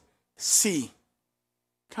what? See.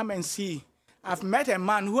 Come and see. I've met a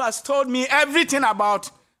man who has told me everything about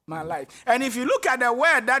my life. And if you look at the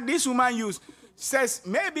word that this woman used, says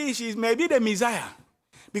maybe she's the Messiah.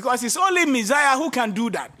 Because it's only Messiah who can do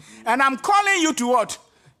that. And I'm calling you to what?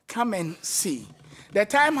 Come and see. The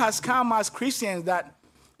time has come as Christians that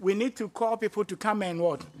we need to call people to come and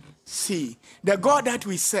what? See. The God that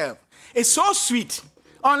we serve is so sweet.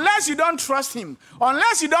 Unless you don't trust him,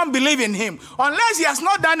 unless you don't believe in him, unless he has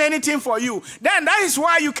not done anything for you, then that is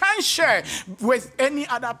why you can't share with any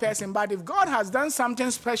other person. But if God has done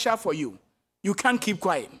something special for you, you can't keep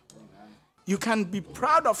quiet. You can be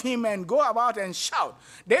proud of him and go about and shout.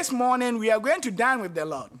 This morning we are going to dine with the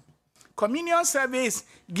Lord. Communion service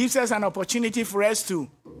gives us an opportunity for us to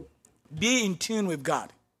be in tune with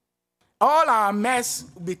God. All our mess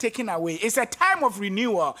will be taken away. It's a time of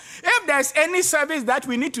renewal. If there's any service that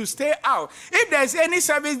we need to stay out, if there's any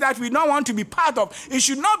service that we don't want to be part of, it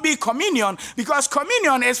should not be communion, because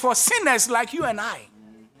communion is for sinners like you and I.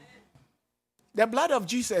 The blood of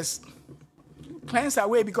Jesus cleanse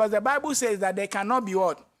away, because the Bible says that there cannot be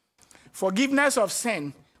what? Forgiveness of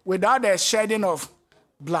sin without the shedding of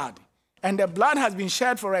blood. And the blood has been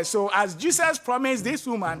shed for us. So as Jesus promised this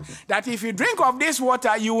woman that if you drink of this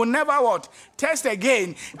water, you will never what? Test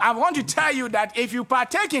again. I want to tell you that if you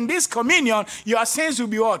partake in this communion, your sins will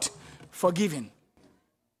be what? Forgiven.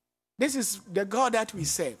 This is the God that we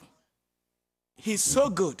serve. He's so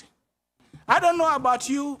good. I don't know about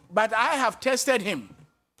you, but I have tested him.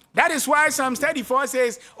 That is why Psalm 34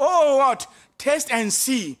 says, oh, what? Taste and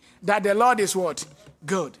see that the Lord is what?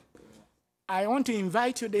 Good. I want to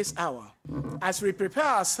invite you this hour, as we prepare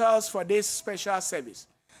ourselves for this special service.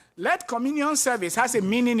 Let communion service has a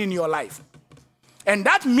meaning in your life. And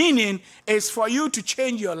that meaning is for you to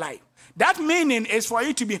change your life. That meaning is for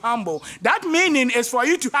you to be humble. That meaning is for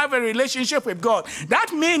you to have a relationship with God.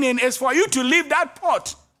 That meaning is for you to leave that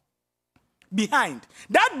pot behind.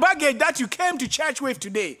 That baggage that you came to church with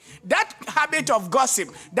today, that habit of gossip,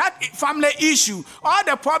 that family issue, all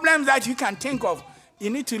the problems that you can think of, you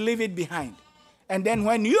need to leave it behind. And then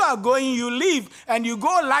when you are going, you leave and you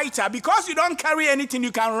go lighter, because you don't carry anything,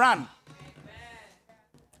 you can run. Amen.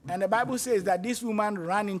 And the Bible says that this woman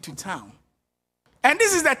ran into town. And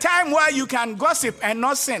this is the time where you can gossip and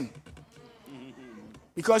not sin,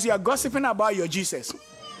 because you are gossiping about your Jesus.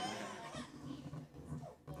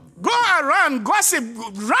 Go around, gossip,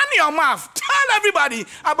 run your mouth. Tell everybody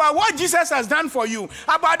about what Jesus has done for you,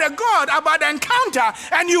 about the God, about the encounter,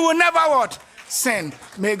 and you will never what? Sin.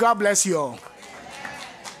 May God bless you all.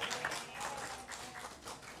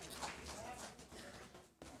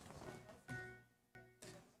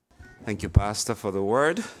 Thank you, Pastor, for the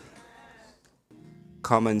word.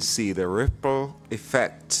 Come and see the ripple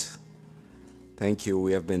effect. Thank you.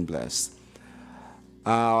 We have been blessed.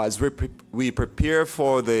 As we prepare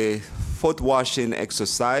for the foot washing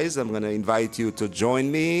exercise, I'm going to invite you to join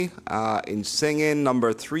me in singing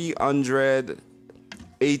number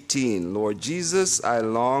 318. Lord Jesus, I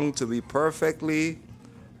long to be perfectly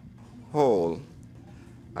whole.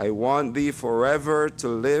 I want thee forever to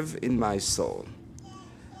live in my soul.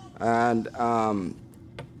 And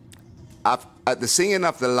at the singing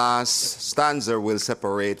of the last stanza, we'll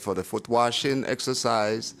separate for the foot washing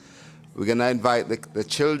exercise. We're going to invite the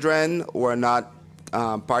children who are not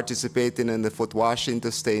participating in the foot washing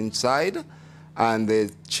to stay inside, and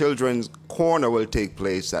the children's corner will take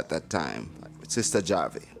place at that time. Sister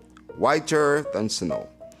Javi, White Earth and Snow.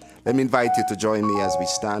 Let me invite you to join me as we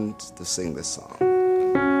stand to sing this song.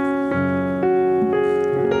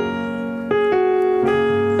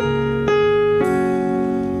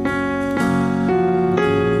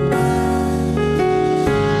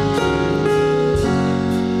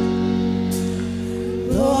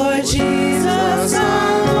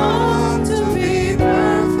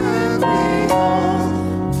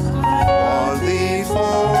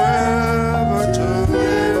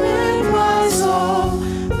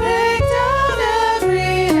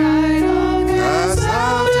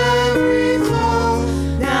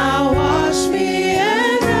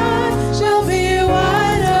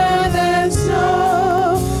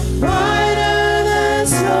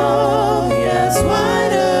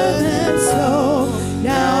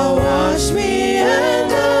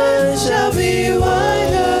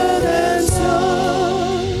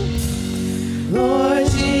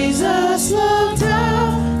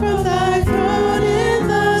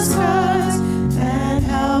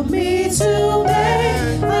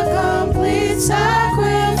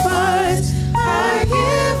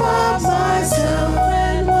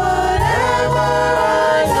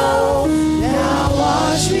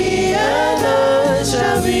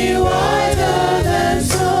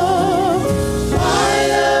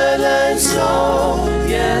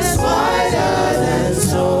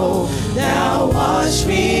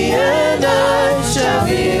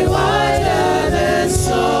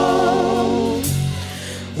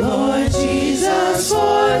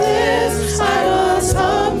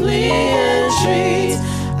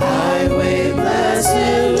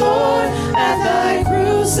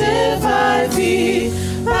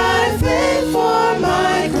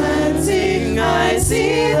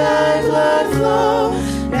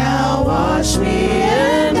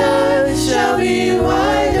 be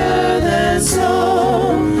whiter than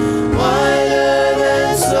snow, whiter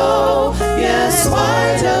than snow, yes,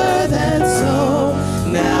 whiter than snow.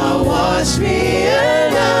 Now wash me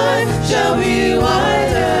and I shall be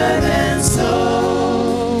whiter than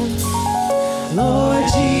snow. Lord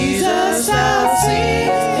Jesus, have seen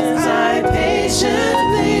as I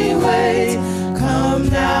patiently wait. Come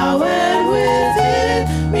now and within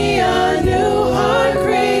me a new heart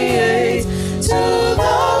create. To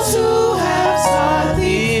those who have sought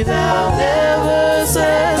thee, thou never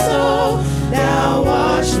says no. Now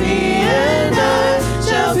wash me and I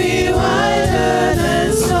shall be whiter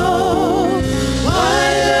than snow,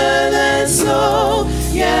 whiter than snow,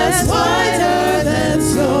 yes, whiter than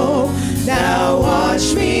snow. Now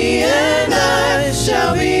wash me and I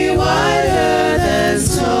shall be whiter than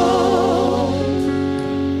snow.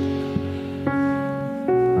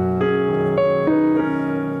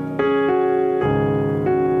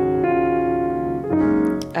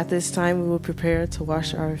 At this time, we will prepare to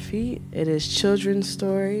wash our feet. It is children's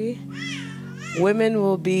story. Women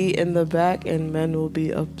will be in the back and men will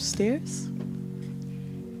be upstairs.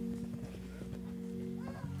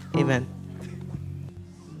 Amen.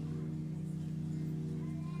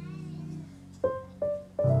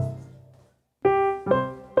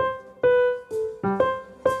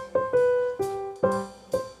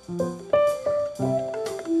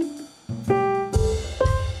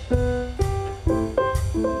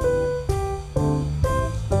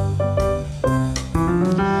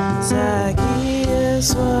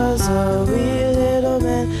 Zacchaeus was a wee little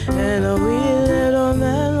man, and a wee little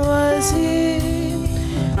man was he.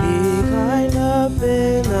 He climbed up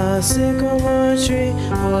in a sycamore tree,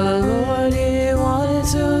 for the Lord he wanted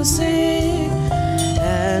to see.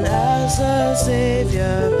 And as the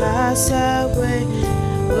Savior passed that way,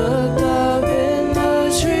 looked up in the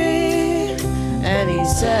tree, and he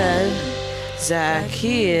said,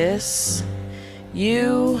 Zacchaeus,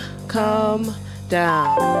 you come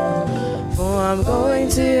down, for I'm going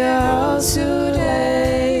to your house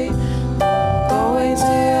today, going to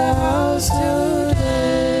your house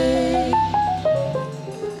today.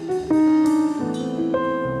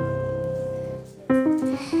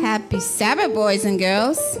 Happy Sabbath, boys and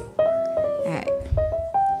girls. All right.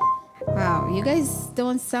 Wow, you guys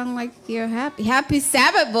don't sound like you're happy. Happy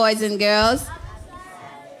Sabbath, boys and girls.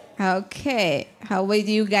 Okay. How was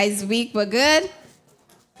you guys' week? We're good?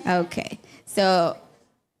 Okay. So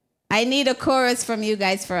I need a chorus from you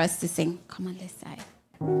guys for us to sing. Come on this side.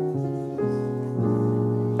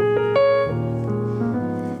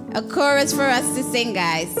 A chorus for us to sing,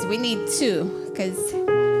 guys. We need two, because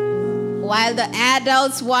while the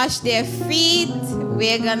adults wash their feet,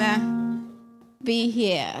 we're gonna be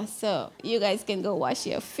here. So you guys can go wash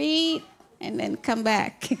your feet and then come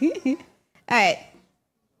back. All right.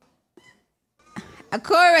 A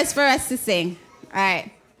chorus for us to sing. All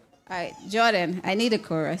right. All right, Jordan, I need a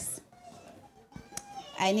chorus.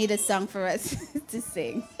 I need a song for us to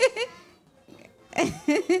sing.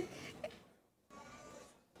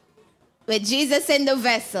 With Jesus in the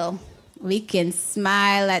vessel, we can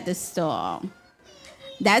smile at the storm.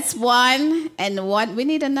 That's one, and one, we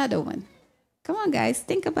need another one. Come on, guys,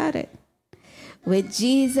 think about it. With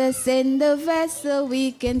Jesus in the vessel,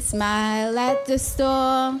 we can smile at the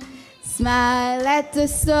storm. Smile at the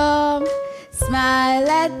storm. Smile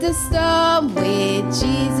at the storm. With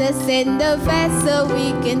Jesus in the vessel,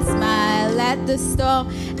 we can smile at the storm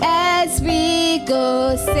as we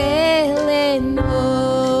go sailing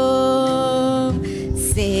home.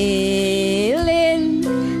 Sailing,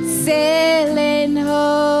 sailing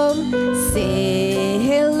home.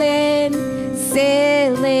 Sailing,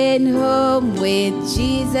 sailing home. With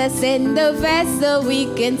Jesus in the vessel, we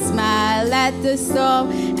can smile at the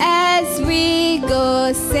storm as we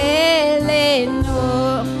go sailing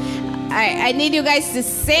home. All right, I need you guys to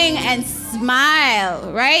sing and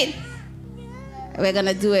smile, right? We're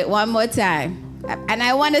gonna do it one more time. And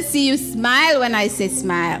I want to see you smile when I say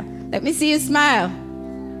smile. Let me see you smile.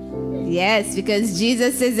 Yes, because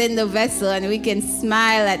Jesus is in the vessel and we can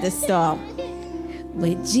smile at the storm.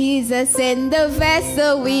 With Jesus in the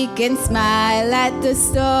vessel, we can smile at the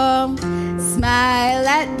storm. Smile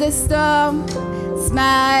at the storm.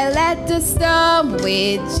 Smile at the storm.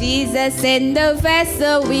 With Jesus in the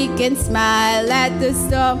vessel, we can smile at the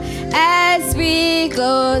storm as we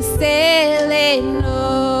go sailing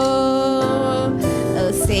home.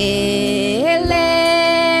 Oh, sailing,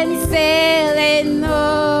 sailing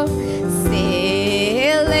home.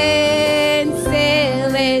 Sailing,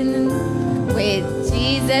 sailing. With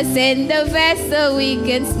Jesus in the vessel, we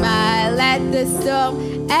can smile at the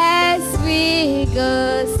storm as we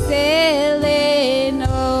go sailing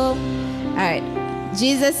home. All right.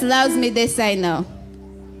 Jesus loves me, this I know.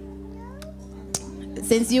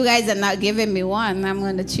 Since you guys are not giving me one, I'm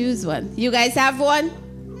going to choose one. You guys have one?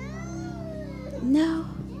 No.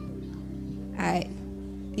 All right.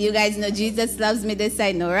 You guys know Jesus loves me, this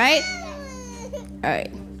I know, right? All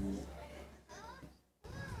right.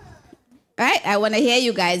 All right, I want to hear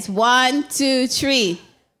you guys. 1, 2, 3.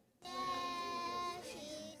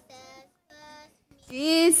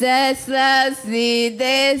 Jesus loves me,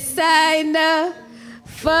 this I know,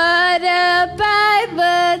 for the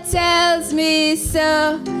Bible tells me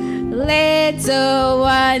so. Little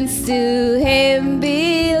ones to him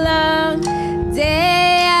belong.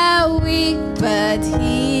 They are weak, but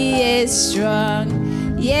he is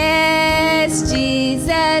strong. Yes,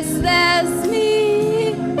 Jesus loves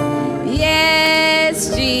me.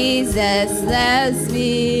 Yes, Jesus loves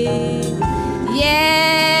me.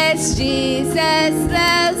 Yes, Jesus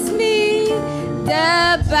loves me.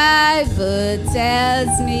 The Bible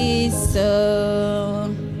tells me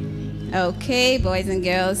so. Okay, boys and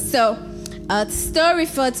girls. So, our story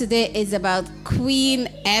for today is about Queen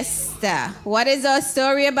Esther. What is our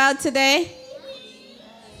story about today?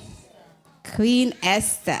 Queen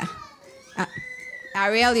Esther.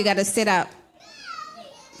 Ariel, you got to sit up.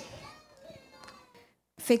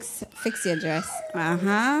 Fix your dress.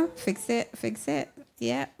 Fix it.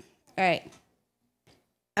 Yeah. All right.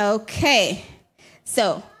 Okay.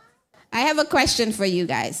 So, I have a question for you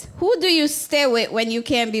guys. Who do you stay with when you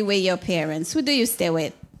can't be with your parents? Who do you stay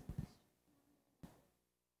with?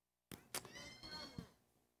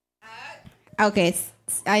 Okay,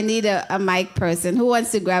 I need a mic person. Who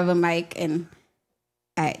wants to grab a mic? And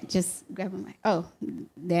all right, just grab a mic. Oh,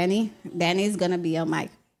 Danny. Danny's gonna be a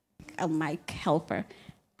mic helper.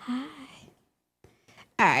 Hi.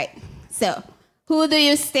 All right. So, who do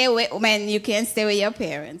you stay with when you can't stay with your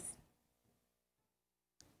parents?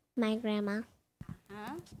 My grandma.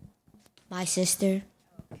 My sister.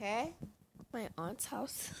 Okay. My aunt's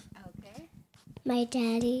house. Okay. My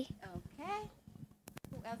daddy. Okay.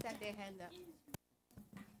 Who else had their hand up?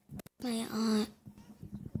 My aunt.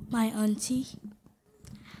 My auntie.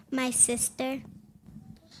 My sister.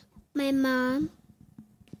 My mom.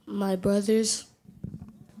 My brothers.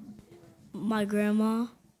 My grandma.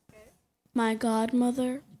 My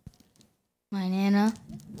godmother. My nana.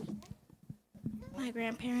 My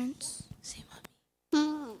grandparents. Say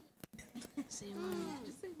mommy. Say mommy.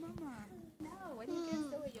 Just say mama. No, when you can't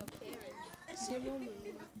stay with your parents. Say mommy.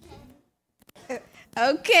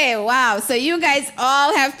 Okay, wow. So you guys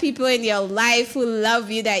all have people in your life who love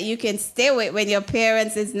you that you can stay with when your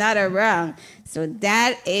parents is not around. So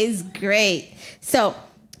that is great. So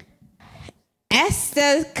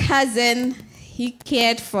Esther's cousin, he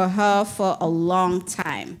cared for her for a long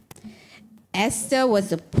time. Esther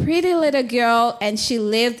was a pretty little girl and she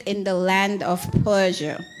lived in the land of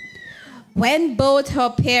Persia. When both her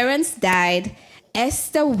parents died,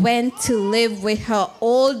 Esther went to live with her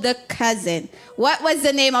older cousin. What was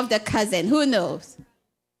the name of the cousin? Who knows?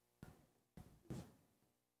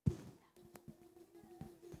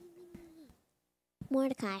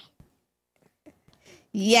 Mordecai.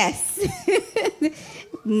 Yes.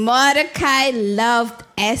 Mordecai loved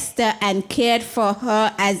Esther and cared for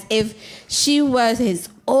her as if she was his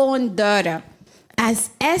own daughter. As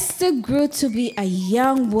Esther grew to be a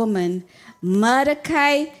young woman,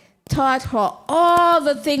 Mordecai taught her all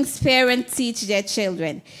the things parents teach their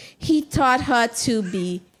children. He taught her to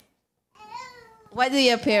be, what do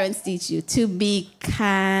your parents teach you? To be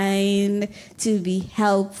kind, to be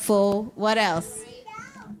helpful. What else?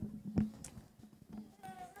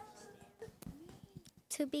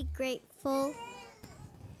 To be grateful.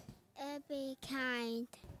 Be kind.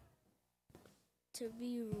 To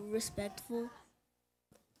be respectful.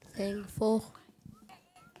 Thankful.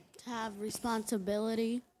 To have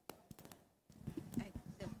responsibility.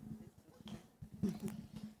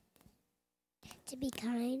 To be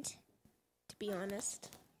kind. To be honest.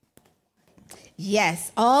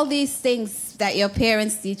 Yes, all these things that your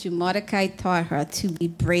parents teach you, Mordecai taught her to be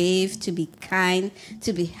brave, to be kind,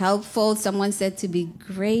 to be helpful. Someone said to be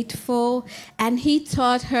grateful. And he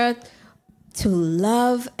taught her to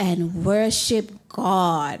love and worship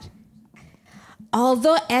God.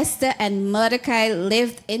 Although Esther and Mordecai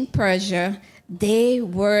lived in Persia, they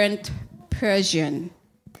weren't Persian.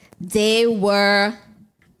 They were,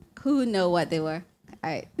 who know what they were? All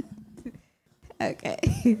right.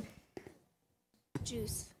 Okay.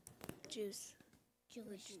 Jews.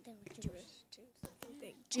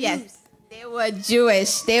 Yes, they were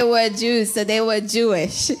Jewish. They were Jews, so they were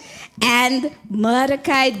Jewish. And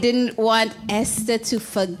Mordecai didn't want Esther to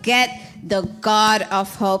forget the God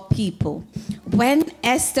of her people. When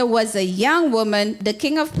Esther was a young woman, the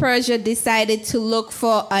king of Persia decided to look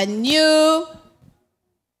for a new...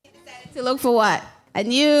 To look for what? A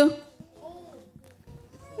new...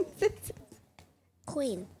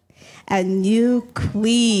 Queen. A new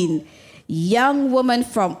queen. Young women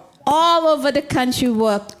from all over the country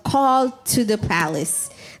were called to the palace.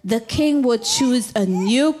 The king would choose a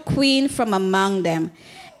new queen from among them.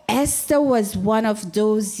 Esther was one of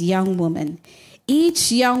those young women.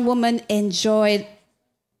 Each young woman Esther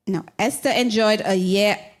enjoyed a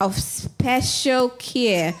year of special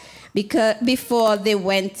care before they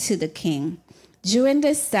went to the king. During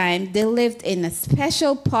this time, they lived in a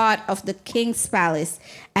special part of the king's palace,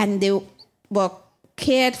 and they were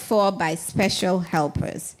cared for by special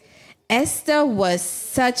helpers. Esther was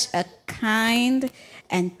such a kind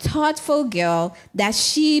and thoughtful girl that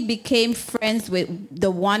she became friends with the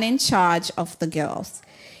one in charge of the girls.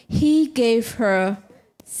 He gave her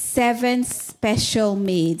 7 special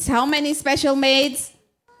maids. How many special maids?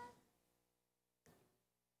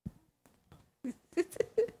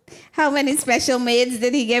 How many special maids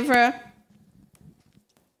did he give her?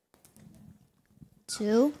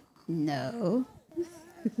 2? No.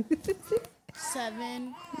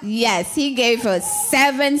 7. Yes, he gave her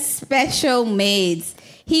 7 special maids.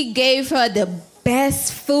 He gave her the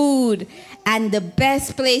best food and the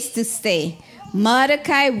best place to stay.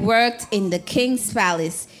 Mordecai worked in the king's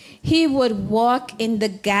palace. He would walk in the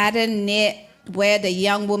garden near where the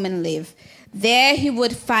young woman lived. There he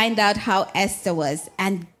would find out how Esther was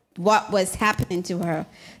and what was happening to her.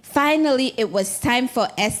 Finally, it was time for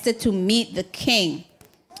Esther to meet the king.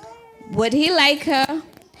 Would he like her?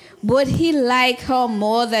 Would he like her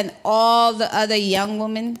more than all the other young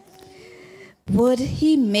women? Would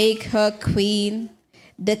he make her queen?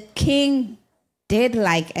 The king did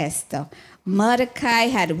like Esther. Mordecai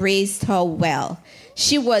had raised her well.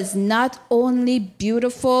 She was not only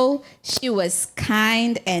beautiful, she was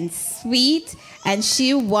kind and sweet, and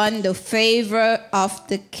she won the favor of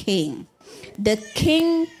the king. The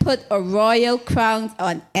king put a royal crown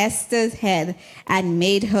on Esther's head and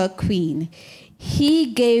made her queen. He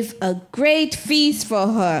gave a great feast for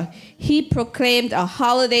her. He proclaimed a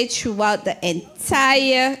holiday throughout the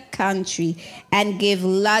entire country and gave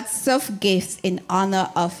lots of gifts in honor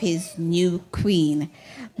of his new queen.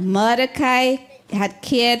 Mordecai had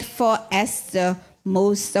cared for Esther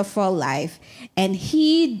most of her life, and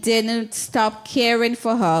he didn't stop caring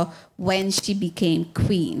for her when she became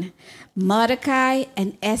queen. Mordecai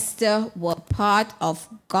and Esther were part of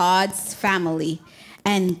God's family,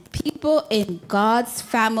 and people in God's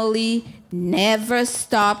family never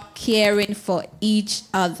stop caring for each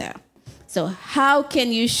other. So how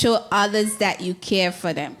can you show others that you care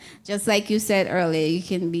for them? Just like you said earlier, you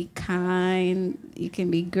can be kind, you can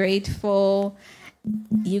be grateful,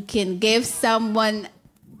 you can give someone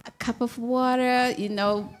a cup of water. You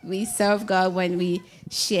know, we serve God when we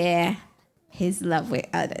share his love with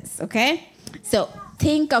others, okay? So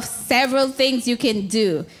think of several things you can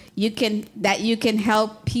do. You can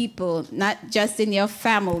help people, not just in your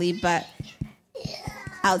family, but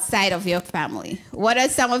outside of your family. What are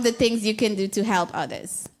some of the things you can do to help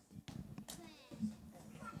others?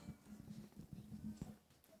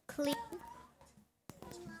 Clean.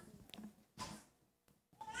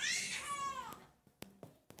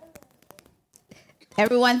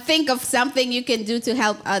 Everyone, think of something you can do to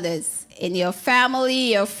help others in your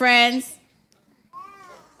family, your friends.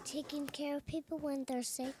 Taking care of people when they're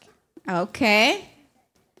sick. Okay.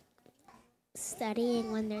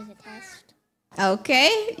 Studying when there's a test.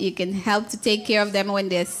 Okay. You can help to take care of them when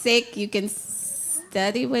they're sick. You can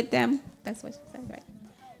study with them. That's what she said, right?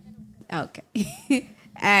 Okay.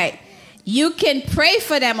 All right. You can pray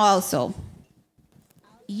for them also.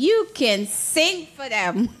 You can sing for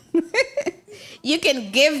them. You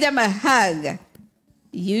can give them a hug.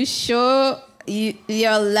 You show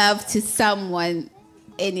your love to someone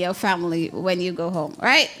in your family when you go home,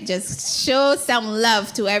 right? Just show some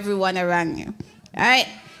love to everyone around you, all right?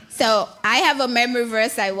 So I have a memory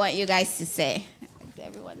verse I want you guys to say. Is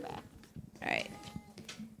everyone back?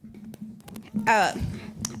 All right.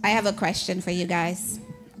 I have a question for you guys.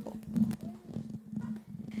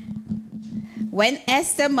 When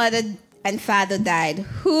Esther's mother and father died,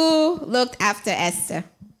 who looked after Esther?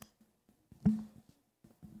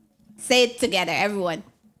 Say it together, everyone.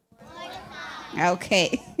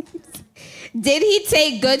 Okay. Did he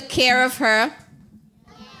take good care of her?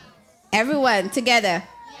 Everyone, together.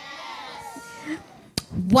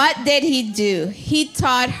 What did he do? He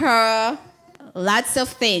taught her lots of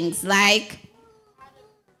things, like,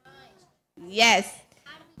 yes.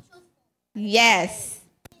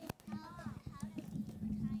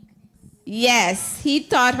 Yes, he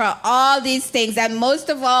taught her all these things. And most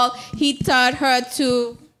of all, he taught her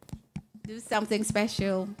to do something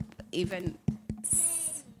special, even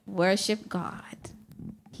worship God.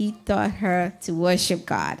 He taught her to worship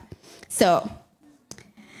God. So,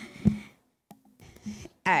 all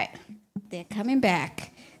right, they're coming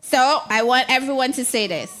back. So I want everyone to say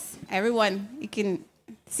this. Everyone, you can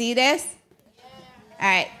see this? All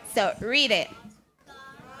right, so read it.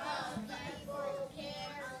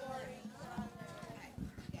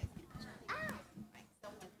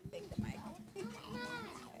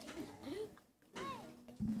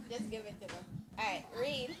 Just give it to them. All right,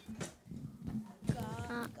 read.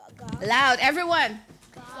 Loud, everyone.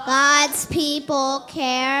 God's people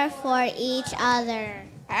care for each other.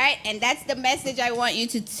 All right, and that's the message I want you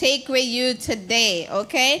to take with you today,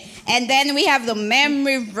 okay? And then we have the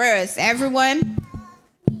memory verse. Everyone.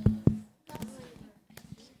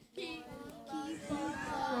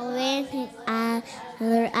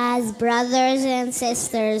 As brothers and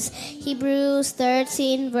sisters. Hebrews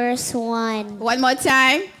 13 verse 1. One more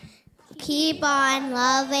time. Keep on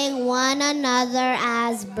loving one another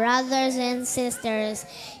as brothers and sisters.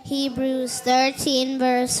 Hebrews 13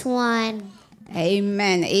 verse 1.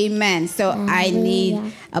 Amen. Amen. So I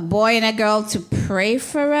need a boy and a girl to pray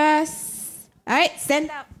for us. All right,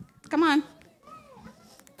 stand up. Come on.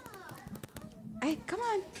 Hey, come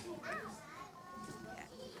on.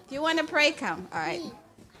 If you want to pray, come. All right.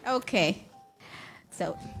 Okay.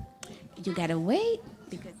 So you got to wait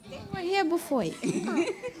because they were here before you.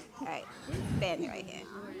 All right. Stand right here.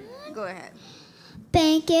 Go ahead.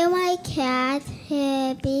 Thank you, my cat.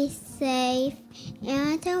 Be safe. And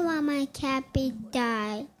I don't want my cat to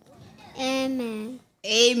die. Amen.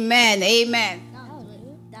 Amen. Amen.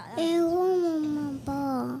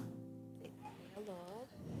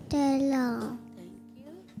 Hello.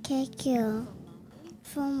 Thank you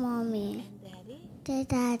for mommy. The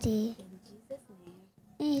daddy.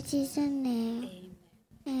 In Jesus' name.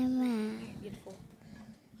 Amen.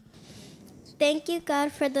 Thank you,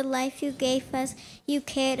 God, for the life you gave us. You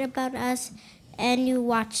cared about us, and you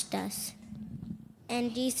watched us.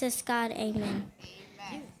 And Jesus, God, amen.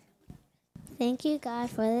 Thank you,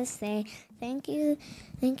 God, for this day. Thank you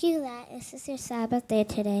that this is your Sabbath day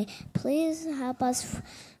today. Please help us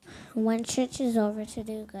when church is over to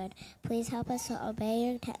do good. Please help us to obey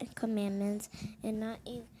your commandments and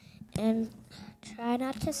try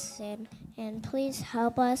not to sin. And please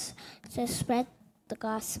help us to spread the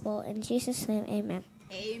gospel. In Jesus' name, amen.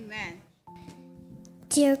 Amen.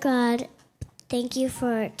 Dear God, thank you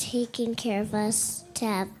for taking care of us, to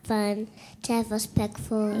have fun, to have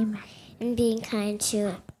respectful, and being kind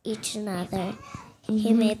to each another.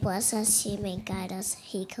 He may bless us, He may guide us.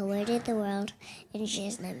 He created the world. In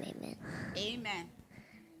Jesus' name, amen. Amen.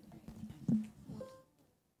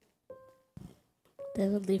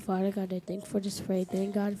 Heavenly Father, God, I thank for this prayer.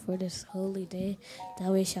 Thank God for this holy day that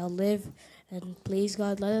we shall live. And please,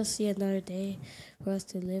 God, let us see another day for us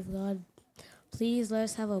to live, God. Please let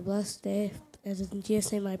us have a blessed day. As in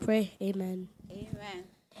Jesus' name I pray. Amen. Amen.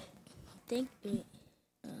 Thank you.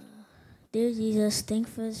 Dear Jesus, thank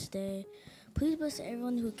you for this day. Please bless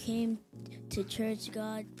everyone who came to church,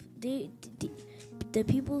 God. The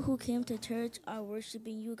people who came to church are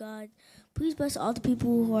worshiping you, God. Please bless all the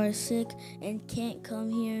people who are sick and can't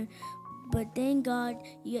come here. But thank God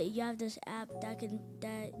you have this app that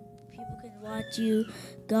people can watch you,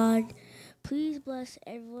 God. Please bless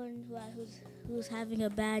everyone who's having a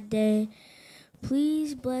bad day.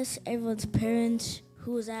 Please bless everyone's parents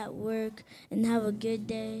who's at work and have a good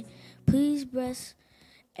day. Please bless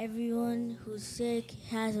everyone who's sick,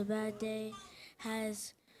 has a bad day,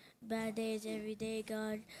 has bad days every day,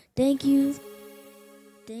 God. Thank you.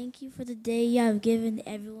 Thank you for the day you have given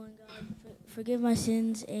everyone, God. Forgive my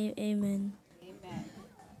sins. Amen. Amen.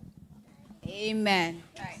 Amen.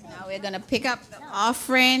 All right, now we're going to pick up the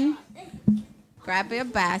offering. Grab your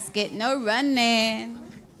basket. No running.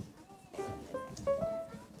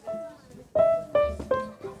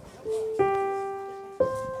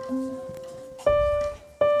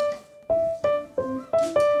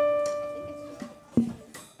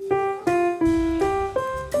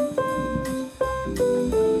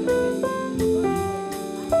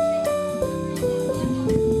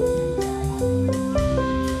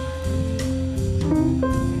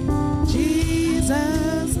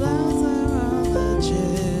 Jesus loves all the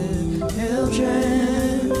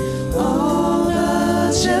children, all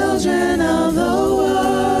the children of the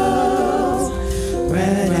world.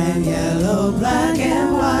 Red and yellow, black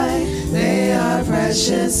and white, they are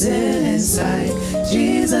precious in His sight.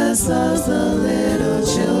 Jesus loves the little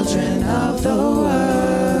children of the world.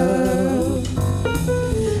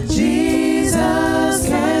 Jesus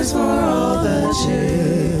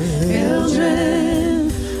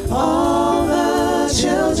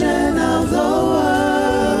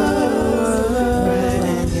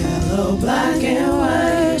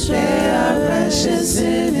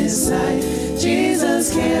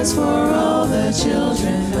Jesus cares for all the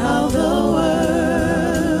children of the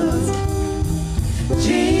world.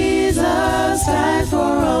 Jesus died for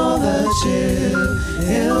all the children,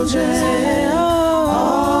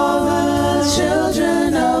 all the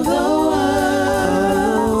children of the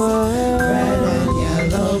world. Red and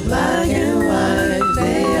yellow, black and white,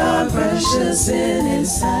 they are precious in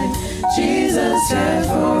His sight. Jesus died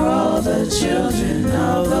for all the children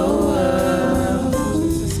of the world.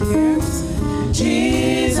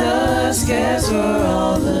 Jesus cares for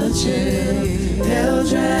all the children,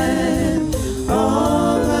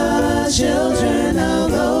 all the children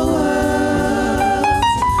of the world.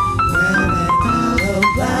 Red and yellow,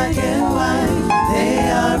 black and white, they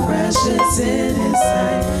are precious in His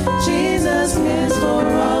sight. Jesus cares for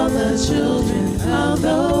all the children of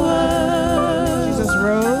the world. Jesus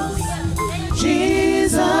rose.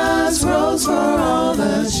 Jesus rose for all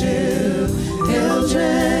the children,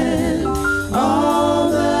 all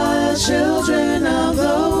the children of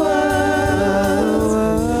the world.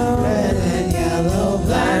 Red and yellow,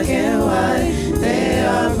 black and white, they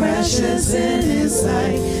are precious in His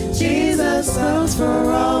sight. Jesus loves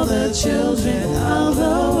for all the children of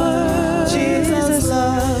the world. Jesus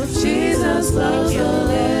loves the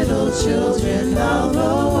little children of the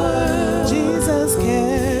world. Jesus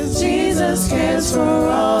cares for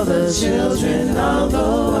all the children of the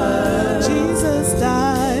world.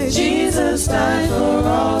 Jesus died for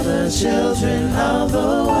all the children of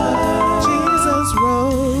the world.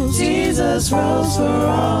 Jesus rose for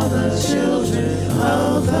all the children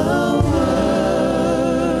of the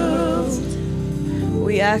world.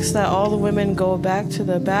 We ask that all the women go back to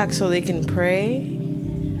the back so they can pray.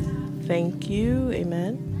 Thank you.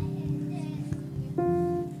 Amen.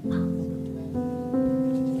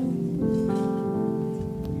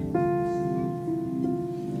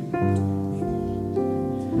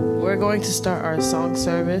 We're going to start our song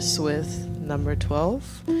service with number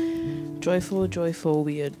 12. Joyful, joyful,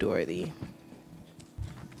 we adore thee.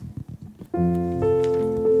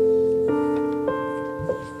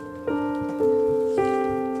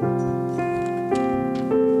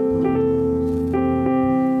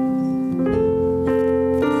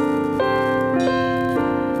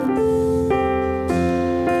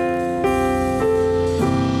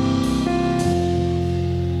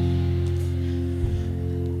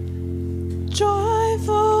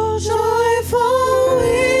 Joyful, joyful,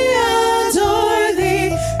 we adore thee,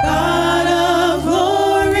 God of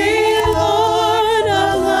glory, Lord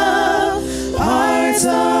of love. Hearts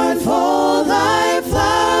unfold like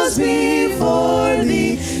flowers before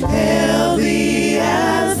thee, hail thee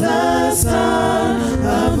as the Son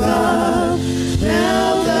of God.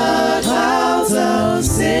 Melt the clouds of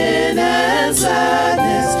sin and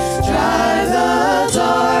sadness, drive the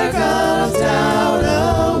dark of doubt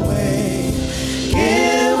away.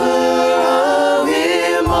 Giver of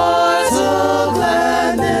immortal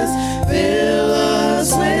gladness, fill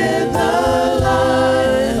us with the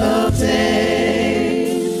light of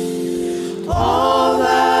day. All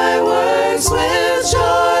thy works with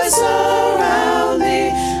joy surround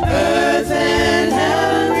thee, earth and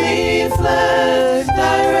heaven reflect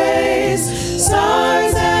thy rays.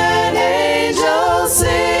 Stars and angels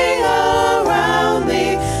sing around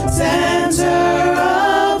thee, center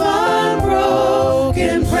of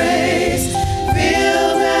unbroken praise.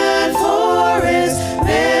 Field and forest,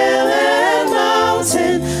 vale and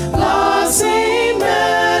mountain, glossing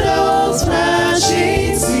meadows,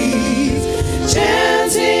 flashing seas,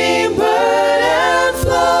 chanting bird and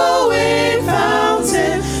flowing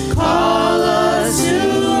fountain, call us to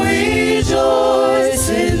rejoice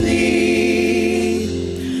in thee.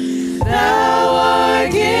 Thou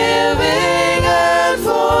art giving and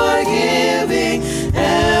forgiving,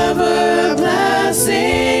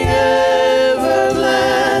 everlasting, ever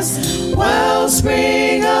blessed,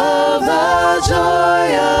 wellspring of the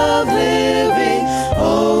joy of living,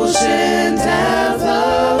 ocean depth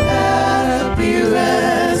of happy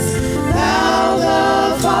rest. Thou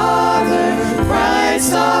the Father, bright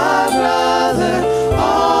star brother,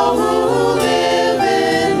 all who live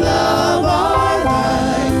in love are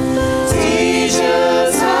thine. Teach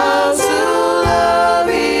us how to love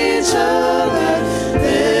each other,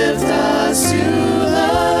 lift us to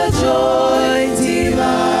the joy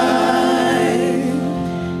divine.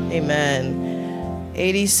 Amen.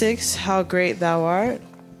 86, how great thou art.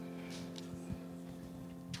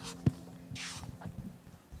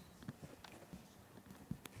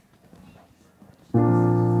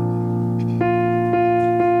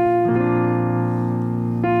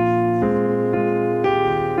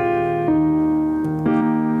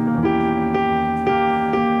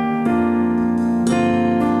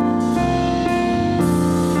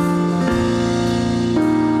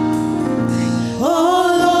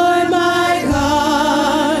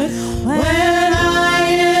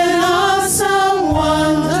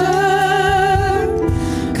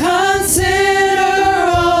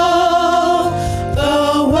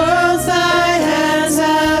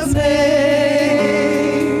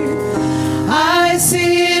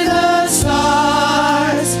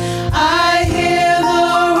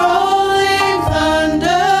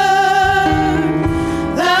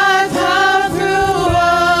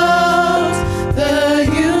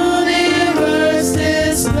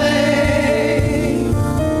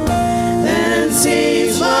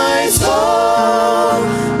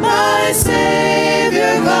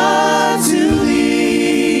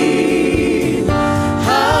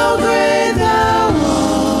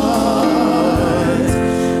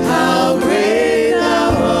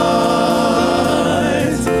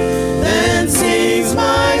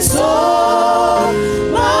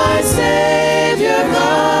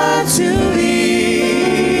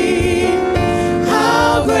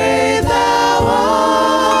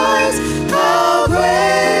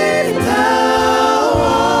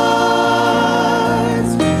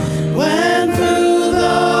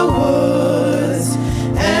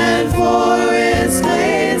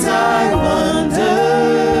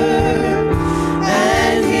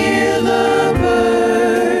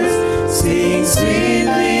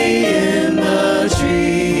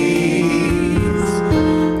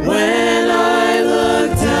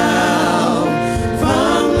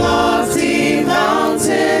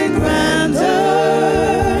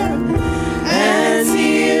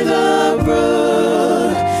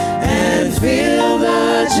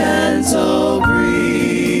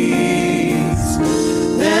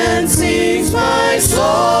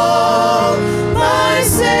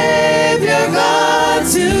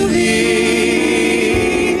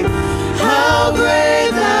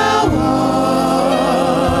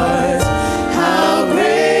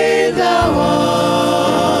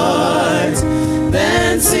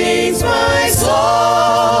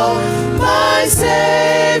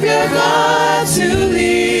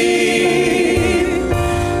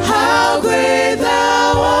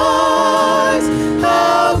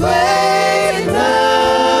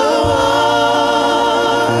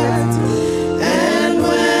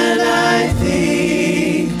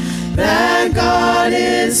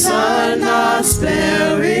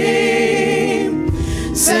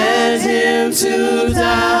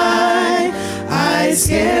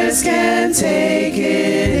 eyes can take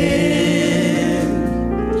it in,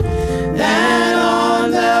 that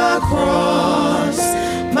on the cross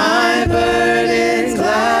my burden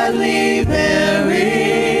gladly bearing,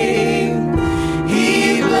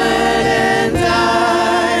 he bled and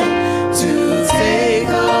died to take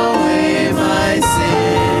away my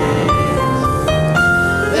sin.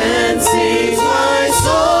 Then sings my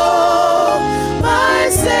soul, my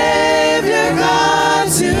Savior God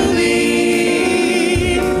to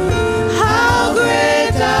thee. How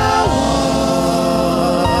great thou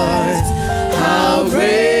art, how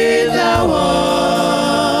great thou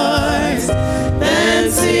art.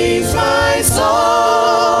 Then sings my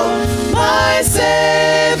soul, my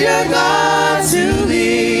Savior God to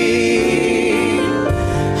thee.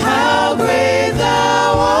 How great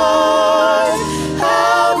thou art,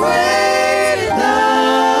 how great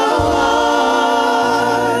thou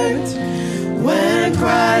art. When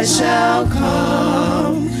Christ shall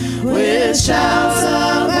come with shouts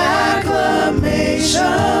of acclamation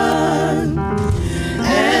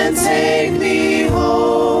and take me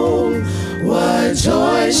home, what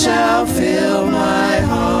joy shall fill my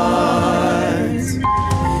heart.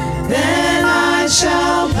 Then I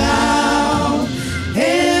shall bow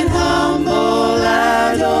in humble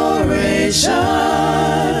adoration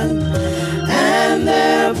and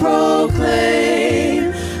there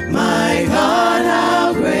proclaim, my God,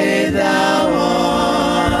 how great thou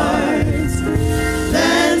art.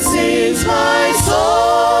 Then sings my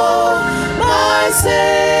soul, my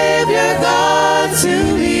Savior God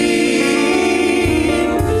to thee.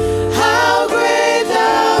 How great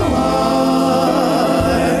thou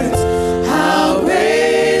art, how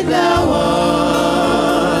great thou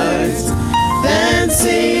art. Then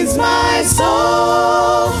sings my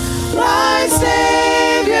soul, my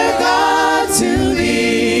Savior God to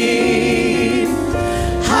thee.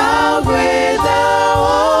 How great thou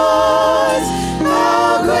art,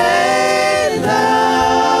 how great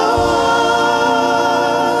thou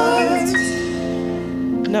art.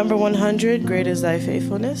 Number 100, great is thy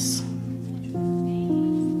faithfulness.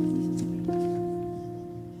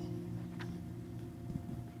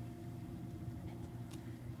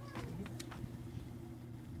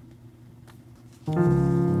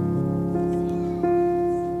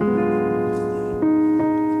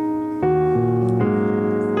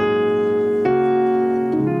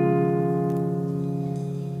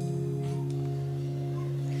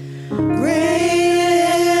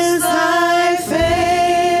 Great is thy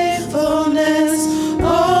faithfulness,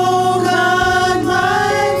 O God,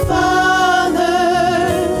 my Father.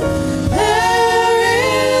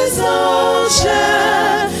 There is no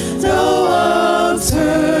shadow of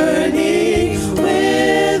turning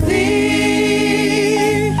with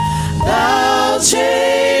thee. Thou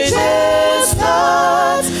changest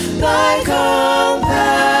not, thy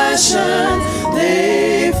compassion,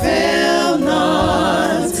 they fail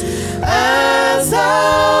not. As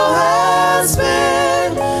thou hast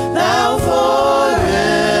been, thou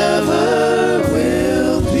forever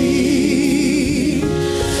wilt be.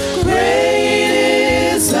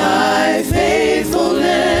 Great is thy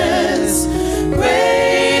faithfulness,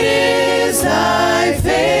 great is thy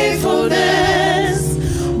faithfulness.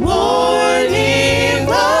 Morning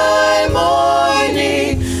by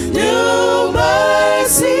morning, new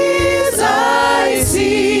mercies I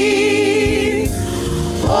see.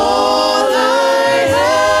 All I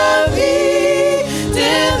have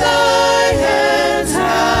needed, thy hands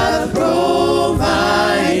have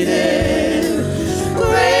provided.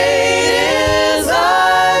 Great is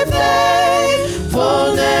thy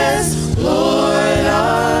faithfulness, Lord,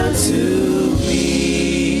 unto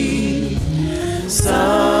me.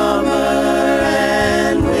 Summer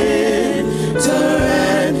and winter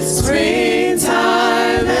and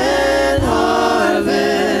springtime and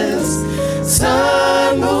harvest,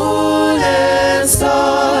 sun, moon, and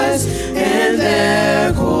stars in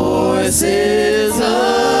their courses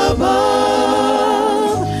above.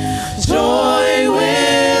 Join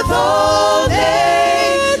with all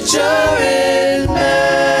nature in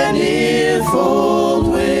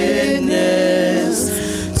manifold witness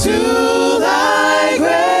to thy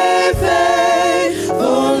great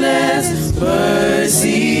faithfulness,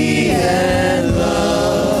 mercy, and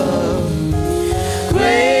love.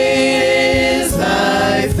 Great is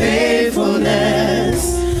thy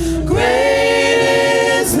faithfulness,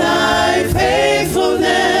 great is thy faithfulness.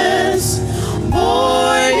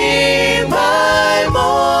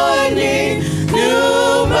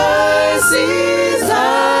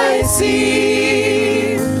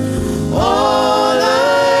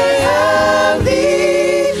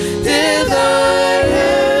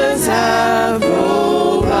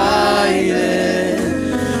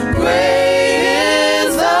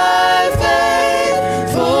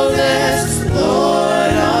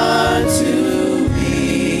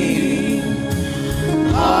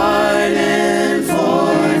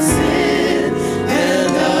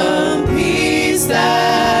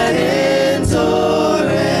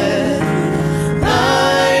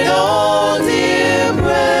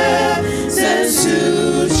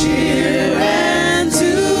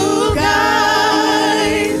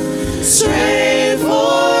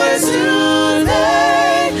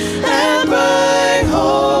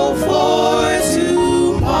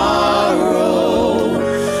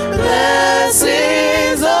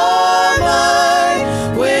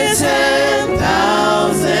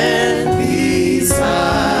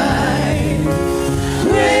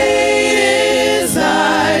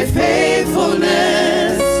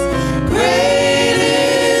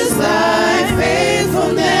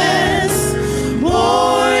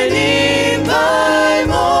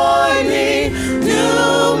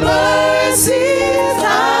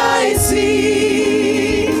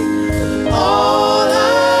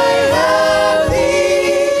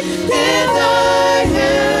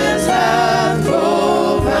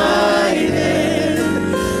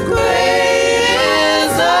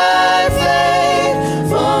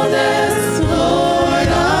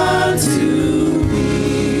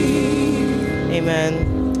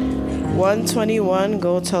 121,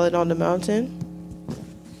 go tell it on the mountain.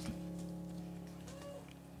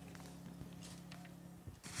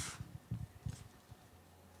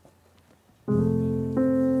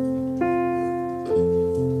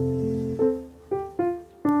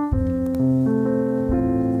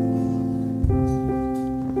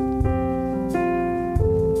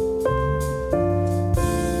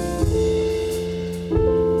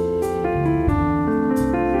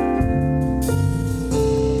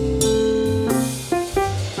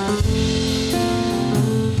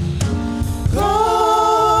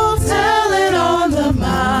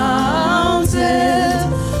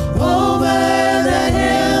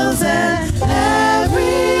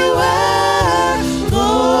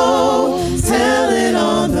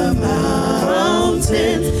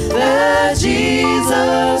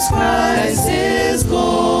 Christ is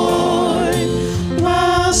born.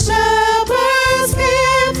 While shepherds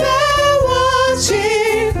keep their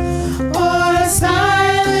watching, or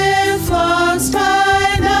silent flocks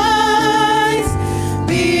by night,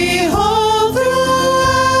 behold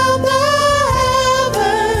throughout the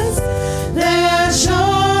heavens there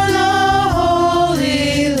shone a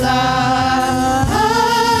holy light.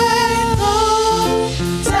 Oh,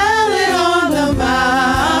 tell it on the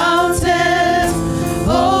mountains,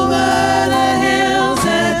 over the hills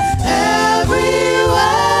and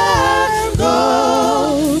everywhere.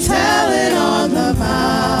 Go tell it on the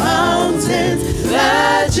mountains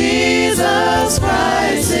that Jesus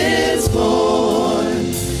Christ is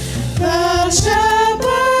born. The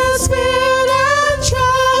shepherds feared and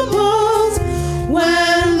trembled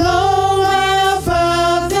when low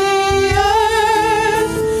above the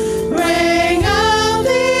earth rang out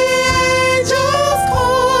the angels'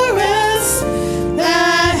 chorus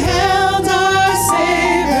that hailed our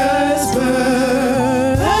Savior's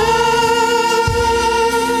birth.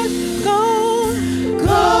 Go,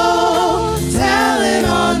 go, tell it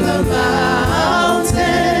on the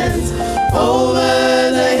mountains,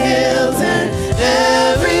 over the hills and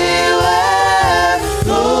everywhere.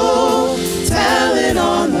 Go, tell it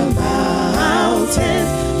on the mountains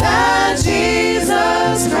that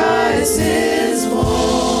Jesus Christ is born.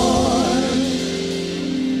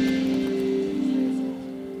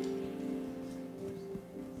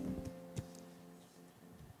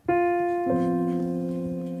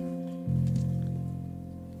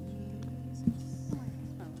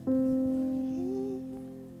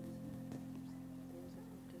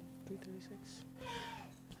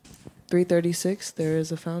 .336, there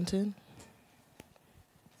is a fountain.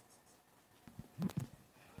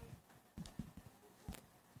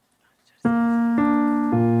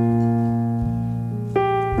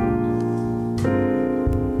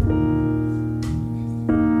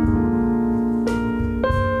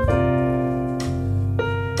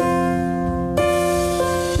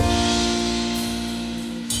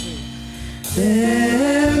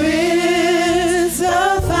 There is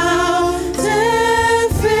a fountain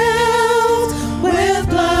filled with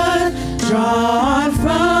blood drawn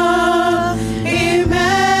from Emmanuel's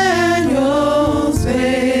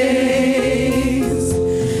veins,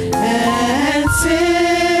 and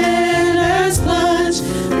sinners plunge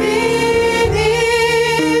beneath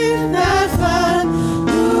that flood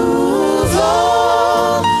lose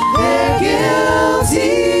all their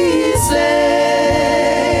guilty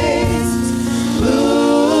stains,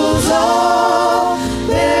 lose all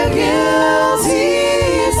their guilty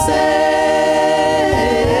stains,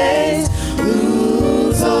 lose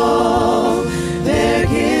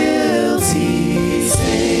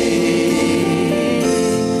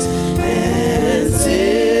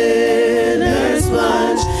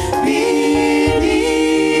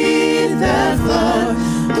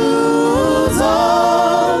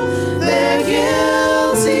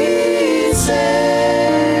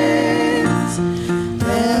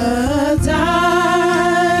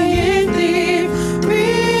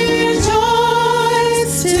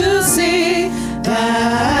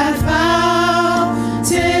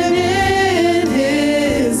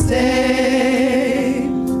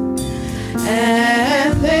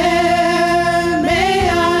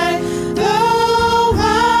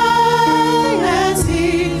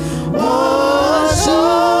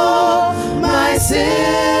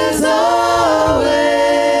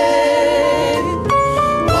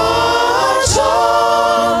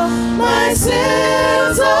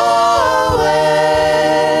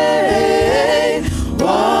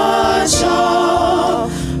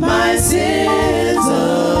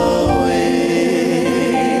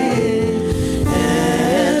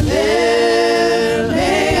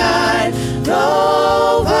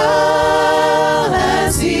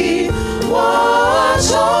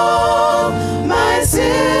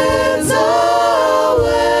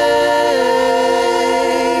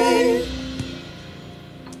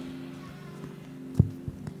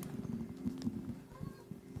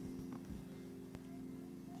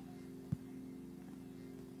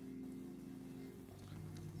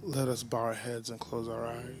Let us bow our heads and close our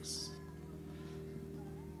eyes.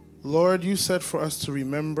 Lord, you said for us to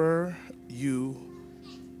remember you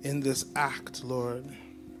in this act, Lord.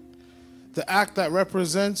 The act that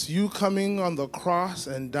represents you coming on the cross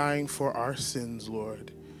and dying for our sins,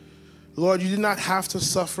 Lord. Lord, you did not have to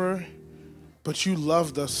suffer, but you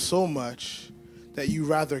loved us so much that you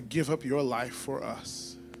rather give up your life for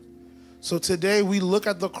us. So today we look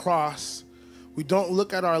at the cross. We don't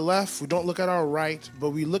look at our left, we don't look at our right,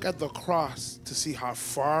 but we look at the cross to see how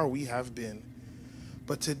far we have been.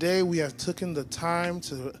 But today we have taken the time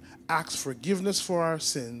to ask forgiveness for our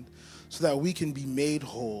sin so that we can be made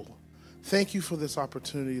whole. Thank you for this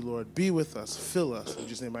opportunity, Lord. Be with us, fill us. In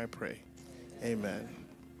Jesus' name I pray. Amen.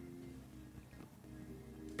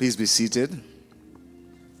 Please be seated.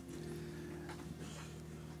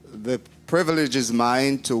 The privilege is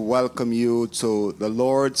mine to welcome you to the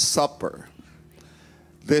Lord's Supper.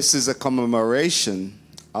 This is a commemoration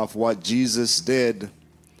of what Jesus did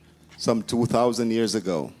some 2,000 years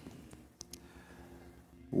ago.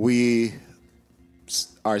 We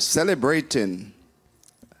are celebrating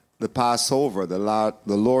the Passover, the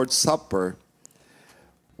Lord's Supper,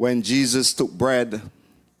 when Jesus took bread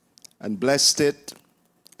and blessed it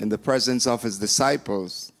in the presence of his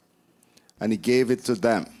disciples, and he gave it to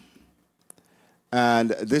them.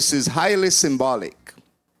 And this is highly symbolic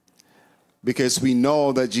because we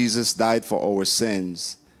know that Jesus died for our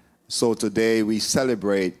sins. So today we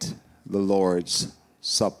celebrate the Lord's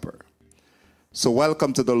Supper. So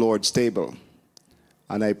welcome to the Lord's table.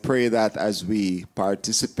 And I pray that as we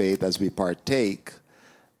participate, as we partake,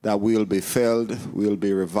 that we will be filled, we will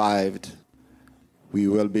be revived, we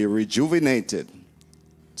will be rejuvenated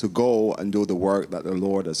to go and do the work that the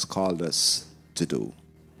Lord has called us to do.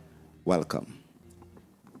 Welcome.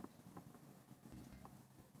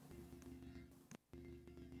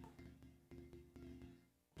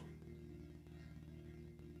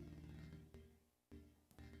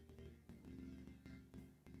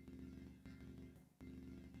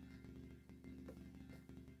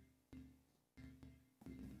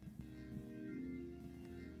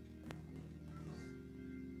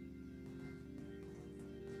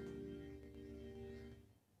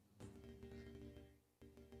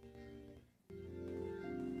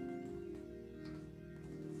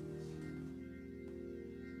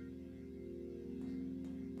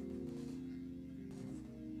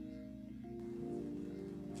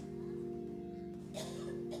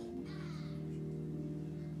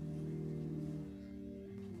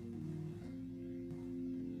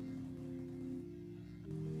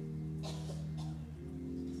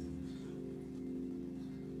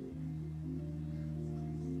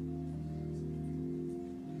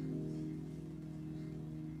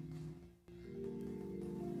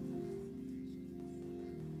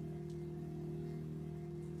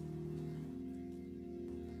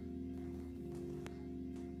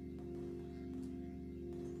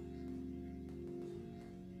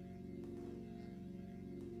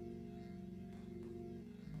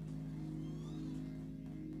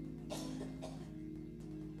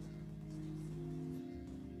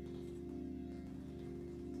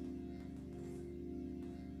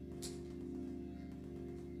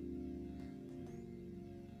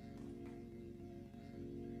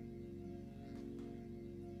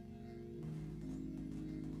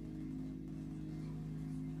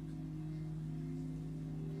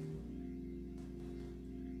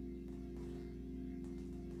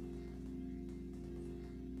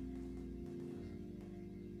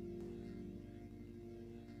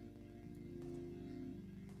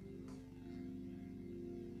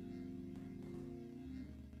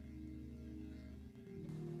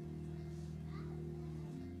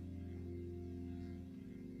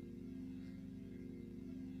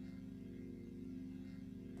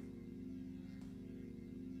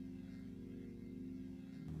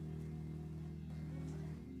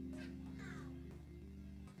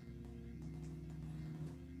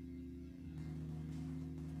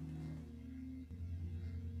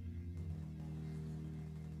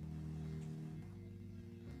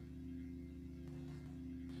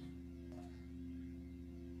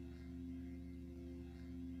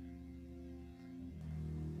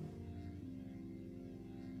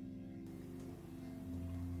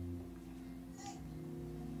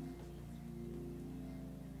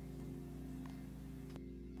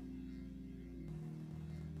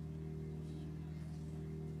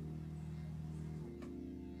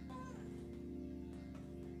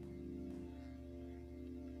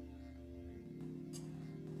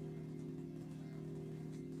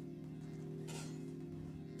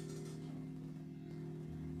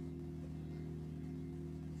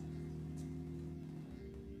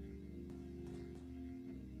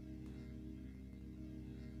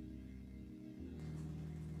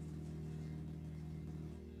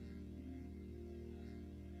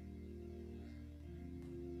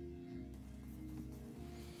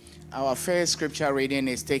 Our first scripture reading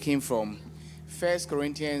is taken from 1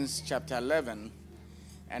 Corinthians chapter 11,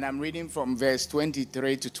 and I'm reading from verse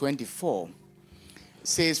 23 to 24. It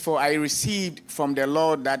says, "For I received from the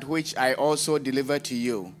Lord that which I also delivered to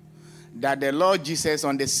you, that the Lord Jesus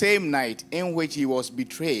on the same night in which he was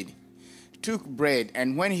betrayed, took bread,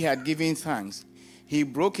 and when he had given thanks, he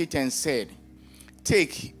broke it and said,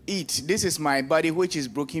 'Take, eat, this is my body which is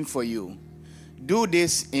broken for you. Do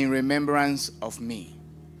this in remembrance of me.'"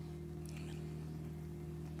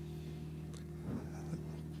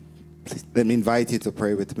 Let me invite you to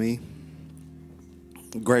pray with me.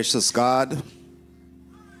 Gracious God,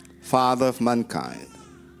 Father of mankind,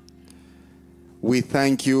 we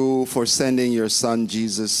thank you for sending your Son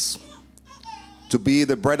Jesus to be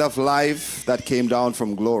the bread of life that came down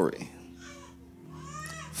from glory.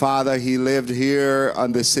 Father, he lived here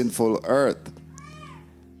on this sinful earth,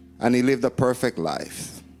 and he lived a perfect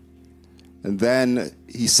life. And then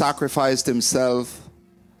he sacrificed himself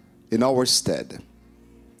in our stead.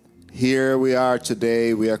 Here we are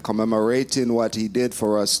today, we are commemorating what he did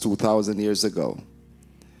for us 2,000 years ago.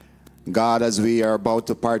 God, as we are about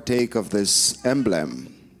to partake of this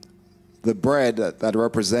emblem, the bread that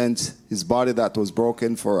represents his body that was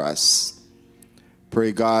broken for us,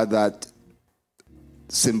 pray God that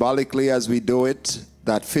symbolically as we do it,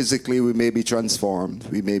 that physically we may be transformed,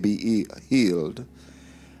 we may be healed.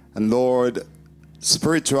 And Lord,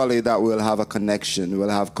 spiritually that we'll have a connection, we'll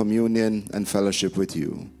have communion and fellowship with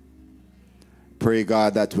you. Pray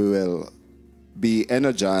God that we will be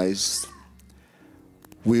energized,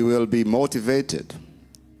 we will be motivated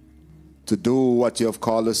to do what you have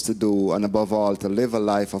called us to do, and above all, to live a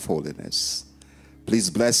life of holiness. Please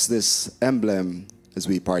bless this emblem as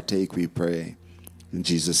we partake, we pray. In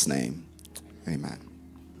Jesus' name, amen.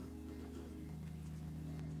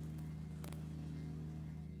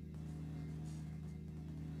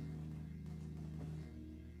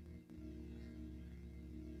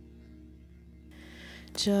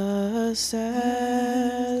 Just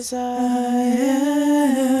as I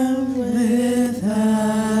am without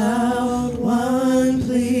one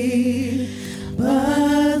plea,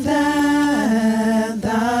 but that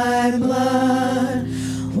thy blood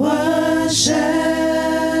was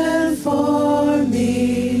shed for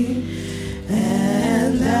me,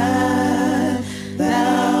 and that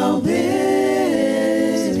thou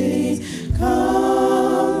bidst me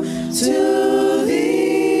come to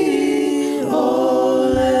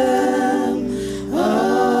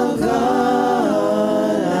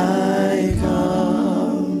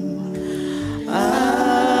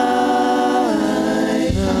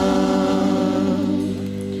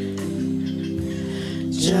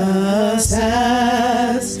just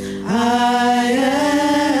as I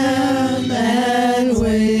am, and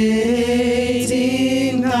waiting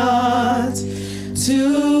not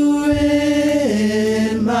to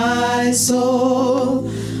rid my soul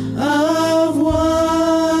of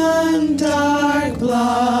one dark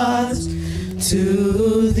blot,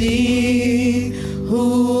 to thee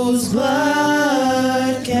whose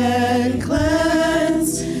blood can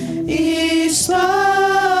cleanse each spot.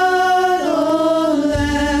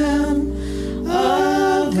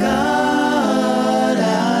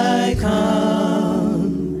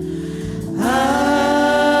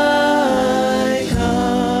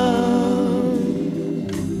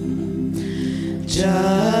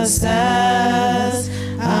 Just as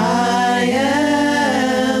I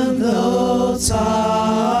am, though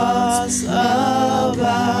tossed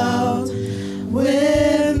about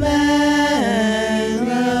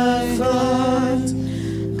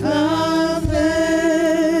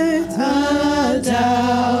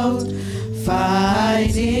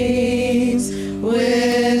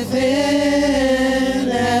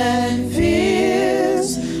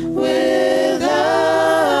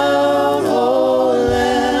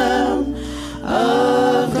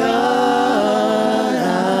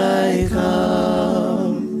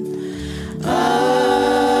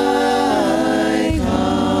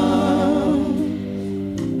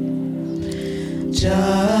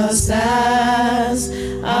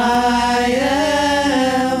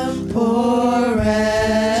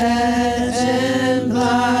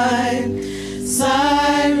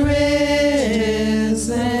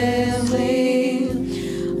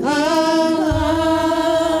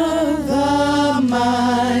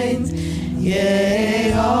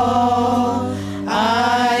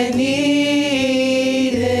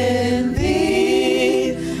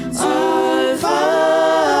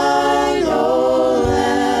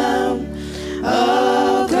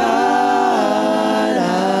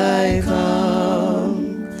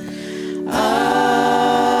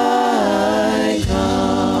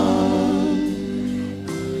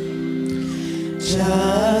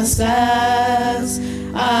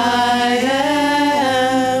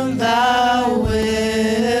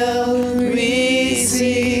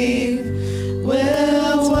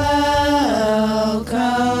will welcome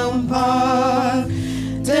pardon,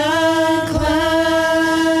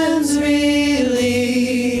 cleanse,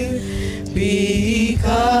 relieve,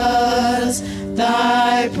 because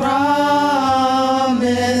thy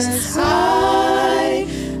promise I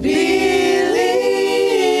believe,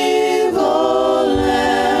 O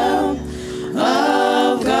Lamb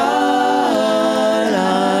of God,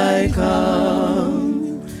 I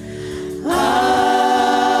come.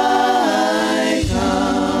 I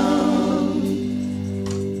come.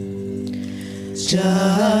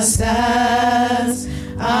 Just as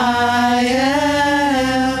I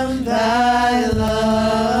am, thy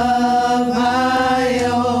love I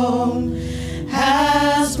own,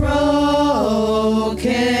 has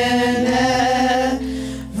broken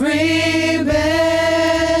every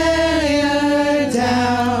barrier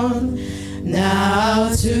down, now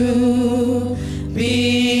to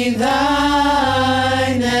be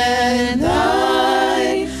thine and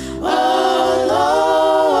thine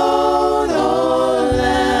alone, O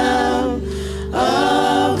Lamb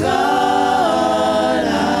of God,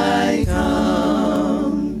 I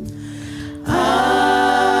come. I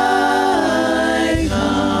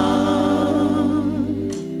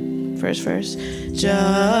come. First verse.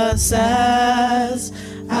 Just as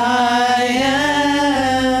I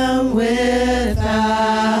am without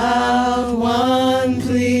one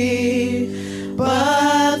plea,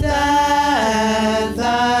 but that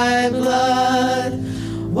thy blood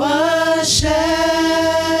was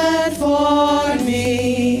shed for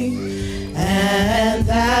me, and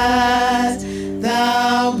that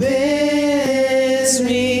thou bidst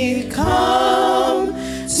me come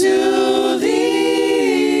to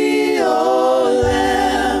thee, O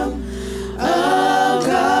Lamb of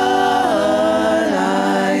God,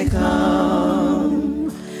 I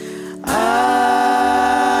come. I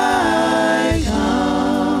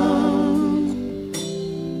come.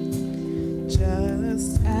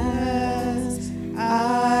 Just as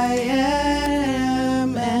I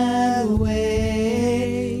am, and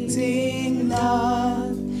waiting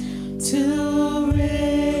not to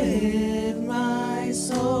rid my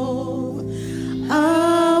soul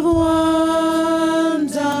of one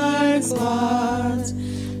dark spot,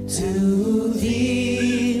 to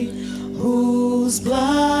thee whose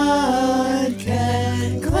blood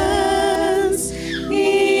can cleanse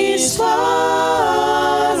each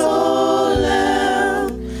spot, O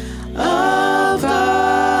Lamb of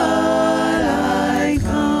God, I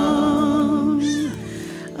come.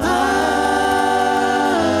 I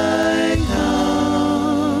come.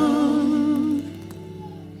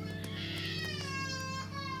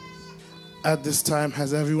 At this time,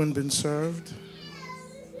 has everyone been served?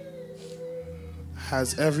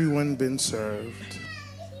 Has everyone been served?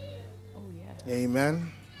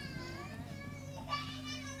 Amen.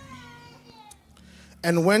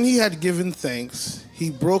 And when he had given thanks, he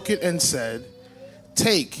broke it and said,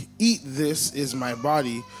 "Take, eat, this is my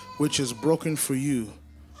body, which is broken for you.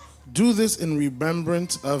 Do this in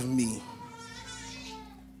remembrance of me."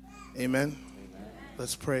 Amen.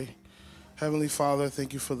 Let's pray. Heavenly Father,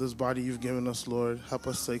 thank you for this body you've given us, Lord. Help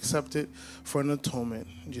us to accept it for an atonement.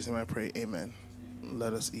 In Jesus' name I pray, amen.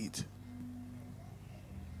 Let us eat.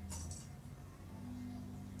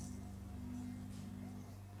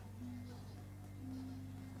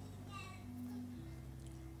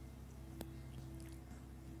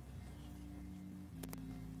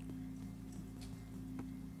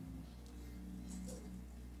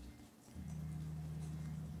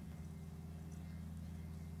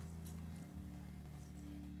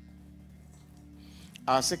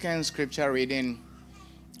 Our second scripture reading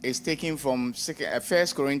is taken from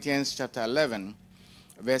 1 Corinthians chapter 11,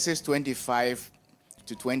 verses 25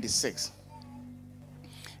 to 26.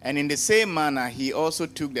 And in the same manner, he also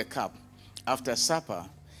took the cup after supper,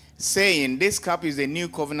 saying, "This cup is the new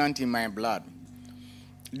covenant in my blood.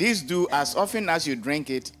 This do as often as you drink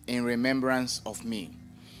it in remembrance of me.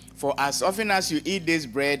 For as often as you eat this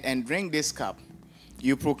bread and drink this cup,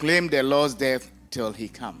 you proclaim the Lord's death till he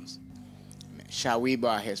comes." Shall we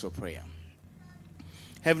bow our heads for prayer?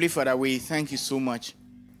 Heavenly Father, we thank you so much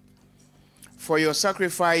for your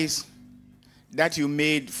sacrifice that you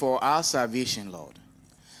made for our salvation, Lord.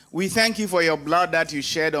 We thank you for your blood that you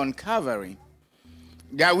shed on Calvary,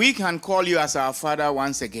 that we can call you as our Father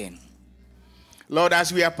once again. Lord,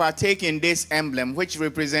 as we are partaking this emblem which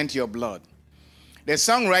represents your blood, the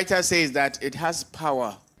songwriter says that it has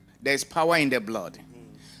power. There's power in the blood.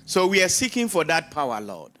 So we are seeking for that power,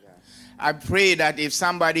 Lord. I pray that if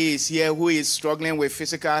somebody is here who is struggling with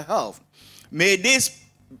physical health, may this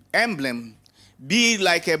emblem be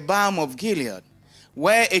like a balm of Gilead,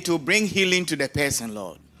 where it will bring healing to the person,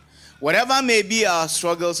 Lord. Whatever may be our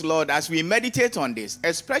struggles, Lord, as we meditate on this,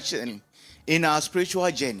 especially in our spiritual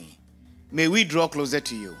journey, may we draw closer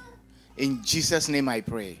to you. In Jesus' name I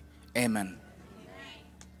pray. Amen.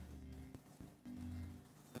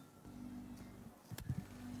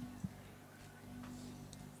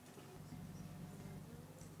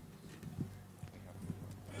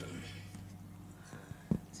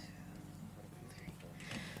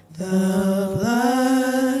 The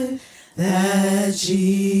blood that Jesus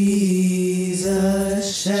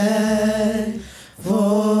shed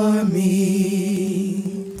for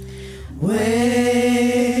me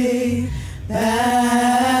way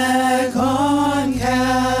back on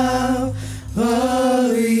Calvary.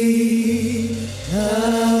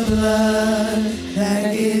 The blood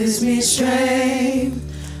that gives me strength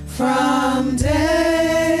from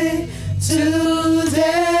day to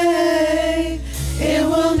day. It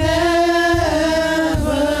will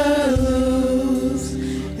never lose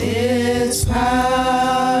its power.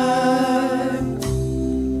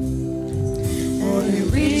 For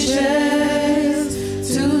it reaches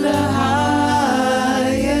to the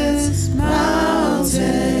highest mountain,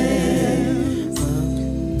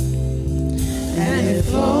 and it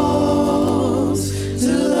flows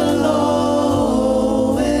to the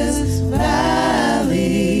lowest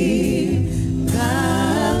valley.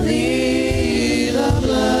 The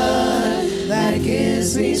blood that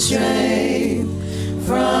gives me strength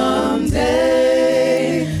from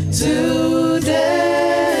day to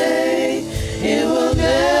day. It will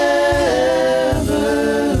never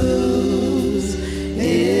lose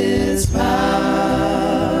its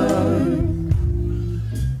power.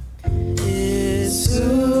 It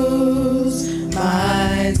soothes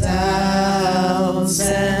my doubts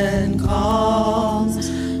and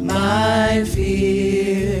calms my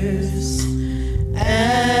fears,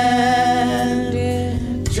 and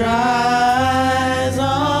it dries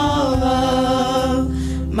all of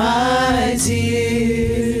my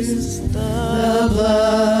tears. The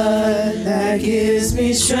blood that gives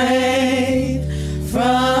me strength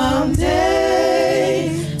from day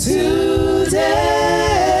to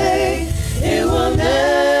day. It will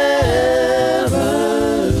never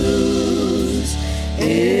lose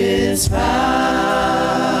its power.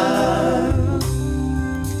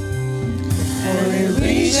 And it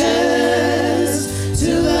reaches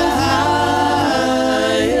to the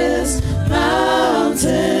highest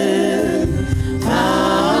mountain,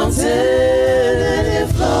 and it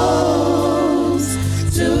flows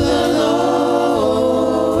to the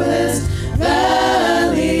lowest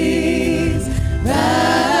valleys.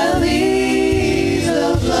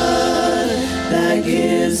 The blood that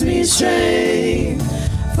gives me strength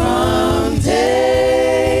from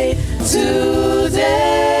day to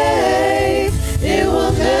day. It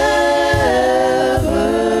will never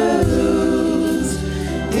lose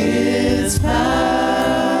its power.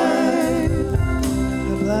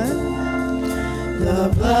 The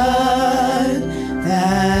blood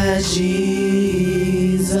that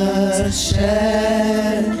Jesus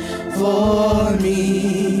shed for me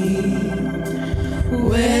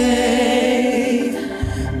way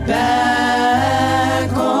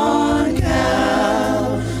back on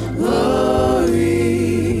Calvary.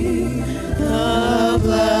 The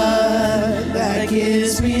blood that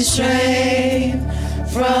gives me strength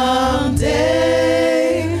from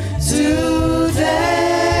day to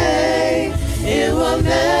day. It will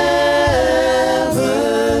never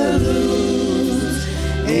lose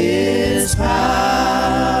its power.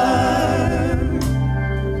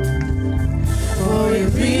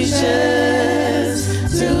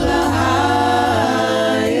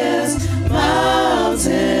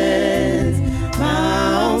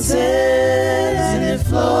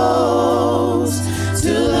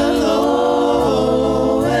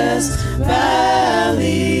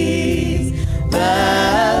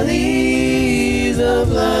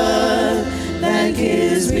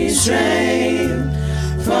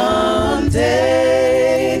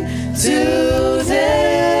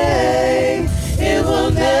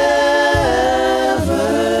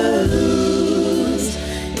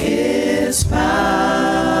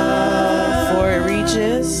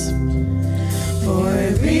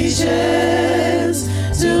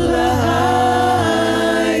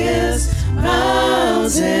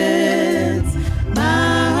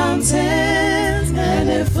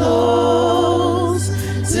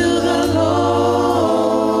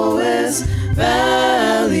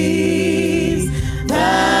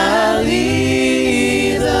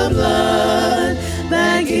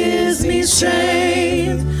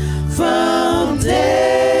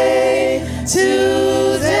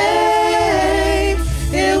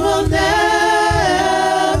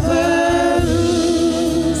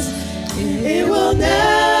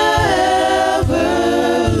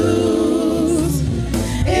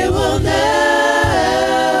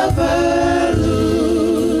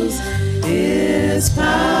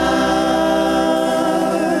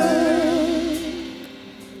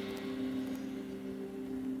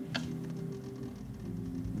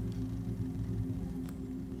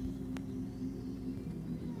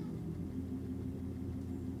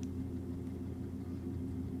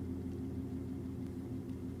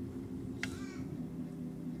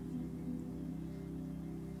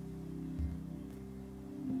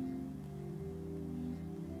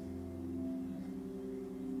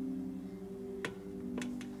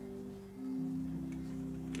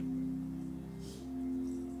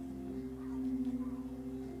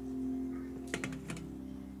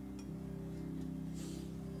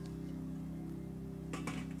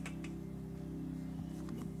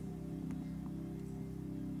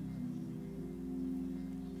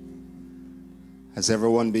 Has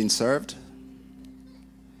everyone been served?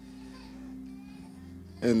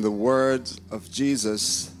 In the words of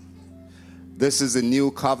Jesus, this is a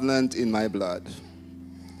new covenant in my blood.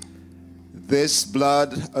 This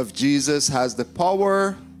blood of Jesus has the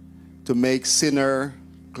power to make sinner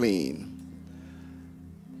clean.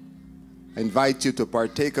 I invite you to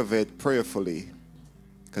partake of it prayerfully,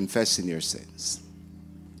 confessing your sins.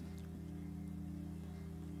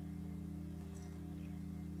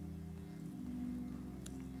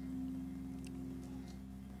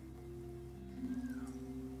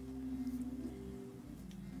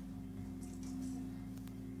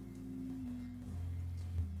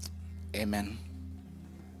 Amen.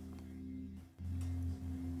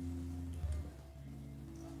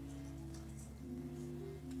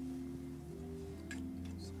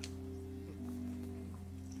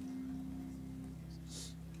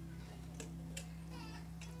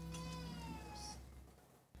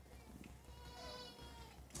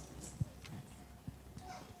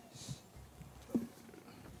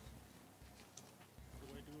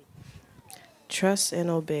 Trust and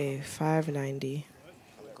Obey, 590.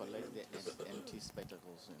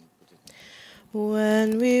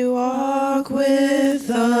 When we walk with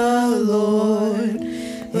the Lord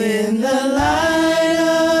in the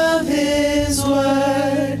light of His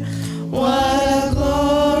word, what a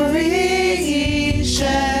glory He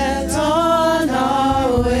sheds on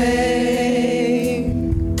our way.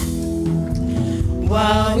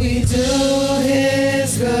 While we do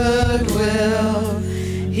His good will,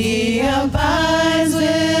 He abides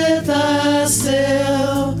with us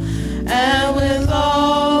still, and with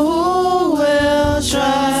all who will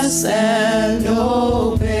trust and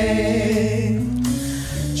obey.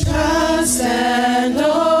 Trust and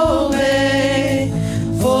obey,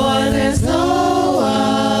 for there's no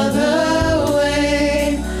other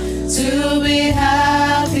way to be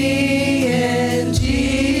happy in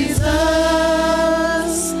Jesus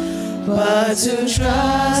but to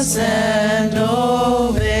trust and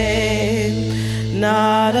obey.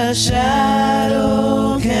 Not a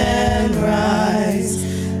shadow can rise,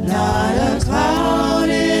 not a cloud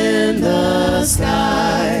in the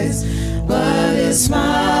skies, but His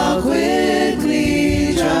smile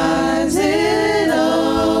quickly drives it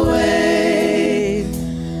away.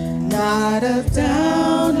 Not a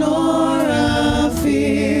doubt nor a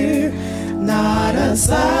fear, not a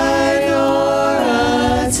sigh nor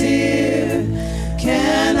a tear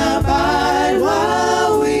can abide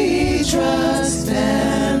while we trust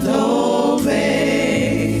and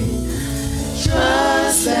obey.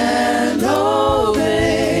 Trust and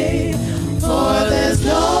obey, for there's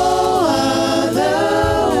no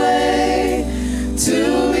other way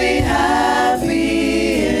to be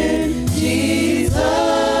happy in Jesus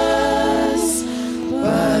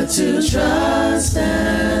but to trust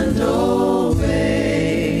and obey.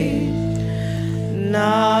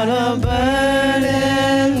 Not a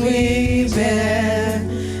burden we bear,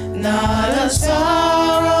 not a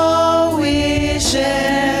sorrow we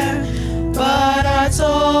share, but our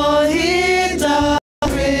toil He doth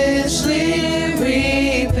richly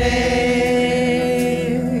repay.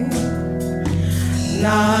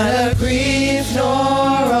 Not a grief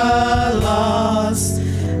nor a loss,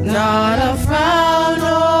 not a frown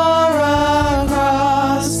nor a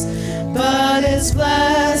cross, but it's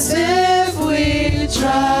blessed if we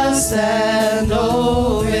trust and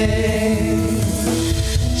obey.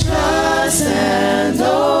 Trust and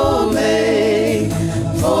obey,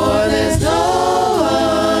 for there's no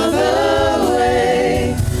other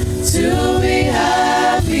way to be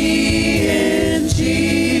happy in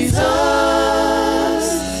Jesus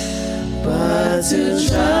but to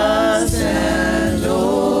trust and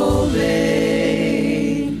obey.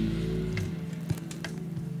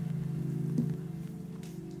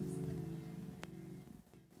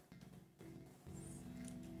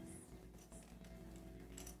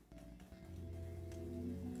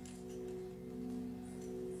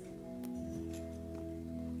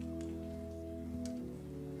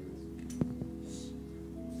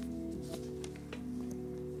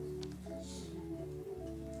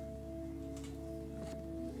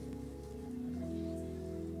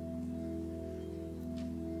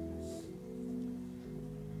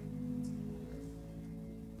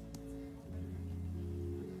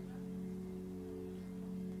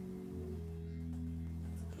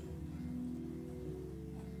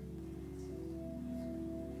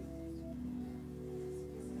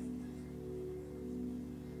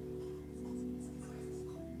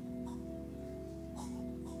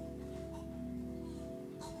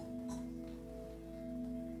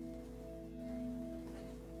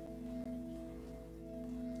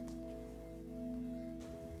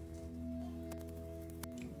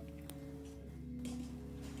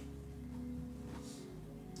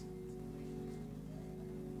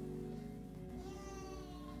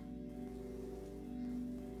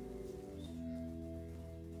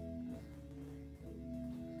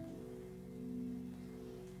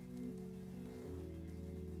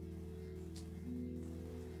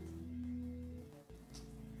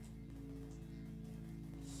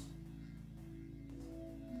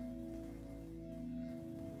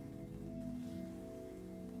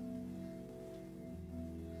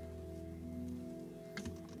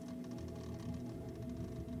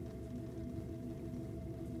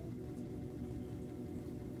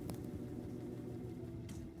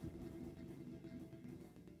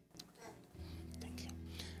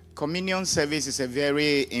 communion service is a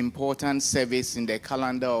very important service in the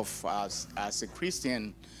calendar of us as a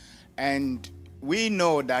Christian. And we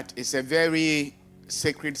know that it's a very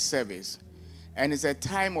sacred service. And it's a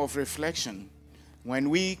time of reflection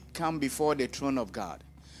when we come before the throne of God.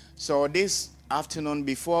 So this afternoon,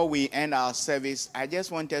 before we end our service, I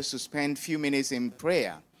just want us to spend a few minutes in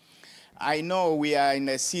prayer. I know we are in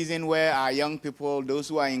a season where our young people, those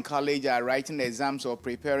who are in college, are writing exams or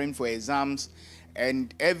preparing for exams,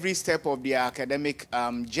 and every step of their academic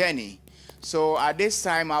journey. So at this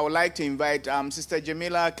time, I would like to invite Sister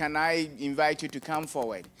Jamila. Can I invite you to come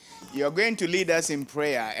forward? You're going to lead us in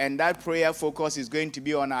prayer, and that prayer focus is going to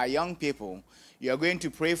be on our young people. You're going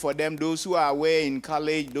to pray for them, those who are away in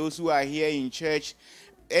college, those who are here in church,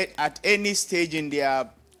 at any stage in their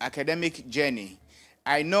academic journey.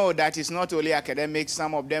 I know that it's not only academics.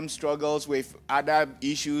 Some of them struggles with other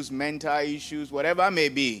issues, mental issues, whatever it may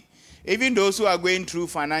be. Even those who are going through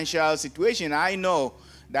financial situation, I know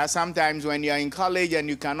that sometimes when you're in college and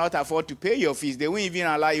you cannot afford to pay your fees, they won't even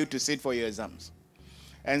allow you to sit for your exams.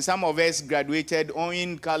 And some of us graduated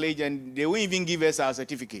in college and they won't even give us our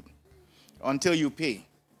certificate until you pay.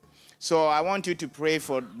 So I want you to pray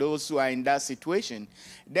for those who are in that situation.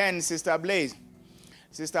 Then Sister Blaze,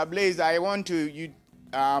 I want to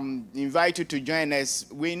invite you to join us.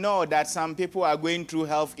 We know that some people are going through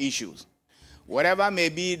health issues. Whatever may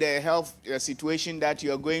be the health situation that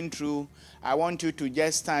you're going through, I want you to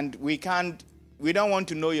just stand. We don't want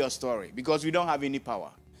to know your story because we don't have any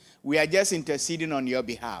power. We are just interceding on your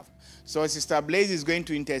behalf. So Sister Blaze is going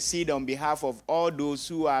to intercede on behalf of all those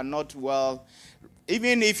who are not well.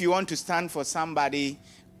 Even if you want to stand for somebody,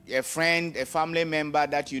 a friend, a family member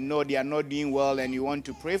that you know they are not doing well and you want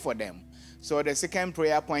to pray for them. So the second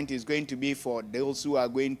prayer point is going to be for those who are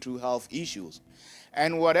going through health issues.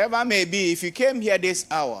 And whatever may be, if you came here this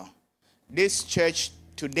hour, this church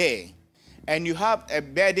today, and you have a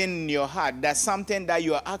burden in your heart, that's something that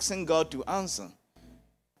you are asking God to answer,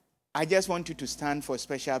 I just want you to stand for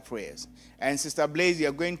special prayers. And Sister Blaze,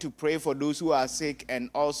 you're going to pray for those who are sick and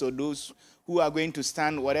also those who are going to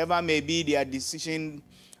stand, whatever may be their decision.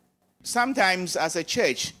 Sometimes as a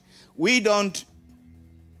church, we don't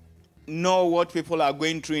know what people are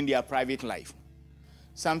going through in their private life.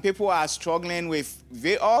 Some people are struggling with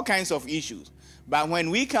all kinds of issues. But when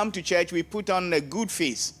we come to church, we put on a good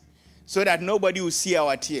face so that nobody will see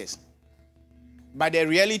our tears. But the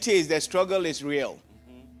reality is the struggle is real.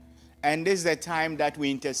 And this is the time that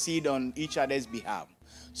we intercede on each other's behalf.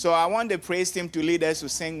 So I want the praise team to lead us to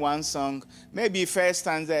sing one song. Maybe first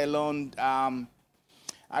stanza alone.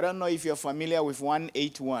 I don't know if you're familiar with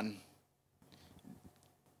 181.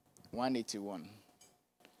 181.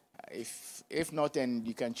 If not, then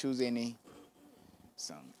you can choose any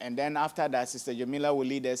song. And then after that, Sister Jamila will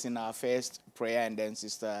lead us in our first prayer, and then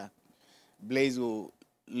Sister Blaze will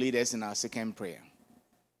lead us in our second prayer.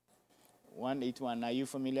 181. Are you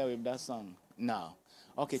familiar with that song? No.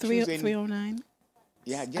 Okay. 309.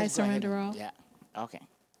 Yeah. Just I surrender all. Yeah. Okay.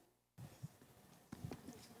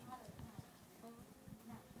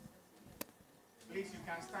 Please, you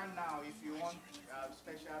can stand now if you want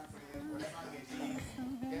special prayer, whatever may be.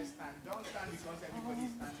 Just stand. Don't stand because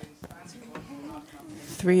everybody's standing. Stand because you have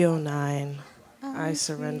something. 309. I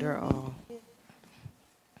surrender all.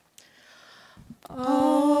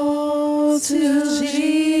 All to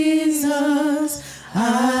Jesus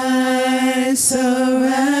I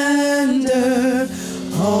surrender,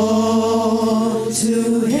 all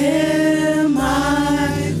to Him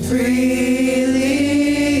I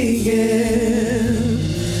freely give.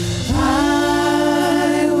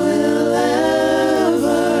 I will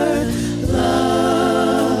ever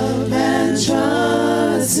love and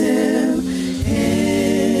trust Him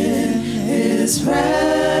in His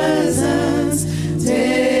presence.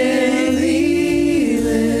 Daily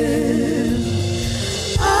live.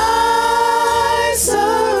 I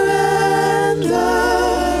surrender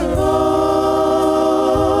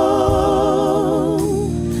all.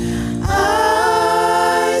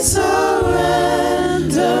 I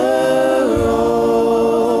surrender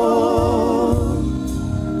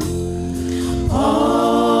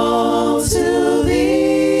all to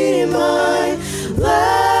Thee, my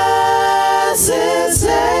blessed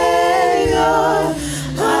Savior.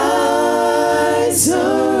 I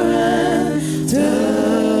surrender all.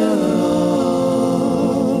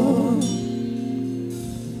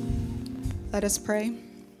 Let us pray.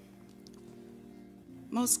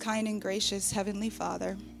 Most kind and gracious Heavenly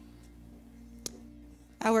Father,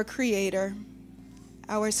 our Creator,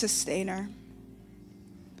 our Sustainer,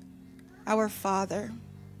 our Father,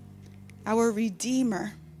 our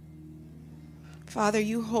Redeemer, Father,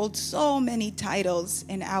 you hold so many titles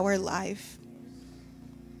in our life.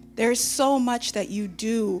 There's so much that you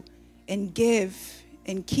do and give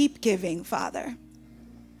and keep giving, Father.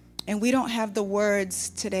 And we don't have the words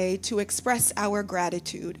today to express our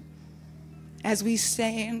gratitude as we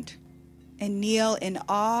stand and kneel in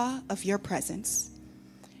awe of your presence,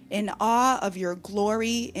 in awe of your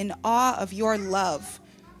glory, in awe of your love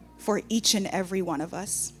for each and every one of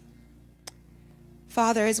us.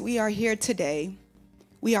 Father, as we are here today,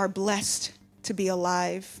 we are blessed to be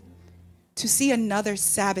alive, to see another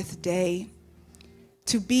Sabbath day,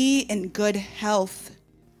 to be in good health,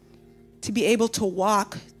 to be able to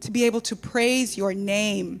walk, to be able to praise your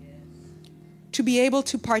name, to be able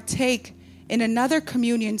to partake in another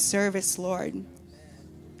communion service, Lord.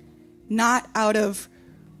 Not out of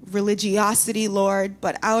religiosity, Lord,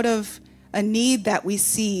 but out of a need that we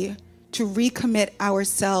see to recommit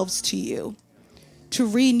ourselves to you, to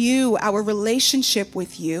renew our relationship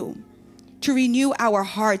with you, to renew our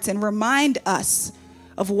hearts and remind us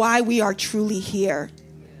of why we are truly here.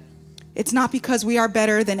 It's not because we are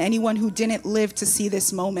better than anyone who didn't live to see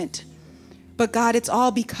this moment, but God, it's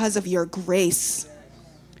all because of your grace.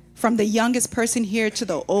 From the youngest person here to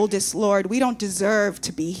the oldest, Lord, we don't deserve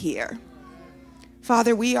to be here.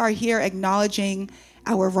 Father, we are here acknowledging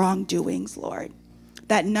our wrongdoings, Lord,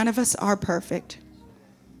 that none of us are perfect.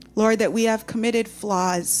 Lord, that we have committed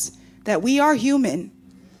flaws, that we are human,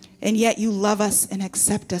 and yet you love us and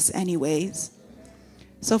accept us anyways.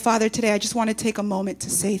 So, Father, today I just want to take a moment to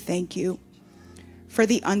say thank you for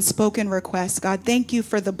the unspoken requests. God, thank you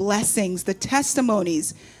for the blessings, the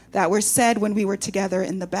testimonies that were said when we were together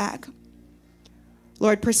in the back.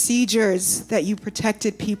 Lord, procedures that you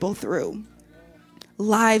protected people through,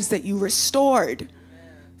 lives that you restored.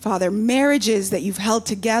 Father, marriages that you've held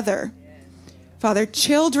together. Father,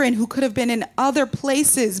 children who could have been in other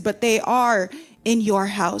places, but they are in your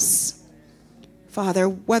house. Father,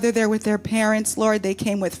 whether they're with their parents, Lord, they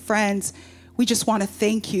came with friends, we just want to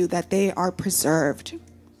thank you that they are preserved.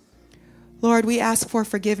 Lord, we ask for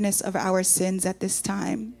forgiveness of our sins at this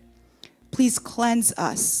time. Please cleanse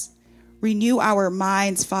us. Renew our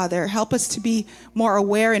minds, Father. Help us to be more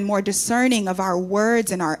aware and more discerning of our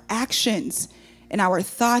words and our actions and our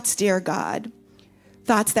thoughts, dear God.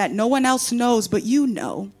 Thoughts that no one else knows but you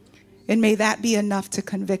know. And may that be enough to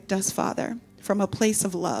convict us, Father, from a place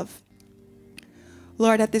of love.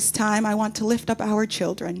 Lord, at this time, I want to lift up our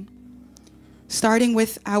children, starting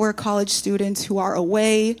with our college students who are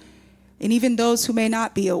away, and even those who may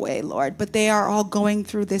not be away, Lord, but they are all going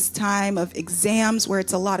through this time of exams where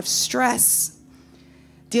it's a lot of stress,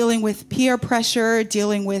 dealing with peer pressure,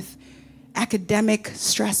 dealing with academic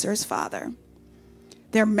stressors, Father.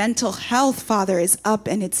 Their mental health, Father, is up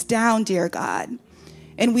and it's down, dear God.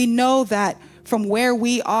 And we know that from where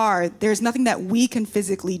we are, there's nothing that we can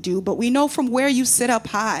physically do, but we know from where you sit up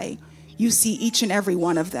high, you see each and every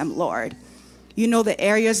one of them, Lord. You know the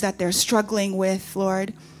areas that they're struggling with,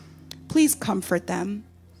 Lord. Please comfort them.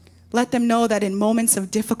 Let them know that in moments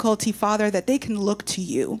of difficulty, Father, that they can look to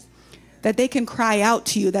you, that they can cry out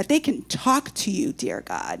to you, that they can talk to you, dear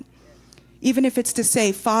God. Even if it's to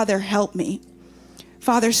say, Father, help me.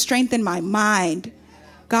 Father, strengthen my mind.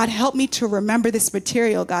 God, help me to remember this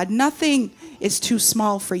material, God. Nothing is too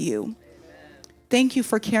small for you. Thank you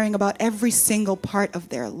for caring about every single part of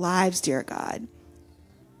their lives, dear God.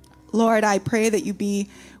 Lord, I pray that you be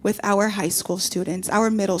with our high school students, our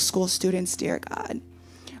middle school students, dear God.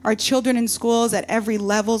 Our children in schools at every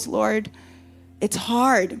levels, Lord. It's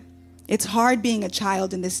hard. It's hard being a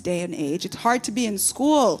child in this day and age. It's hard to be in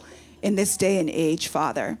school in this day and age,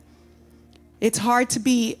 Father. It's hard to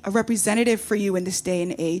be a representative for you in this day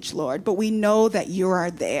and age, Lord, but we know that you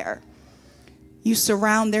are there. You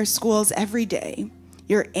surround their schools every day.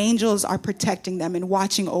 Your angels are protecting them and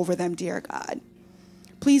watching over them, dear God.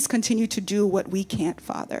 Please continue to do what we can't,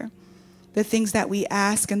 Father. The things that we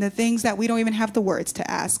ask and the things that we don't even have the words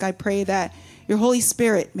to ask. I pray that your Holy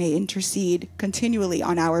Spirit may intercede continually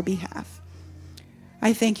on our behalf.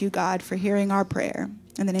 I thank you, God, for hearing our prayer.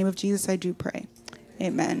 In the name of Jesus, I do pray.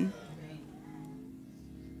 Amen.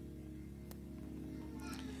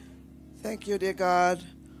 Thank you, dear God,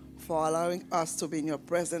 for allowing us to be in your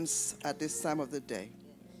presence at this time of the day.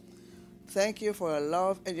 Thank you for your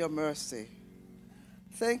love and your mercy.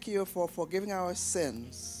 Thank you for forgiving our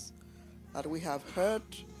sins that we have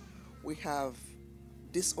hurt, we have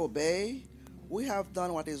disobeyed, we have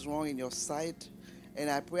done what is wrong in your sight. And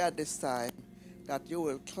I pray at this time that you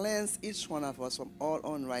will cleanse each one of us from all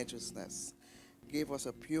unrighteousness. Give us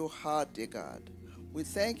a pure heart, dear God. We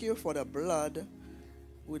thank you for the blood.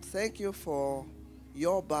 We thank you for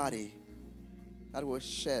your body that was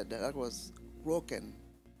shed, that was broken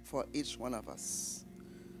for each one of us.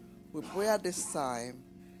 We pray at this time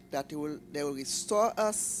that they will restore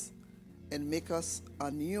us and make us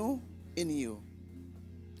anew in you.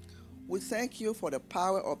 We thank you for the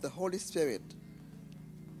power of the Holy Spirit,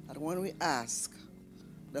 that when we ask,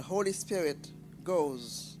 the Holy Spirit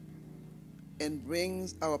goes and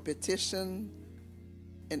brings our petition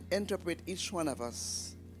and interpret each one of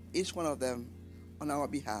us, each one of them on our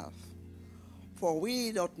behalf. For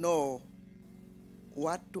we don't know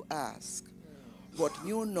what to ask, but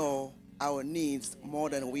you know our needs more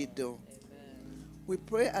than we do. We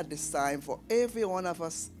pray at this time for every one of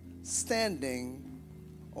us standing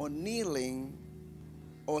or kneeling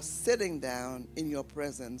or sitting down in your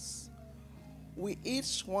presence. We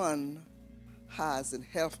each one has a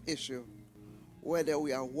health issue, whether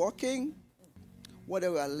we are walking,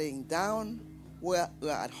 whether we are laying down, whether we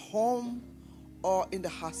are at home or in the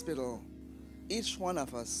hospital. Each one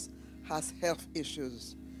of us has health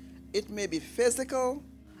issues. It may be physical,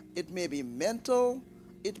 it may be mental,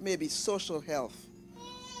 it may be social health.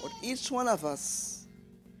 But each one of us,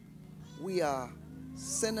 we are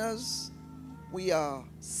sinners, we are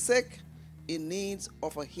sick in need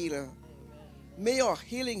of a healer. May your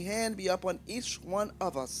healing hand be upon each one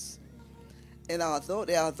of us. And although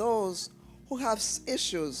there are those who have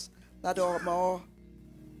issues that are more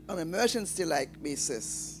on an emergency-like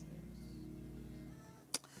basis,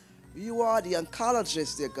 you are the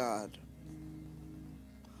oncologist, dear God,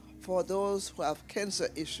 for those who have cancer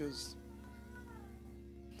issues,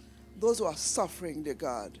 those who are suffering, dear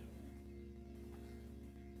God.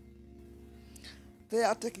 They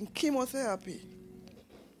are taking chemotherapy.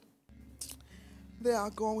 They are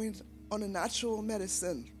going on a natural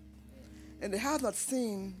medicine, and they have not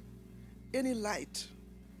seen any light.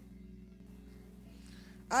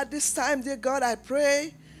 At this time, dear God, I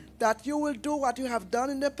pray that you will do what you have done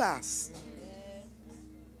in the past.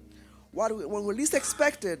 When we least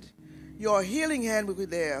expected, your healing hand will be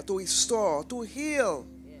there to restore, to heal,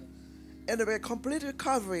 and to be a complete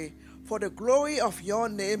recovery for the glory of your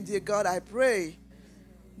name, dear God. I pray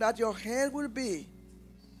that your hand will be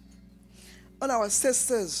on our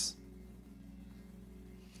sisters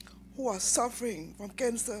who are suffering from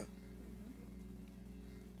cancer.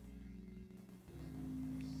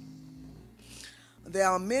 There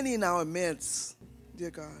are many in our midst,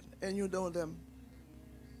 dear God, and you know them.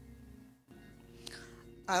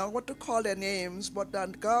 I don't want to call their names, but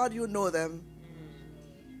then God, you know them.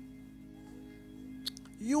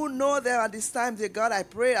 You know them at this time, dear God. I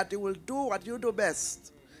pray that you will do what you do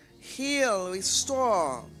best. Heal,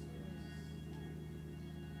 restore.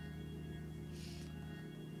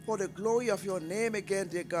 For the glory of your name again,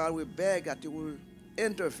 dear God, we beg that you will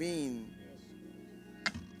intervene.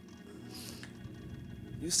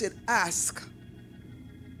 You said ask.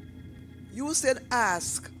 You said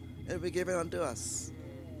ask, and it will be given unto us.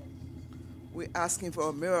 We're asking for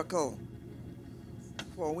a miracle.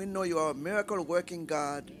 For we know you are a miracle working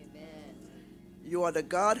God. You are the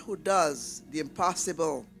God who does the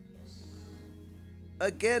impossible.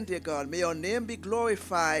 Again, dear God, may your name be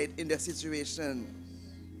glorified in the situation.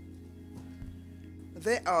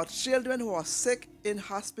 There are children who are sick in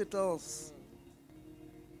hospitals,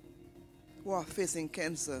 who are facing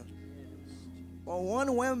cancer.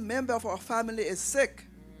 When one member of our family is sick,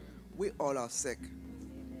 we all are sick.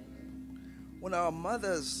 When our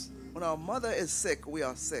mother is sick, we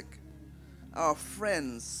are sick. Our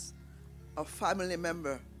friends, our family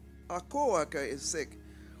member, our co-worker is sick,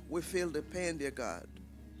 we feel the pain, dear God.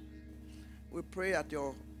 We pray that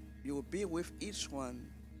you will be with each one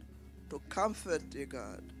to comfort, dear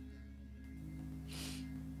God.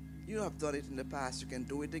 You have done it in the past, you can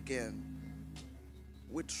do it again.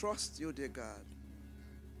 We trust you, dear God.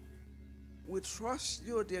 We trust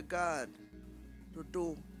you, dear God, to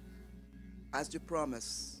do as you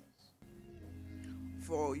promise.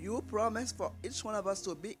 For you promise for each one of us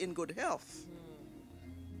to be in good health.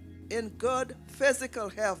 In good physical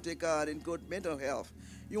health, dear God, in good mental health.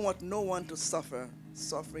 You want no one to suffer.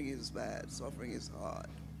 Suffering is bad. Suffering is hard.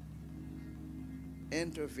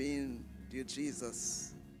 Intervene, dear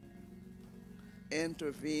Jesus.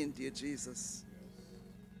 Intervene, dear Jesus.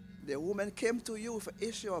 The woman came to you with an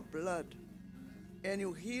issue of blood, and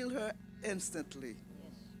you healed her instantly.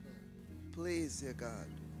 Please, dear God,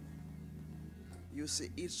 you see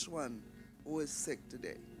each one who is sick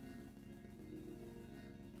today.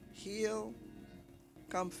 Heal,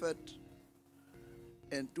 comfort,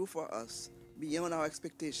 and do for us beyond our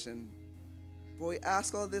expectation. For we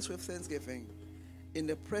ask all this with thanksgiving in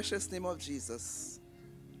the precious name of Jesus,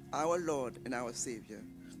 our Lord and our Savior.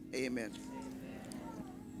 Amen.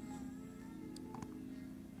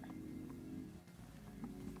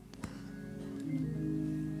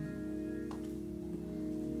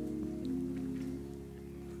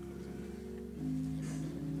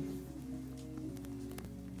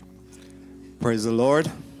 Praise the Lord.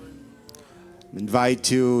 I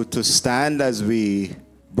invite you to stand as we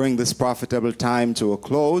bring this profitable time to a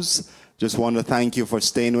close. Just want to thank you for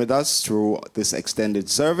staying with us through this extended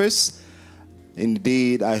service.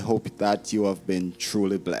 Indeed, I hope that you have been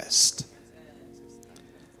truly blessed.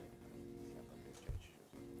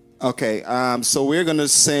 Okay, so we're going to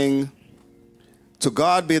sing "To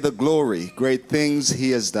God Be the Glory, Great Things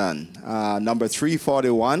He Has Done." Number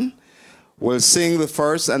 341. We'll sing the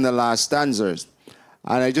first and the last stanzas.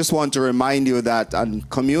 And I just want to remind you that on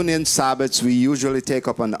communion Sabbaths, we usually take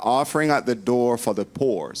up an offering at the door for the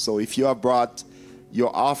poor. So if you have brought your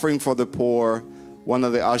offering for the poor, one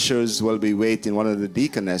of the ushers will be waiting, one of the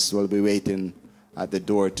deaconess will be waiting at the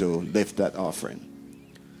door to lift that offering.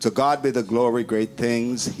 To God be the glory, great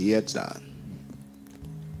things He has done.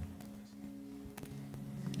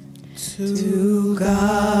 To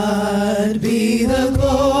God be the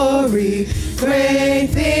glory, great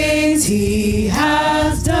things He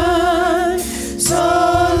has done. So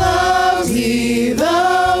loved He the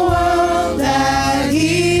world that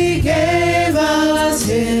He gave us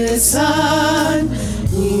His Son,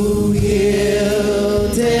 who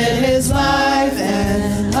yielded His life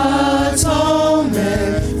and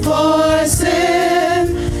atonement for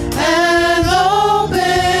sin, and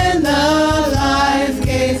opened the life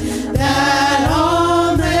gate that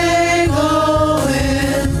all may go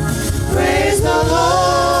in. Praise the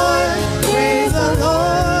Lord,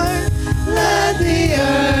 let the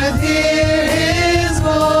earth hear His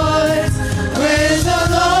voice. Praise the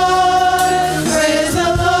Lord,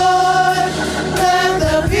 let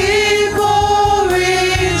the people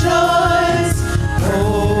rejoice.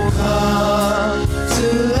 Oh, come to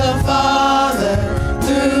the Father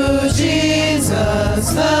through Jesus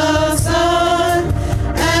the Son,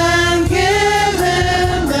 and give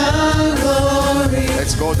Him the glory.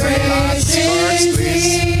 Let's go to the last verse, Things please.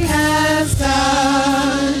 He has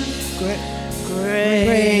done.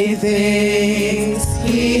 Great things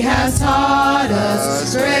He has taught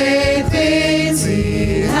us. Great things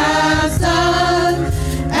He has done.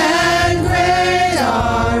 And great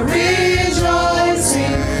our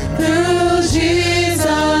rejoicing through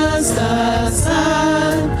Jesus the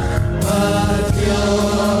Son. But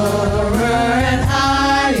purer and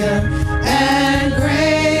higher and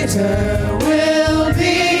greater will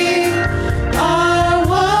be our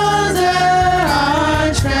wonder,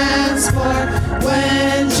 our transport,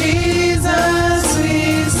 when Jesus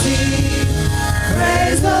we see.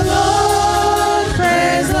 Praise the Lord,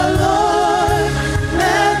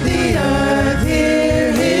 let the earth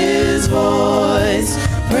hear His voice.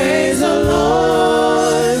 Praise the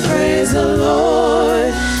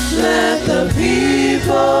Lord, let the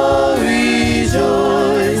people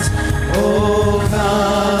rejoice. Oh,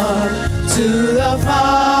 come to the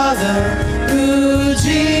Father through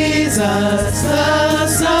Jesus the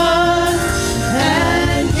Son,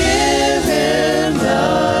 and give Him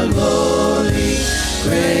the glory.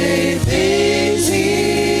 Great things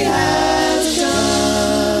He has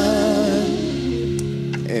done.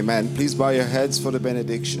 Amen. Please bow your heads for the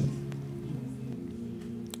benediction.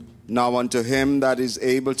 Now unto Him that is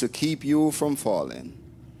able to keep you from falling,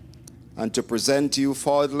 and to present you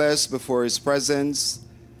faultless before His presence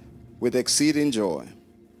with exceeding joy.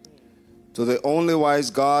 To the only wise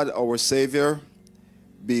God, our Savior,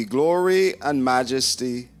 be glory and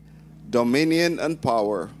majesty, dominion and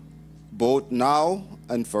power, both now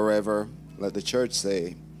and forever. Let the church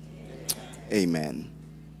say, Amen.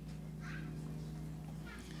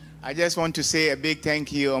 I just want to say a big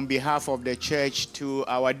thank you on behalf of the church to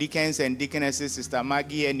our deacons and deaconesses, Sister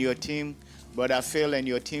Maggie and your team, Brother Phil and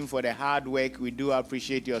your team, for the hard work. We do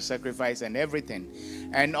appreciate your sacrifice and everything.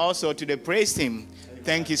 And also to the praise team,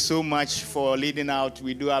 thank you so much for leading out.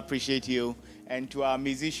 We do appreciate you. And to our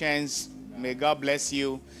musicians, may God bless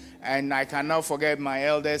you. And I cannot forget my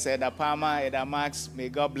elders, Eda Palmer, Eda Max. May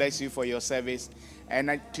God bless you for your service.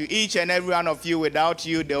 And to each and every one of you, without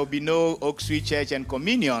you, there will be no Oak Street Church and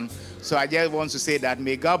Communion. So I just want to say that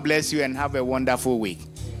may God bless you and have a wonderful week.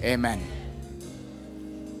 Amen.